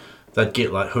 like they'd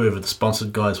get like whoever the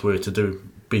sponsored guys were to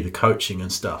be the coaching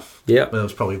and stuff. Yeah, but it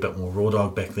was probably a bit more raw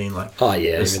dog back then. Like,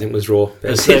 everything was raw.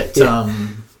 Is that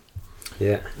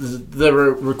the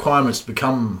requirements to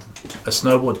become a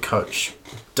snowboard coach?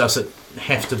 Does it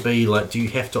have to be like? Do you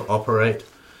have to operate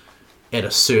at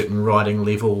a certain riding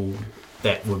level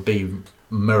that would be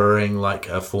mirroring like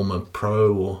a former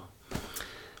pro or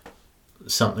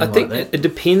something? I think that? It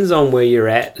depends on where you're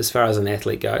at as far as an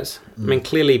athlete goes. I mean,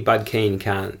 clearly Bud Keane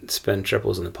can't spin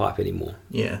triples in the pipe anymore.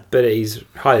 Yeah. But he's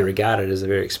highly regarded as a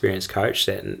very experienced coach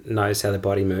that knows how the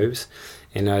body moves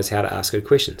and knows how to ask good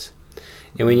questions.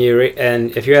 And when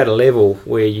if you're at a level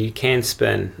where you can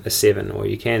spin a 7 or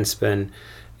you can spin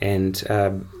and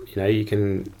you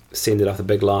can send it off the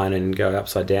big line and go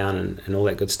upside down and all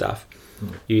that good stuff,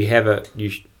 you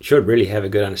should really have a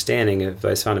good understanding of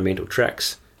those fundamental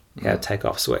tricks. How to take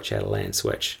off switch, how to land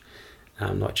switch,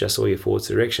 not just all your forwards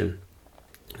direction.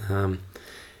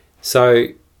 So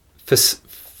for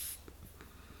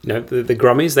the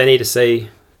Grommies, they need to see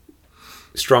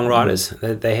strong riders.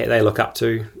 They look up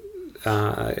to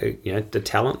the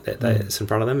talent that's in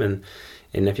front of them,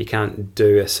 and if you can't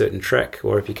do a certain trick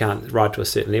or if you can't ride to a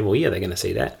certain level, they're going to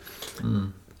see that.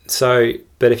 So,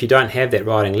 but if you don't have that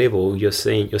riding level, your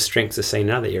strengths are seen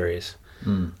in other areas,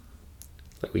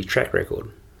 like your track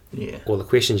record. Yeah. Or the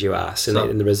questions you ask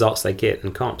and the results they get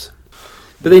in comps.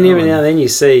 But then every now and then you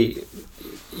see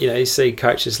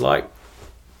coaches like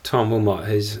Tom Wilmot,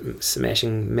 who's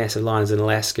smashing massive lines in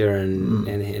Alaska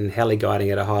and heli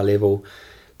guiding at a high level,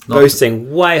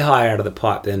 boosting way higher out of the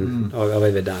pipe than I've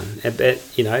ever done. But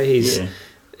he's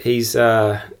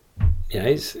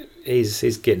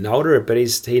he's getting older, but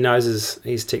he knows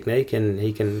his technique, and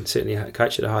he can certainly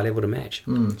coach at a high level to match.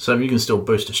 So if you can still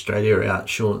boost Australia out,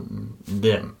 sure,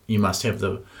 then you must have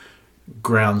the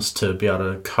grounds to be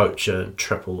able to coach a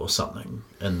triple or something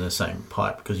in the same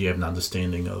pipe, because you have an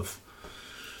understanding of.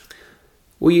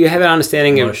 Well, you have an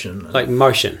understanding motion of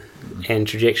motion and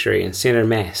trajectory and centre of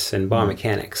mass and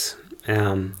biomechanics.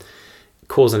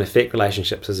 Cause and effect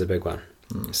relationships is a big one.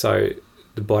 So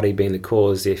the body being the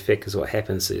cause, the effect is what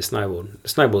happens to your snowboard. The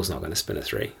snowboard's not going to spin a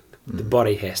 3. The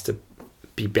body has to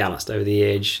be balanced over the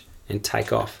edge and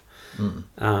take off,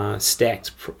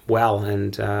 stacked well,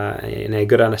 and a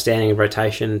good understanding of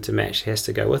rotation to match has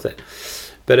to go with it.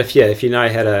 But if you know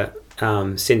how to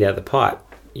send out the pipe,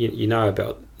 you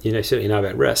certainly know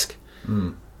about risk,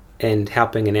 and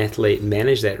helping an athlete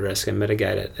manage that risk and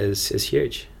mitigate it is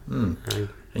huge.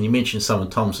 And you mentioned some of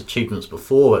Tom's achievements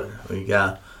before. We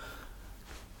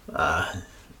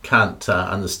can't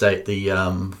understate the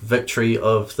victory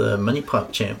of the mini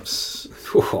pipe champs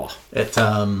at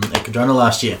Cardrona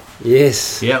last year.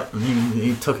 Yes. Yep.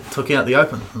 He took out the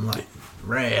Open. I'm like,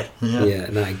 rad. Yeah.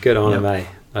 No, good on him, eh?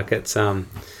 Like it's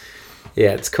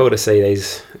it's cool to see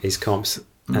these comps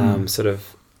sort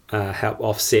of help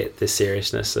offset the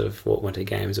seriousness of what Winter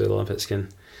Games or the Olympics can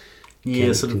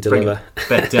sort of deliver. Bring it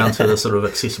back down to the sort of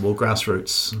accessible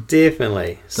grassroots.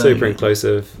 Definitely. Super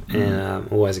inclusive and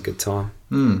always a good time.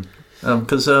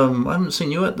 Because I haven't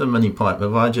seen you at the mini pipe.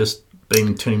 Have I just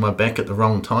been turning my back at the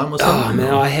wrong time or something?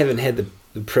 Oh, no, I haven't had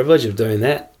the privilege of doing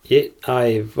that yet.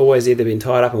 I've always either been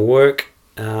tied up in work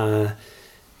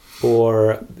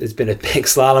or there's been a big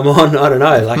slalom on. I don't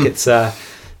know. Like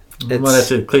you might have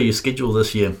to clear your schedule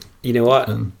this year. You know what?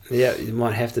 Yeah, you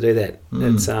might have to do that.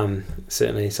 It's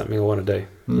certainly something I want to do.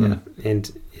 Yeah,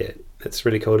 and it's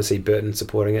really cool to see Burton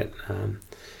supporting it.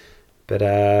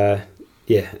 And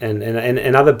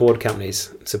other board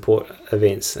companies support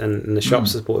events, and the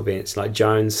shops support events like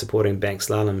Jones supporting bank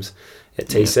slaloms at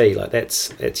TC. Like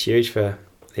that's huge for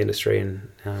the industry, and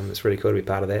it's really cool to be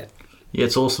part of that. Yeah,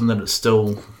 it's awesome that it's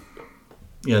still,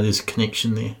 there's a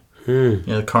connection there.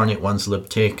 The Coronet one's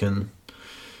LibTech, and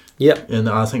and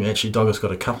I think actually Dogger's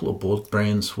got a couple of board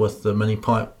brands with the mini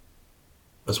pipe,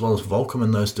 as well as Volcom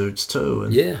and those dudes too.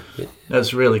 And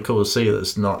it's really cool to see that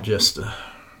it's not just a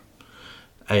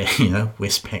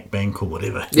Westpac Bank or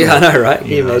whatever. Yeah, I know, right? Can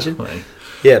you imagine? But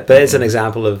it's an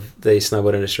example of the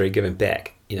snowboard industry giving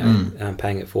back.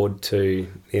 Paying it forward to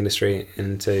the industry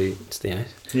and to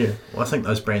well, I think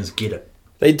those brands get it.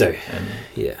 They do.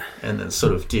 And it's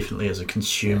sort of definitely as a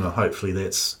consumer, hopefully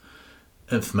that's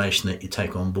information that you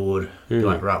take on board. You're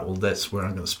like, right, well, that's where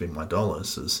I'm going to spend my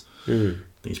dollars, is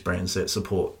these brands that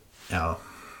support our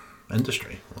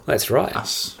industry. That's right.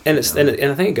 Us. And I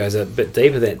think it goes a bit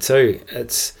deeper than that too.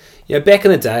 It's, back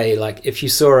in the day, like if you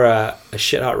saw a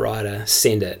shit hot rider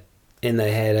send it and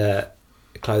they had a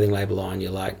clothing label on,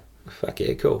 you're like, fuck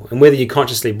yeah, cool. And whether you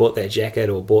consciously bought that jacket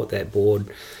or bought that board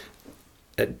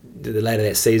later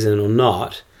that season or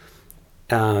not,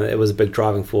 it was a big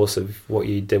driving force of what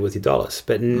you did with your dollars.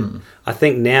 But I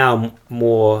think now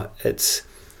more it's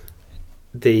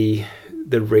the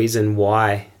reason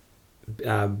why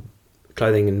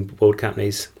clothing and board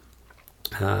companies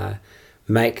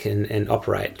make and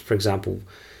operate. For example,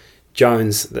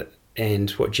 Jones and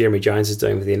what Jeremy Jones is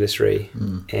doing with the industry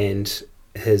and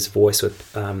his voice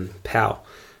with Powell.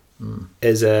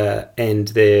 And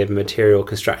their material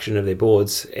construction of their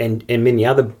boards and many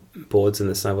other boards in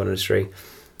the snowboard industry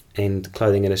and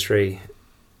clothing industry,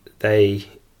 they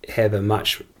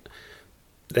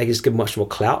just give much more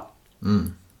clout,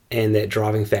 and that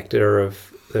driving factor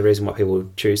of the reason why people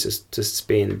choose to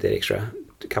spend that extra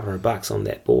couple $100 on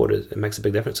that board, it makes a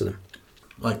big difference to them.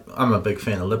 Like, I'm a big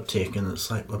fan of LibTech, and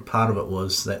it's like, well, part of it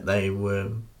was that they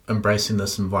were embracing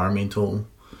this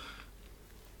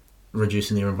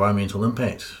reducing their environmental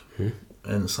impact.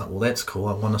 And it's like, well, that's cool,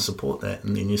 I want to support that.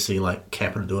 And then you see like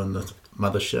Capita doing the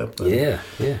mothership, and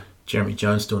Jeremy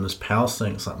Jones doing this Power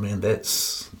thing. It's like, man,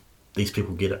 these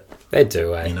people get it. They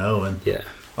do, eh? And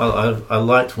I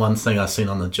liked one thing I seen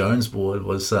on the Jones board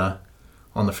was on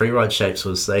the freeride shapes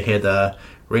was they had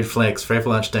red flags for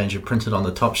avalanche danger printed on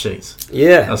the top sheets.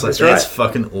 I was like, that's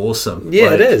fucking awesome.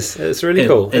 Yeah, it is. It's really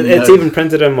cool. And it's even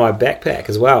printed on my backpack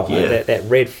as well. Like that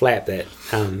red flap that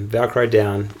Velcro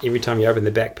down. Every time you open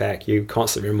the backpack, you're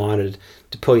constantly reminded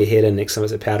to pull your head in next time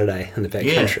it's a powder day in the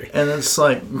backcountry. And it's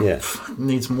like,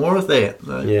 needs more of that.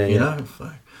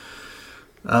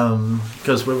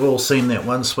 Because we've all seen that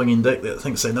one swinging dick that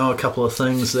thinks they know a couple of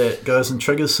things that goes and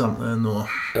triggers something, or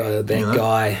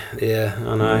guy,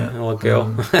 I know, or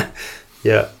girl,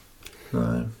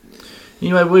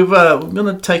 Anyway, we're going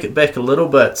to take it back a little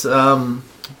bit.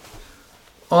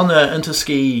 on an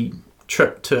interski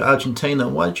trip to Argentina,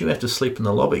 why did you have to sleep in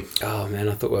the lobby? Oh man,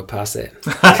 I thought we were past that.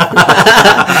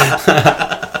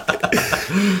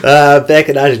 Back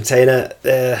in Argentina,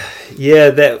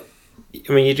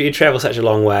 you travel such a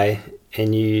long way,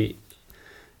 and you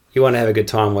want to have a good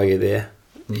time while you're there.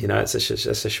 You know, it's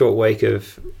a short week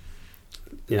of,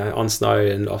 you know, on snow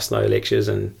and off snow lectures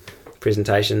and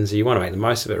presentations. You want to make the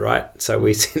most of it, right? So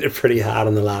we sent it pretty hard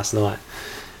on the last night,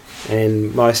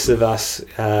 and most of us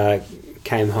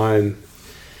came home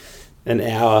an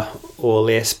hour or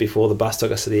less before the bus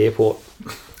took us to the airport.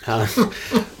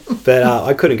 But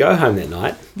I couldn't go home that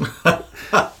night.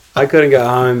 I couldn't go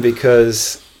home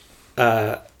because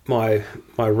my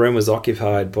room was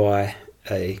occupied by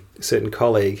a certain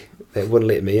colleague that wouldn't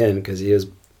let me in because he was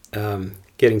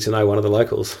getting to know one of the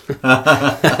locals.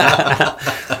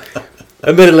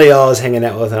 Admittedly, I was hanging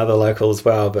out with another local as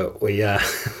well, but we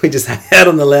just hung out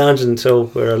on the lounge until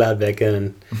we were allowed back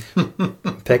in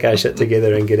and pack our shit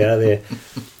together and get out of there.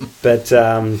 But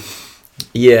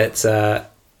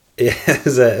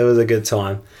it was a good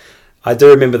time. I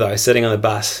do remember though sitting on the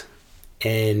bus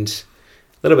and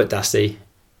a little bit dusty,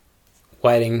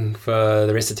 waiting for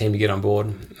the rest of the team to get on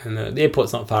board. And the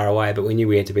airport's not far away, but we knew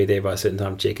we had to be there by a certain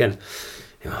time to check in.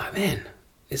 And I'm like, man,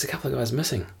 there's a couple of guys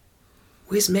missing.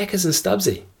 Where's Maccas and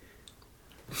Stubbsy?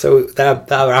 So they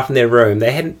were up in their room.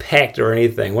 They hadn't packed or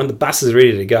anything. One of the buses was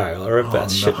ready to go.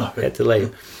 Had to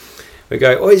leave. We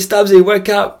go, oi, Stubbsy, wake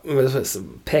up. And we're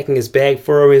packing his bag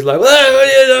for him. He's like, what are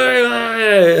you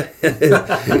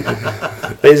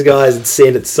doing? These guys had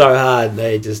sent it so hard,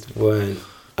 they just weren't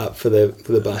up for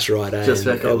the bus ride.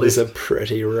 It was a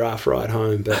pretty rough ride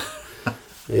home, but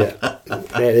yeah,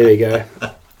 there we go.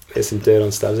 There's some dirt on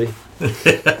Stubbsy.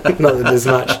 Not that there's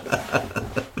much.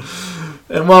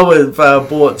 And while we've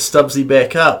brought Stubbsy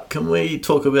back up, can we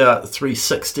talk about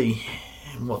 360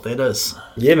 and what that is?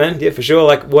 Yeah, man. Yeah, for sure.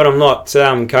 Like when I'm not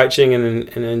coaching and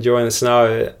enjoying the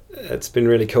snow, it's been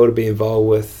really cool to be involved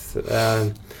with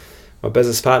my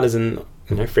business partners and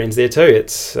friends there too.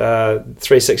 It's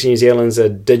 360 New Zealand's a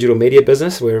digital media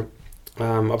business. We're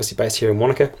obviously based here in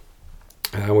Wanaka.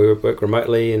 We work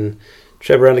remotely and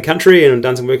travel around the country and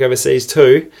done some work overseas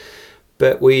too.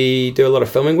 But we do a lot of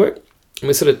filming work. And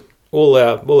we sort of all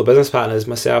the business partners,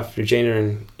 myself, Regina,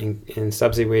 and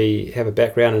Stubbsy, we have a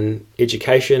background in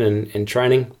education and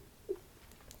training.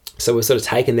 So we're sort of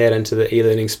taken that into the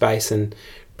e-learning space and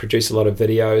produce a lot of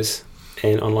videos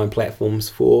and online platforms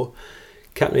for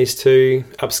companies to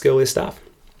upskill their staff.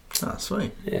 Oh,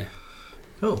 sweet. Yeah.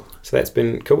 Cool. So that's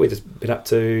been cool. We've just been up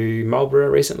to Marlborough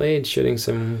recently and shooting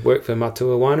some work for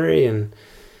Matua Winery and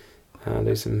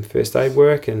do some first aid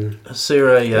work. And is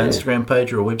there a Instagram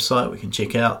page or a website we can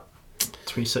check out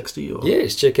 360? Or? Yeah,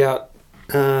 just check out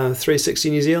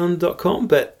 360newzealand.com.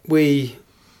 But we're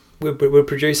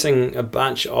producing a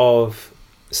bunch of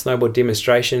snowboard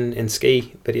demonstration and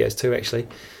ski videos too, actually,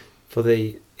 for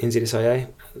the NZSIA,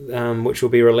 which will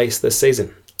be released this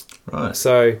season. Right.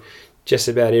 So just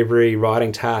about every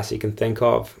riding task you can think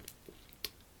of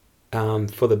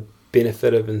for the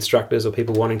benefit of instructors or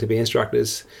people wanting to be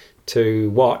instructors to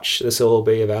watch. This will all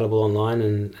be available online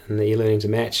and the e-learning to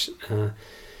match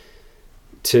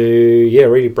to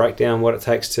really break down what it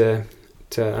takes to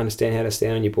understand how to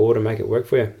stand on your board and make it work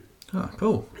for you. Oh,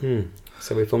 cool.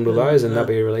 So we filmed all those and they'll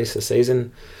be released this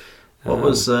season. What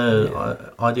was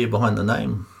the idea behind the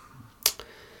name?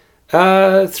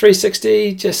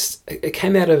 360, it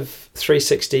came out of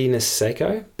 360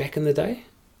 Niseko back in the day.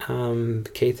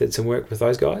 Keith did some work with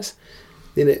those guys.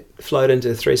 Then it flowed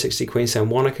into 360 Queenstown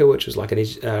Wanaka, which was like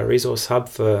a resource hub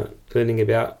for learning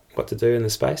about what to do in the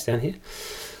space down here.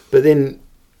 But then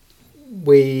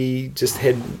we just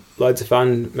had loads of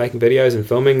fun making videos and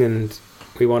filming, and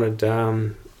we wanted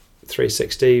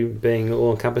 360 being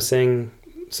all-encompassing,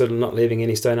 sort of not leaving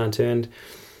any stone unturned,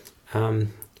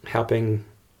 helping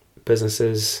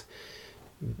businesses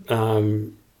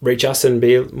reach us and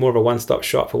be more of a one-stop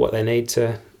shop for what they need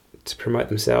to promote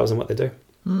themselves and what they do.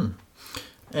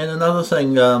 And another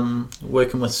thing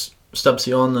working with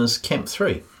Stubbsy on is Camp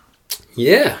 3.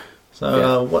 Yeah.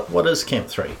 So what is Camp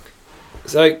 3?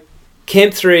 So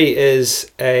Camp 3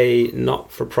 is a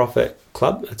not-for-profit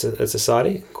club. It's a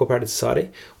society, incorporated society.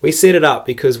 We set it up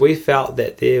because we felt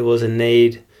that there was a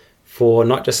need for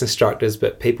not just instructors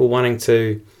but people wanting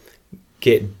to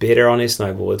get better on their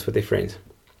snowboards with their friends.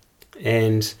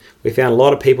 And we found a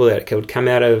lot of people that could come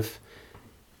out of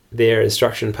their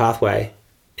instruction pathway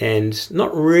and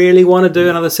not really want to do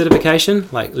another certification.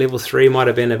 Like level 3 might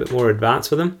have been a bit more advanced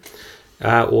for them,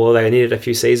 or they needed a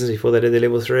few seasons before they did their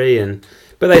level 3,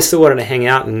 but they still wanted to hang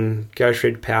out and go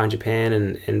shred power in Japan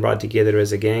and ride together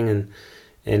as a gang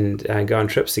and go on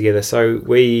trips together. So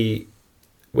we've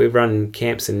run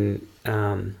camps in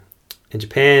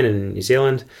Japan and New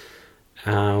Zealand.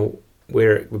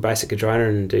 We're based at Cardrona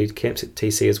and do camps at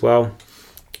TC as well.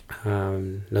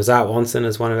 Nozawa Onsen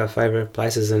is one of our favourite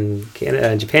places in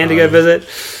Japan to go visit.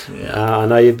 Yeah. I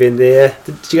know you've been there.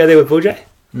 Did you go there with Bull J?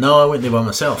 No, I went there by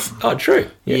myself. Oh, true.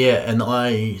 Yeah, and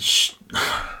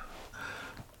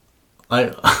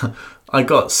I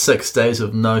got 6 days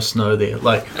of no snow there.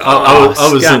 Like I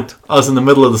was in the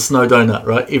middle of the snow donut,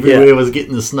 right? Everywhere was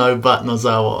getting the snow, but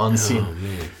Nozawa Onsen. Oh,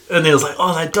 man. And then I was like,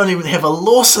 oh, they don't even have a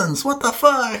Lawson's. What the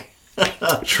fuck?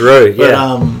 True.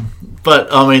 Yeah.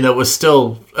 But I mean, it was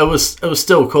still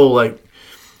cool. Like,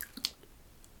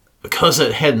 because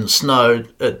it hadn't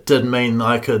snowed, it did mean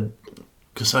I could.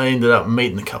 Because I ended up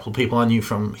meeting a couple of people I knew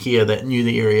from here that knew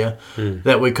the area,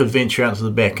 that we could venture out to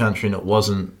the backcountry and it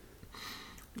wasn't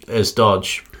as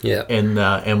dodge. Yeah.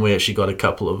 And we actually got a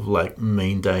couple of like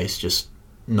mean days just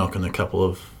knocking a couple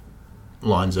of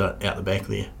lines out the back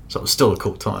there. So it was still a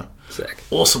cool time. Exactly.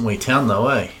 Awesome wee town though,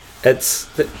 eh?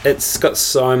 It's got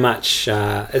so much.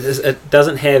 It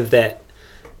doesn't have that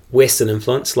Western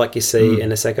influence like you see in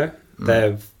Niseko.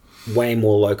 They're way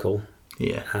more local.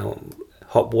 Yeah.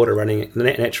 Hot water running,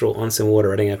 natural onsen water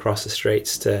running across the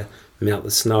streets to melt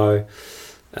the snow.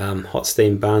 Hot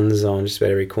steam buns on just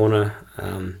about every corner.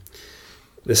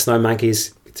 The snow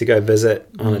monkeys to go visit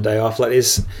on a day off.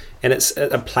 And it's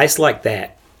a place like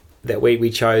that we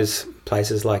chose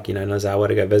places like Nozawa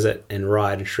to go visit and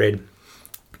ride and shred,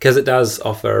 because it does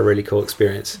offer a really cool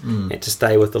experience and to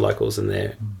stay with the locals in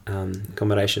their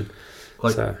accommodation.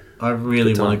 So I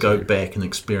really want to go back and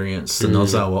experience the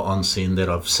Nozawa Onsen that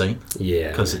I've seen. Yeah,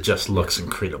 because it just looks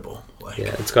incredible.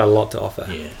 It's got a lot to offer.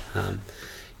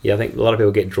 Yeah, I think a lot of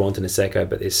people get drawn to Niseko,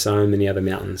 but there's so many other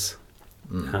mountains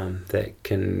that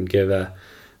can give a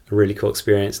really cool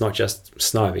experience. Not just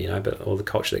snow, but all the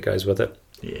culture that goes with it.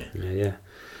 Yeah.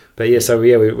 But so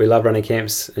we love running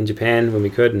camps in Japan when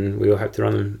we could, and we all hope to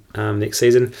run them next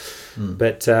season.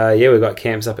 But we've got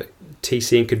camps up at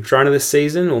TC and Cardrona this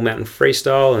season, all mountain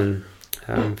freestyle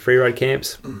and free ride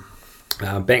camps.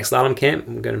 Bank slalom camp,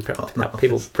 I'm going to help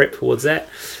people prep towards that.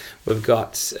 We've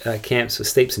got camps with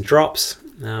steeps and drops,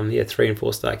 3 and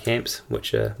 4 star camps,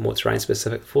 which are more terrain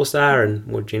specific for 4 star and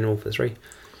more general for 3.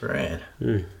 Rad.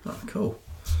 Oh, cool.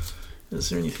 Is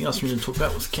there anything else we need to talk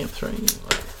about with Camp 3?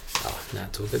 No,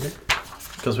 it's all good then.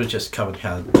 Because we just covered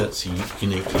how that's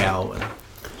unique, how and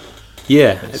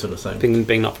that sort of thing.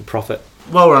 Being not for profit.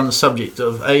 While we're on the subject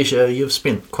of Asia, you've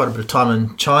spent quite a bit of time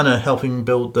in China helping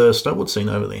build the snowboard scene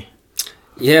over there.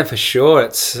 Yeah, for sure.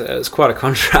 It's quite a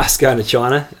contrast going to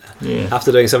China. Yeah.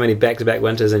 After doing so many back-to-back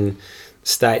winters in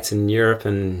States and Europe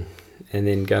and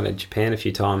then going to Japan a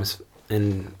few times.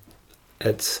 And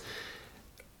it's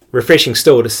refreshing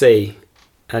still to see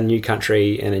a new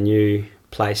country and a new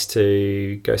place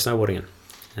to go snowboarding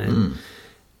in.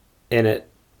 And it,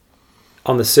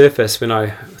 on the surface, when I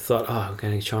thought, I'm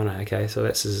going to China, okay, so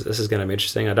this is going to be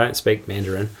interesting. I don't speak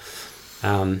Mandarin.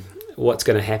 What's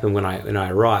going to happen when I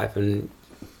arrive? And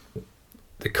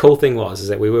the cool thing is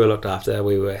that we were looked after.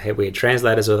 We had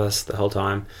translators with us the whole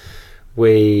time.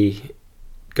 We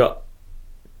got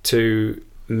to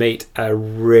meet a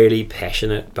really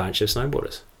passionate bunch of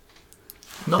snowboarders.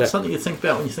 Not something you think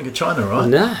about when you think of China, right?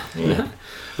 No.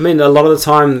 I mean, a lot of the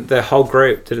time, the whole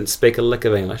group didn't speak a lick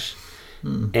of English.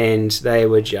 And they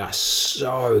were just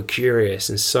so curious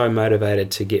and so motivated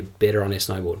to get better on their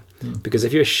snowboard. Because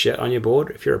if you're shit on your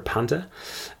board, if you're a punter,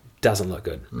 it doesn't look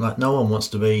good. Like, no one wants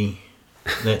to be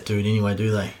that dude anyway, do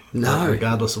they? No. Like,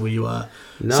 regardless of where you are.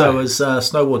 No. So is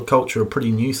snowboard culture a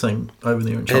pretty new thing over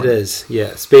there in China? It is, yeah.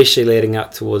 Especially leading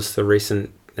up towards the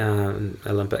recent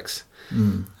Olympics.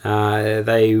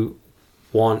 They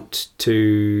want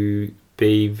to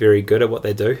be very good at what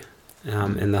they do.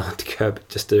 And they'll have to go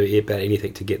just do about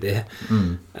anything to get there.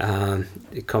 A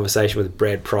conversation with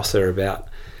Brad Prosser about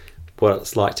what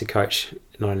it's like to coach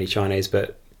not only Chinese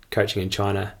but coaching in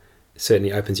China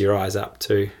certainly opens your eyes up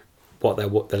to what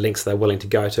the lengths they're willing to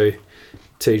go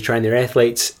to train their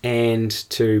athletes and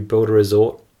to build a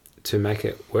resort to make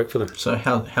it work for them. So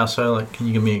how so? Like, can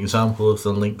you give me an example of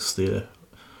the lengths they're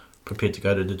prepared to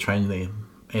go to train their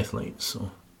athletes?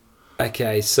 Or?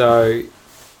 Okay, so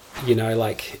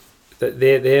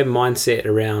their mindset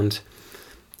around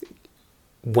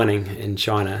winning in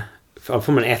China,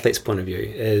 from an athlete's point of view,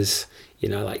 is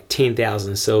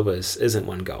 10,000 silvers isn't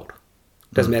one gold.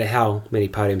 Doesn't matter how many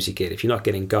podiums you get. If you're not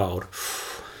getting gold,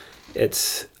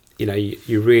 it's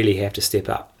you really have to step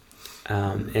up.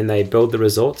 And they build the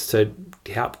resorts to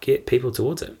help get people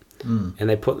towards it. And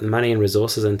they put the money and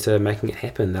resources into making it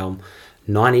happen.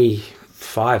 90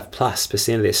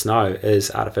 5+% of their snow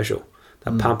is artificial.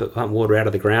 They'll pump water out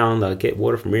of the ground. They'll get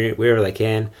water from wherever they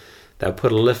can. They'll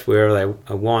put a lift wherever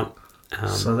they want,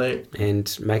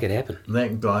 and make it happen.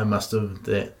 That guy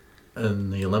in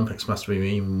the Olympics must have been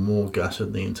even more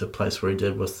gutted than to place where he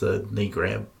did with the knee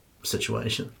grab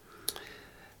situation.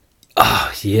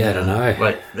 Oh yeah, I don't know.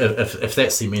 Like if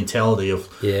that's the mentality of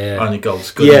Yeah. only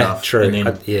gold's good enough. True. And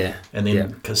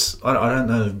then because I don't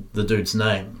know the dude's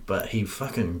name, but he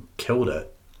fucking killed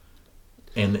it.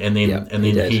 And then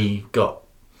he got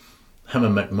him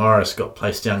and McMorris got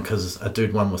placed down because a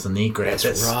dude won with a knee grab.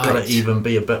 That's right. got to even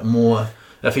be a bit more.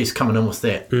 If he's coming in with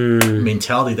that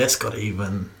mentality, that's got to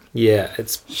even. Yeah,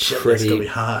 it's Shit, that's gotta be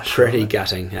harsh. pretty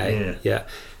gutting. Hey? Yeah.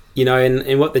 You know,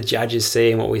 and what the judges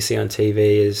see and what we see on TV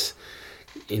is,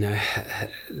 you know,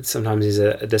 sometimes there's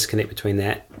a disconnect between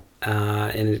that,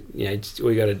 and you know,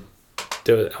 we got to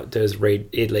do is read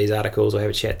Ed Lee's articles or have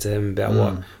a chat to him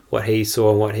about what he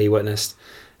saw and what he witnessed.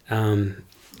 I'm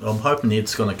hoping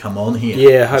Ed's going to come on here.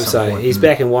 Yeah, I hope so. He's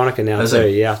back in Wanaka now too.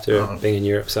 he? Yeah, after being in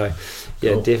Europe. So,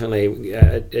 yeah, Cool. definitely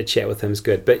a chat with him is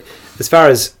good. But as far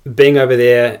as being over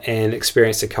there and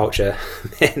experience the culture,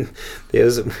 man,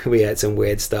 we had some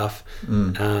weird stuff.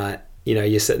 You know,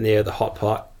 you're sitting there with the hot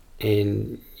pot,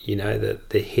 and you know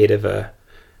the head of a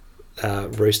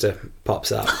rooster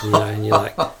pops up, you know, and you're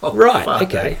like, right,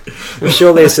 okay, I'm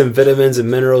sure there's some vitamins and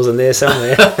minerals in there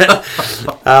somewhere.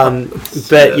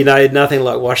 But you know, nothing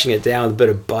like washing it down with a bit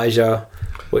of Baijiu,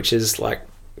 which is like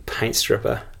paint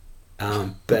stripper,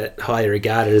 but highly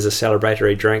regarded as a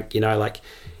celebratory drink. You know, like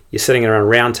you're sitting around a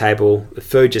round table, the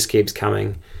food just keeps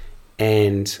coming,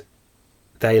 and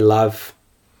they love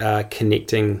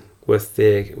connecting with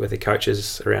their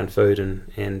coaches around food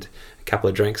and a couple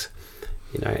of drinks.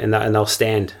 You know, and they'll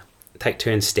take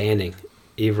turns standing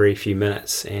every few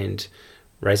minutes and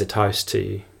raise a toast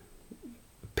to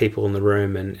people in the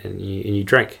room, and you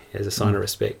drink as a sign of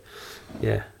respect.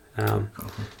 Yeah,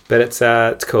 but it's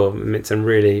cool. I met some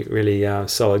really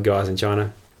solid guys in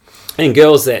China, and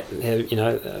girls that have, you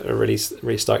know, are really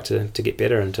stoked to get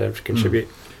better and to contribute.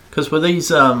 Because were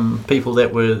these people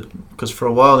that were? Because for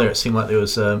a while there, it seemed like there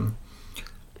was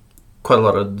quite a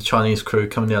lot of the Chinese crew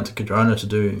coming down to Cardrona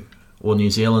or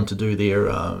New Zealand to do their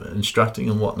instructing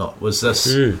and whatnot. Was this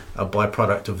a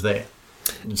byproduct of that?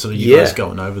 So you guys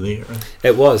going over there?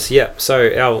 It was, yeah.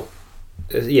 So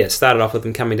it started off with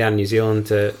them coming down to New Zealand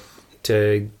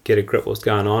to get a grip of what's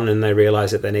going on, and they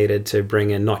realised that they needed to bring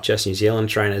in not just New Zealand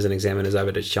trainers and examiners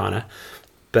over to China,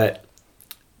 but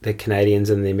the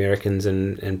Canadians and the Americans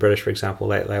and British, for example,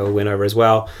 they all went over as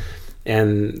well.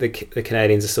 And the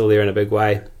Canadians are still there in a big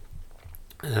way,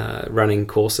 running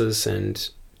courses and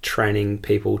training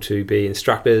people to be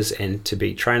instructors and to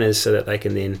be trainers so that they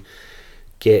can then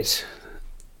get,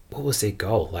 what was their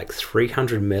goal? Like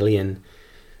 300 million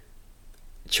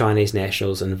Chinese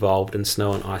nationals involved in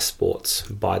snow and ice sports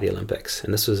by the Olympics.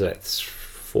 And this was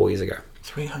 4 years ago.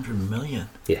 300 million?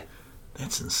 Yeah.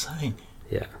 That's insane.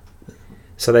 Yeah.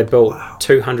 So they built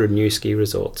 200 new ski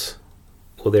resorts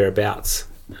or thereabouts.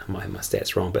 My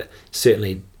stats wrong, but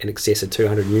certainly in excess of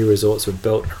 200 new resorts were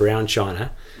built around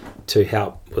China to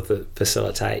help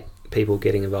facilitate people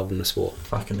getting involved in the sport.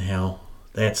 Fucking hell.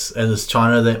 And is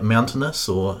China that mountainous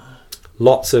or?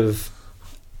 Lots of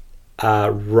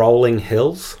rolling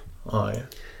hills. Oh yeah.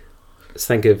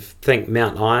 Think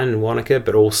Mount Iron and Wanaka,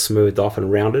 but all smoothed off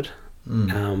and rounded,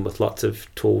 with lots of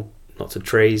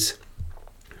trees,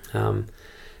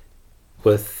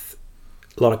 with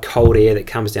a lot of cold air that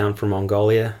comes down from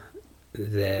Mongolia,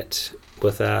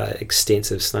 with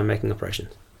extensive snowmaking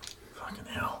operations. Fucking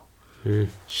hell.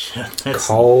 Shit, that's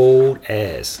cold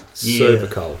as. Super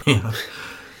cold. Yeah.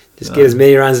 Just get as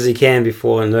many runs as you can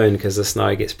before noon because the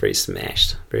snow gets pretty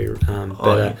smashed. But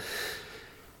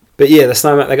yeah, they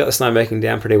got the snowmaking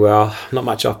down pretty well. Not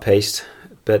much off piste,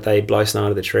 but they blow snow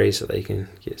into the trees so that you can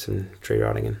get some tree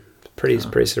riding in. Pretty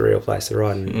surreal place to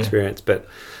ride and experience. But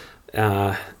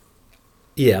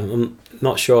yeah, I'm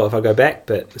not sure if I go back,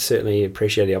 but certainly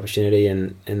appreciate the opportunity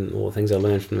and all the things I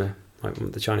learned from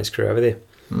the Chinese crew over there.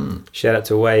 Shout out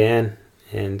to Wei Yan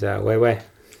and Wei Wei.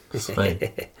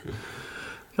 Sweet.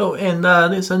 Cool. And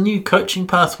there's a new coaching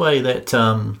pathway that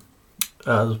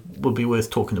would be worth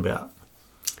talking about.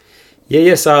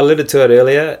 Yeah, so I alluded to it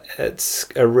earlier. It's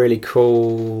a really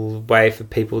cool way for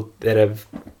people that have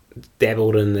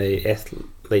dabbled in the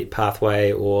athlete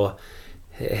pathway or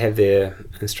have their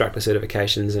instructor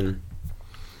certifications and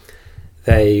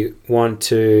they want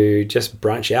to just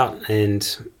branch out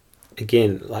and,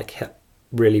 again, like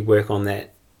really work on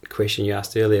that question you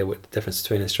asked earlier, what the difference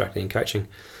between instructing and coaching.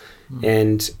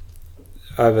 And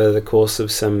over the course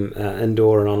of some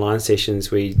indoor and online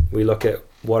sessions, we look at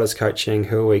what is coaching,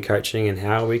 who are we coaching, and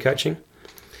how are we coaching.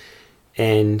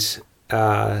 And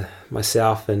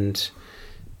myself and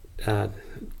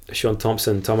Sean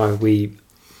Thompson, Tomo, we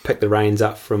picked the reins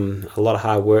up from a lot of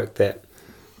hard work that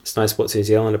Snow Sports New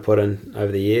Zealand have put in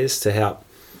over the years to help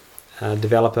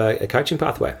develop a coaching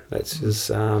pathway.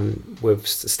 We've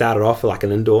started off like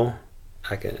an indoor,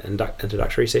 like an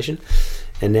introductory session,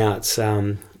 and now it's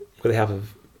with the help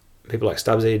of people like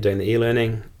Stubbsy doing the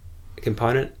e-learning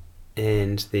component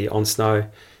and the on snow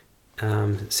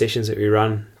sessions that we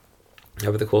run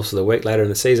over the course of the week later in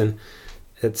the season.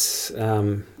 It's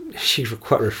actually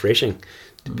quite refreshing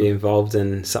to be involved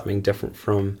in something different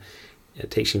from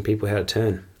teaching people how to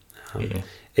turn.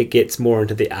 It gets more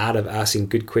into the art of asking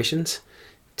good questions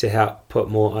to help put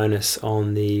more onus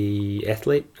on the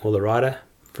athlete or the rider.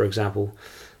 For example,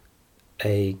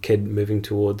 a kid moving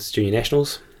towards junior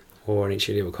nationals or an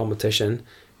entry level competition,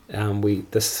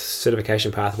 this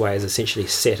certification pathway is essentially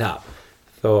set up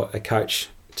for a coach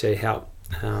to help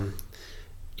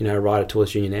a rider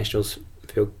towards junior nationals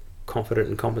feel confident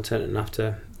and competent enough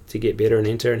to get better and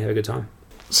enter and have a good time.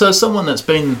 So someone that's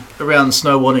been around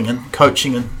snowboarding and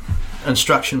coaching and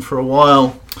instruction for a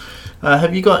while,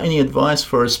 have you got any advice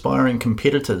for aspiring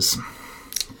competitors?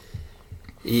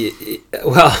 Yeah,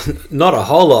 well, not a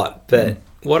whole lot, but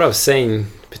what I've seen,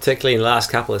 particularly in the last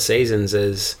couple of seasons,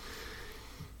 is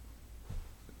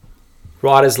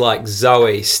riders like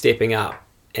Zoe stepping up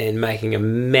and making a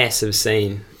massive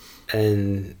scene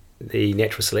in the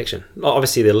natural selection.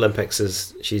 Obviously, the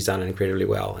Olympics she's done incredibly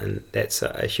well, and that's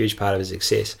a huge part of her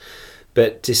success.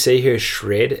 But to see her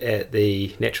shred at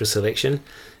the natural selection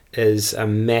is a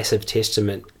massive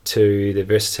testament to the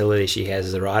versatility she has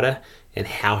as a rider and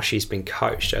how she's been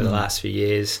coached over the last few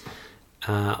years.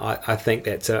 I think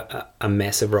that's a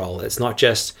massive role. It's not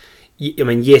just,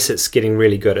 yes, it's getting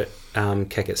really good at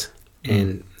kickers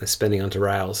and spinning onto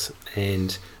rails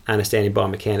and understanding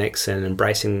biomechanics and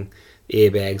embracing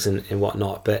airbags and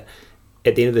whatnot. But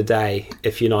at the end of the day,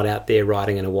 if you're not out there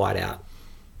riding in a whiteout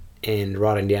and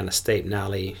riding down a steep,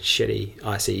 gnarly, shitty,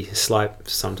 icy slope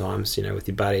sometimes, with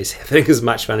your buddies, having as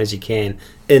much fun as you can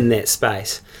in that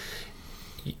space,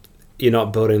 you're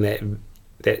not building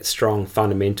that strong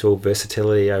fundamental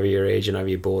versatility over your edge and over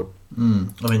your board.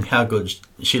 How good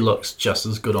she looks, just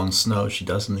as good on snow as she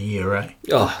does in the air, eh?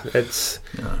 Oh, it's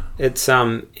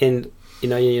and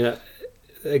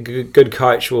a good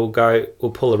coach will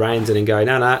pull the reins in and go,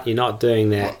 no, you're not doing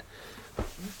that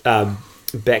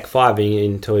back fiving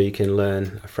until you can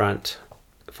learn a front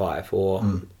five, or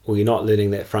you're not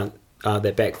learning that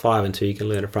that back five until you can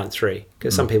learn a front three.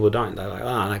 Because some people don't. They're like,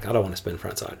 I don't want to spin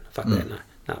front side. Fuck that, no.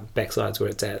 Backside's where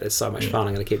it's at. It's so much fun.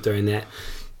 I'm going to keep doing that,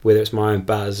 whether it's my own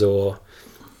buzz or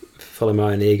filling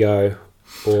my own ego,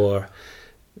 or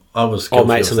I was old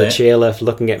mates on the chairlift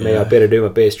looking at me. I better do my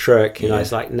best trick.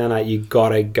 It's like, no, you got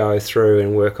to go through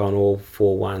and work on all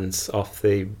 4 ones off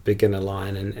the beginner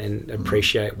line and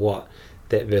appreciate what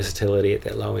that versatility at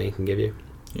that low end can give you.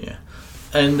 Yeah.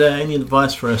 And any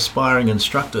advice for aspiring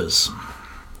instructors?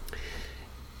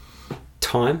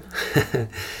 Time.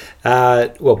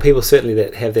 Well, people certainly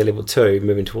that have their level 2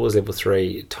 moving towards level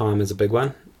 3, time is a big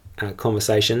one.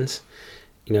 Conversations,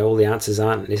 all the answers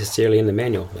aren't necessarily in the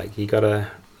manual. Like, you got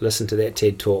to listen to that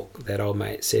TED talk that old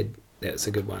mate said that's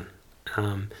a good one.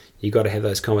 You got to have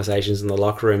those conversations in the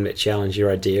locker room that challenge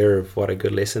your idea of what a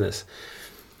good lesson is.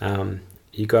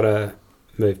 You got to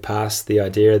move past the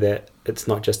idea that it's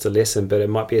not just a lesson, but it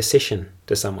might be a session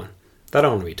to someone. They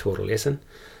don't want to be taught a lesson.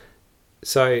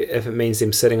 So if it means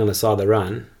them sitting on the side of the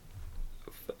run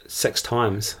 6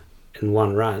 times in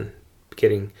one run,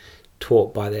 getting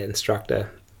taught by that instructor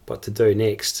what to do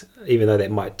next, even though that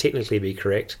might technically be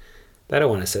correct, they don't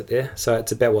want to sit there. So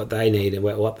it's about what they need and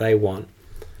what they want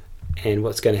and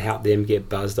what's going to help them get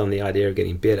buzzed on the idea of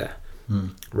getting better,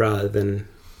 rather than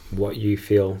what you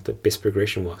feel the best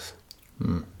progression was.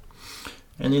 And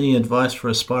any advice for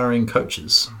aspiring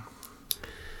coaches?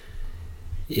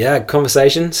 Yeah,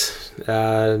 conversations.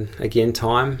 Again,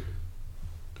 time,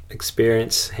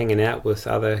 experience, hanging out with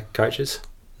other coaches,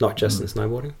 not just in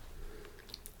snowboarding.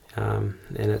 And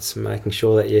it's making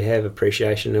sure that you have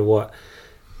appreciation of what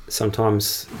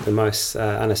sometimes the most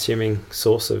unassuming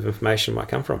source of information might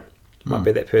come from. It might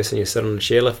be that person you sit on the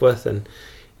chairlift with and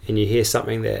you hear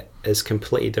something that is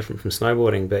completely different from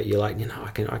snowboarding, but you're like,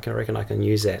 I reckon I can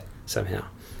use that somehow.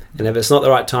 And if it's not the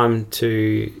right time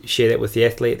to share that with the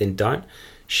athlete, then don't.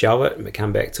 Shelve it and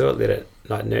come back to it. Let it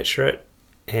nurture it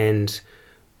and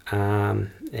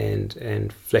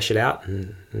flesh it out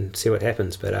and see what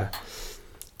happens. But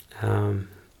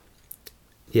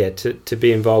to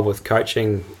be involved with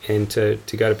coaching and to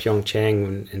go to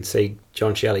Pyeongchang and see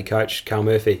John Shelley coach Carl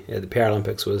Murphy at the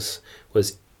Paralympics was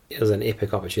an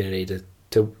epic opportunity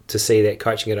to see that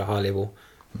coaching at a high level,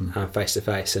 face to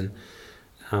face, and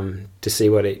to see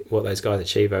what those guys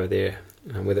achieve over there,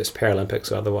 whether it's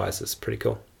Paralympics or otherwise. It's pretty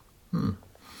cool.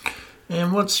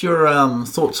 And what's your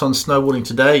thoughts on snowboarding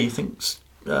today? You think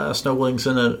snowboarding's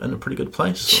in a pretty good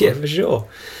place? Or? Yeah, for sure.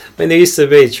 I mean, there used to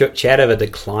be chat of a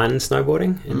decline in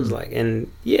snowboarding, and it was like, and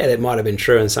yeah, that might have been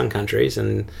true in some countries,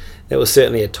 and that was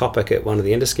certainly a topic at one of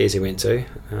the interskis he went to.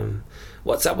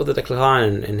 What's up with the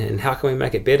decline, and how can we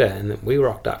make it better? And we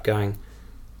rocked up going,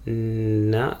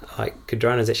 nah, like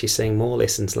Cardrona's actually seeing more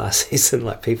lessons last season.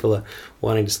 Like people are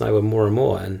wanting to snowboard more and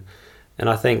more, and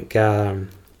I think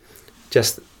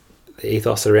just the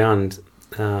ethos around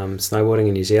snowboarding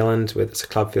in New Zealand, whether it's a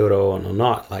club field or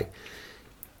not, like,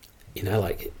 you know,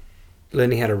 like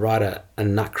learning how to ride a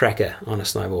nutcracker on a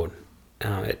snowboard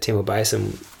at Temple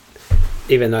Basin,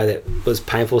 even though that was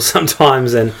painful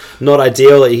sometimes and not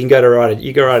ideal, that you can ride a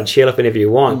chairlift whenever you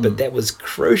want, but that was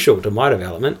crucial to my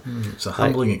development. It's a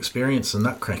humbling experience, a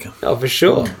nutcracker. Oh, for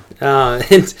sure.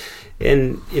 And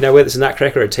you know, whether it's a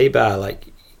nutcracker or a T-bar, like,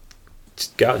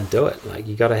 just go out and do it. Like,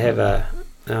 you got to have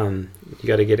you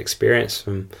got to get experience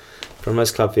from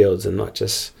those club fields and not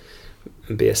just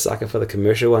be a sucker for the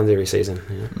commercial ones every season.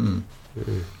 You know?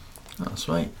 Oh,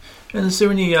 sweet. And is there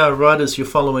any riders you're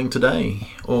following today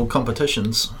or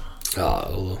competitions?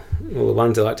 Oh, all the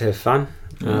ones that like to have fun.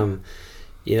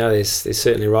 You know, there's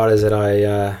certainly riders that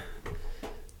I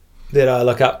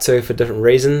look up to for different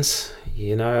reasons.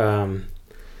 You know,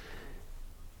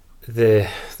 the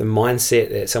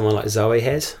mindset that someone like Zoe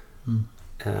has,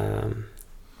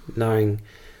 knowing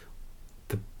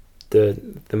the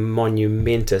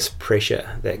monumentous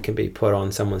pressure that can be put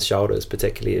on someone's shoulders,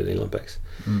 particularly at the Olympics,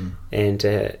 and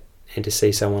to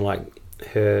see someone like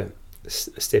her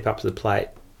step up to the plate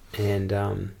and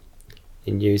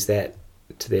use that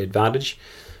to their advantage.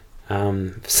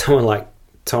 For someone like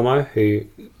Tomo, who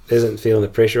isn't feeling the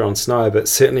pressure on snow, but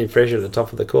certainly pressure at the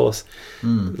top of the course,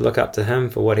 look up to him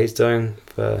for what he's doing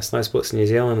for Snow Sports New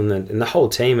Zealand and the whole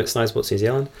team at Snow Sports New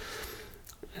Zealand.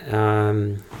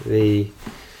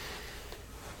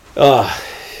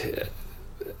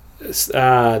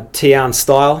 Tian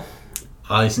style.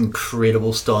 His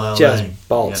incredible style. Just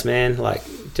bolts, man. Like,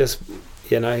 just,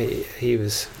 you know, he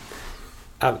was...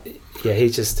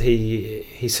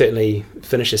 he certainly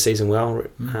finished the season well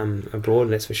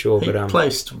abroad, that's for sure. He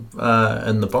placed in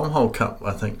the Bombhole Cup,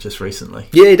 I think, just recently.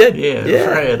 Yeah, he did.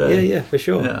 Yeah, for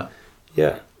sure.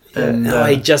 Yeah. And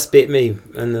he just beat me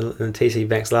in the TC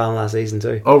Bank Slalom last season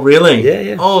too. Oh, really?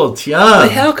 Yeah. Oh, Tian.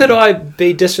 Like, how could I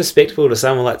be disrespectful to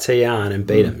someone like Tian and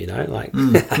beat him? You know, like,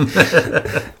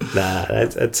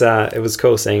 it was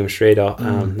cool seeing him shred,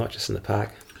 not just in the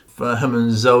park. Him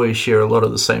and Zoe share a lot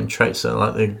of the same traits. So,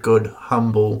 like, they're good,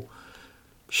 humble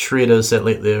shredders that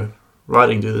let their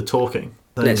riding do the talking.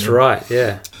 That's right.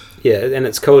 Yeah, and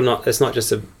it's cool. It's not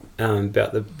just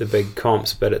about the big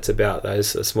comps, but it's about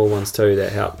those small ones too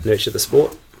that help nurture the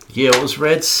sport. Yeah, it was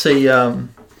rad to see. We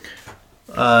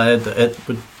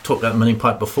talked about mini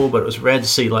pipe before, but it was rad to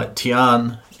see like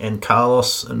Tian and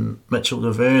Carlos and Mitchell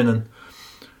Laverne, and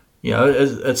you know,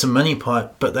 it's a mini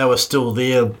pipe, but they were still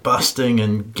there busting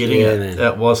and getting it. Man.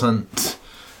 It wasn't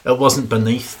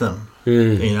beneath them.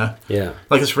 You know. Yeah.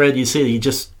 Like, it's rad. You see, he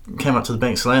just came up to the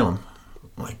bank slalom.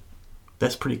 Like,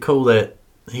 that's pretty cool that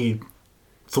he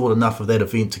thought enough of that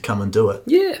event to come and do it.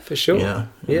 Yeah, for sure.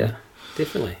 Yeah,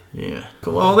 definitely. Yeah.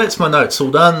 Cool. Well, that's my notes all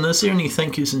done. Is there any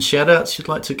thank yous and shout outs you'd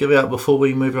like to give out before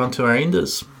we move on to our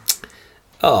enders?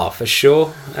 Oh, for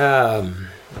sure.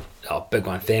 Big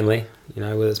one, family. You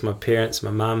know, whether it's my parents,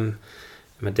 my mum,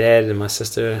 my dad and my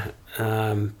sister.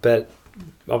 But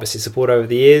obviously support over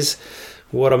the years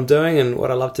what I'm doing and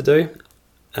what I love to do.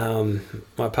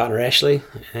 My partner Ashley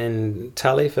and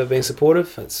Tully for being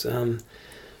supportive. It's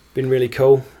been really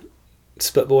cool.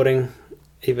 Splitboarding,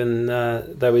 even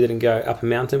though we didn't go up a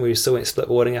mountain, we still went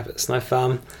splitboarding up at Snow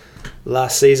Farm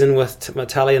last season with my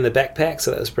Tully in the backpack,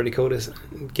 so that was pretty cool to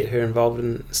get her involved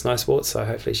in snow sports, so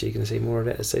hopefully she can see more of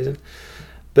that this season.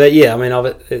 But yeah, I mean,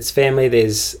 it's family.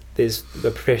 There's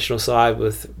the professional side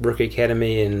with Rookie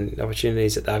Academy and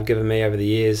opportunities that they've given me over the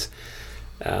years,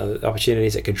 the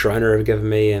opportunities that Cardrona have given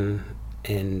me, and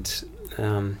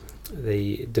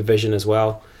the division as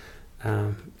well.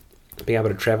 Being able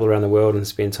to travel around the world and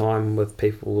spend time with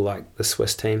people like the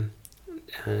Swiss team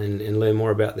and learn more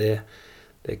about their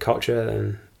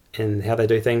culture and how they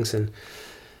do things. And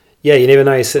yeah, you never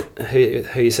know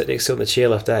who you sit next to on the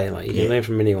chairlift, like you can learn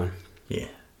from anyone. Yeah.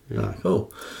 Oh,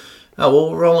 cool. Oh, well,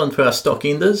 we'll roll in for our stock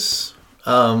enders.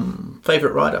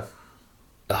 Favourite rider?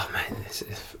 Oh man, there's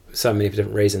so many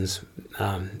different reasons.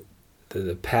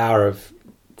 The power of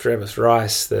Travis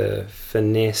Rice, the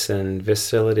finesse and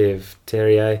versatility of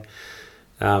Terrier,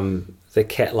 the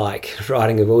cat-like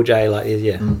riding of Uljay.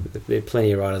 There are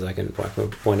plenty of riders I can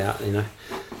point out.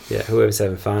 Whoever's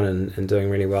having fun and doing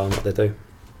really well in what they do.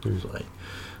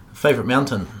 Favourite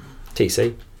mountain?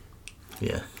 TC.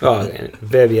 Yeah. And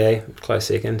Verbier, close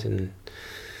second,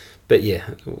 but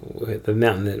yeah, the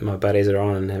mountain that my buddies are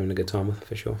on and having a good time with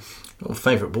for sure.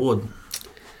 Favourite board?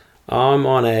 I'm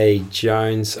on a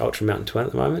Jones Ultra Mountain Twin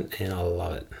at the moment, and I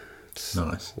love it.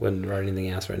 Nice. Wouldn't ride anything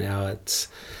else right now. It's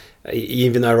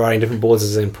even though riding different boards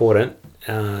is important,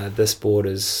 this board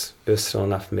is versatile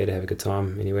enough for me to have a good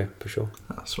time anywhere for sure.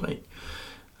 Oh, sweet.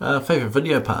 Favourite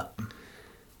video part?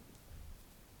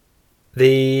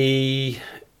 If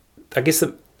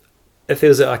there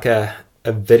was like a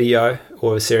video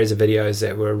or a series of videos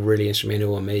that were really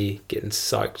instrumental in me getting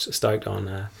stoked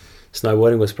on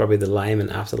snowboarding, was probably the Lame and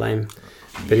After Lame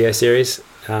video series,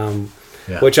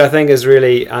 which I think is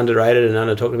really underrated and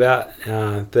under talked about.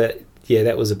 But yeah,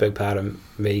 that was a big part of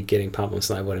me getting pumped on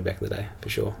snowboarding back in the day for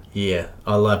sure. Yeah,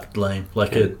 I loved Lame.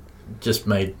 It just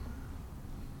made.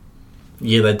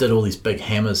 Yeah, they did all these big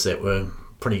hammers that were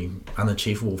pretty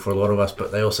unachievable for a lot of us,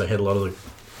 but they also had a lot of the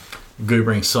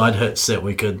goobering side hits that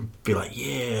we could be like,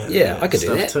 I could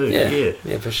do that too.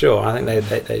 Yeah, for sure. I think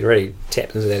they really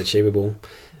tapped into that achievable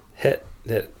hit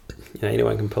that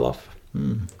anyone can pull off.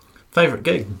 Favourite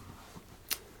gig?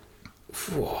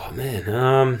 Oh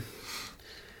man,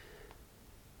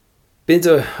 been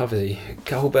to obviously a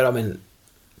couple, but I mean,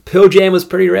 Pearl Jam was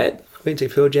pretty rad. I've been to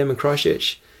Pearl Jam in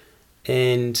Christchurch,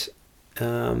 and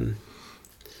I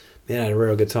had a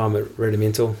real good time at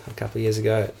Rudimental a couple of years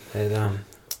ago at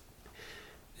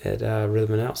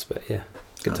Rhythm and Alps, but yeah,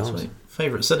 good times. Sweet.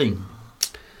 Favourite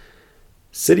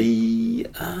city?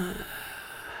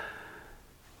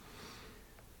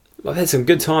 I've had some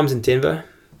good times in Denver,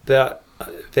 but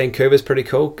Vancouver's pretty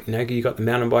cool. You got the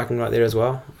mountain biking right there as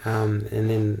well, and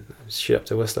then shoot up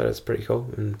to Whistler. It's pretty cool.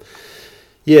 And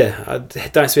yeah, I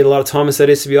don't spend a lot of time in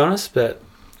cities, to be honest, but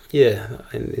yeah,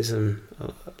 and there's a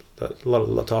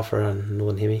lot to offer on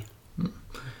Northern Hemi.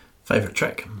 Favourite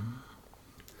track?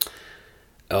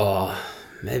 Oh,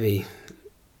 maybe.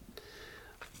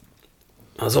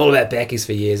 I was all about backies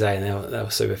for years, and they were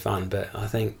super fun. But I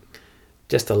think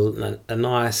just a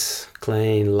nice,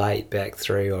 clean, late back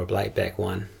 3 or a late back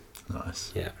 1.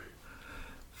 Nice. Yeah.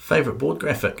 Favourite board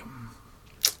graphic?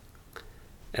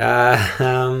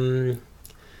 Oh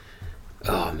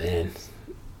man,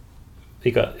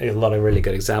 you got a lot of really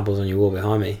good examples on your wall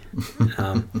behind me.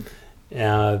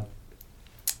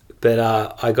 But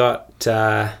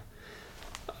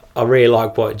I really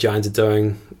like what Jones are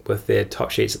doing with their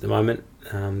top sheets at the moment.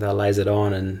 They're lasered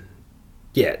on, and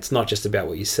yeah, it's not just about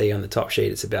what you see on the top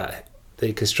sheet, it's about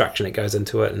the construction that goes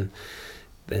into it, and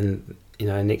then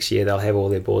next year they'll have all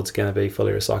their boards going to be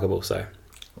fully recyclable. So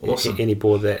awesome. Any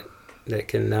board that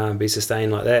can be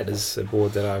sustained like that is a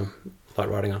board that I like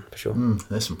riding on for sure.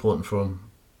 That's important for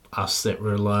us that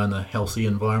rely on a healthy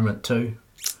environment too.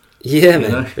 Yeah,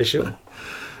 man, for sure.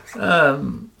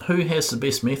 Who has the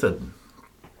best method?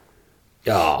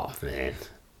 Oh man,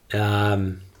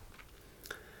 I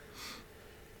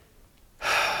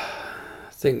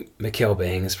think Mikkel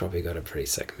Bang has probably got a pretty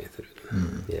sick method.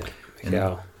 Yeah,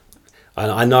 Mikkel.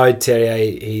 I know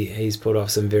Terrier, he's put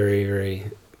off some very, very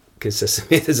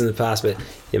consistent methods in the past, but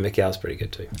yeah, Mikkel's pretty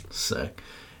good too. Sick.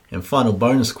 And final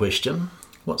bonus question: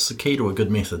 what's the key to a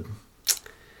good method?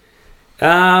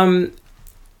 I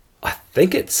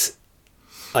think it's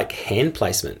like hand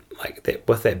placement, like that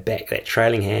with that back, that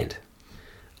trailing hand.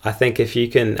 I think if you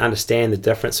can understand the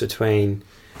difference between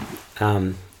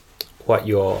what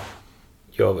your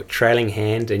trailing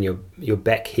hand and your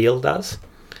back heel does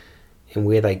and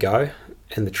where they go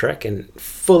in the trick, and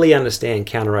fully understand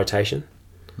counter rotation,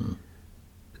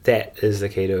 that is the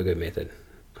key to a good method.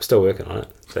 I'm still working on it,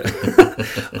 but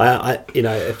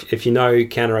if you know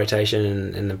counter rotation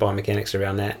and the biomechanics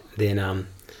around that, then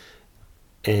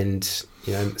and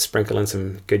sprinkle in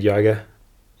some good yoga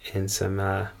and some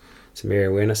area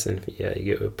awareness, and yeah,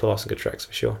 you pull off some good tricks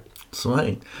for sure.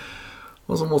 Sweet.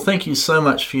 Awesome. Well, thank you so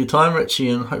much for your time, Richie,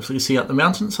 and hopefully see you up the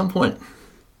mountain at some point.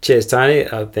 Cheers,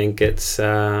 Tony. I think it's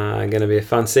going to be a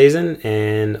fun season,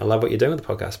 and I love what you're doing with the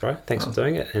podcast, bro. Thanks for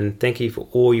doing it, and thank you for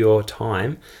all your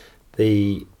time,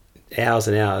 the hours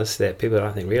and hours that people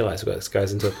don't think realise what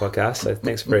goes into a podcast. So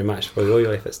thanks very much for all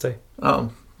your efforts too.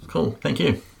 Oh, cool. Thank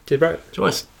you. Cheers, bro.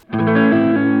 Joyce.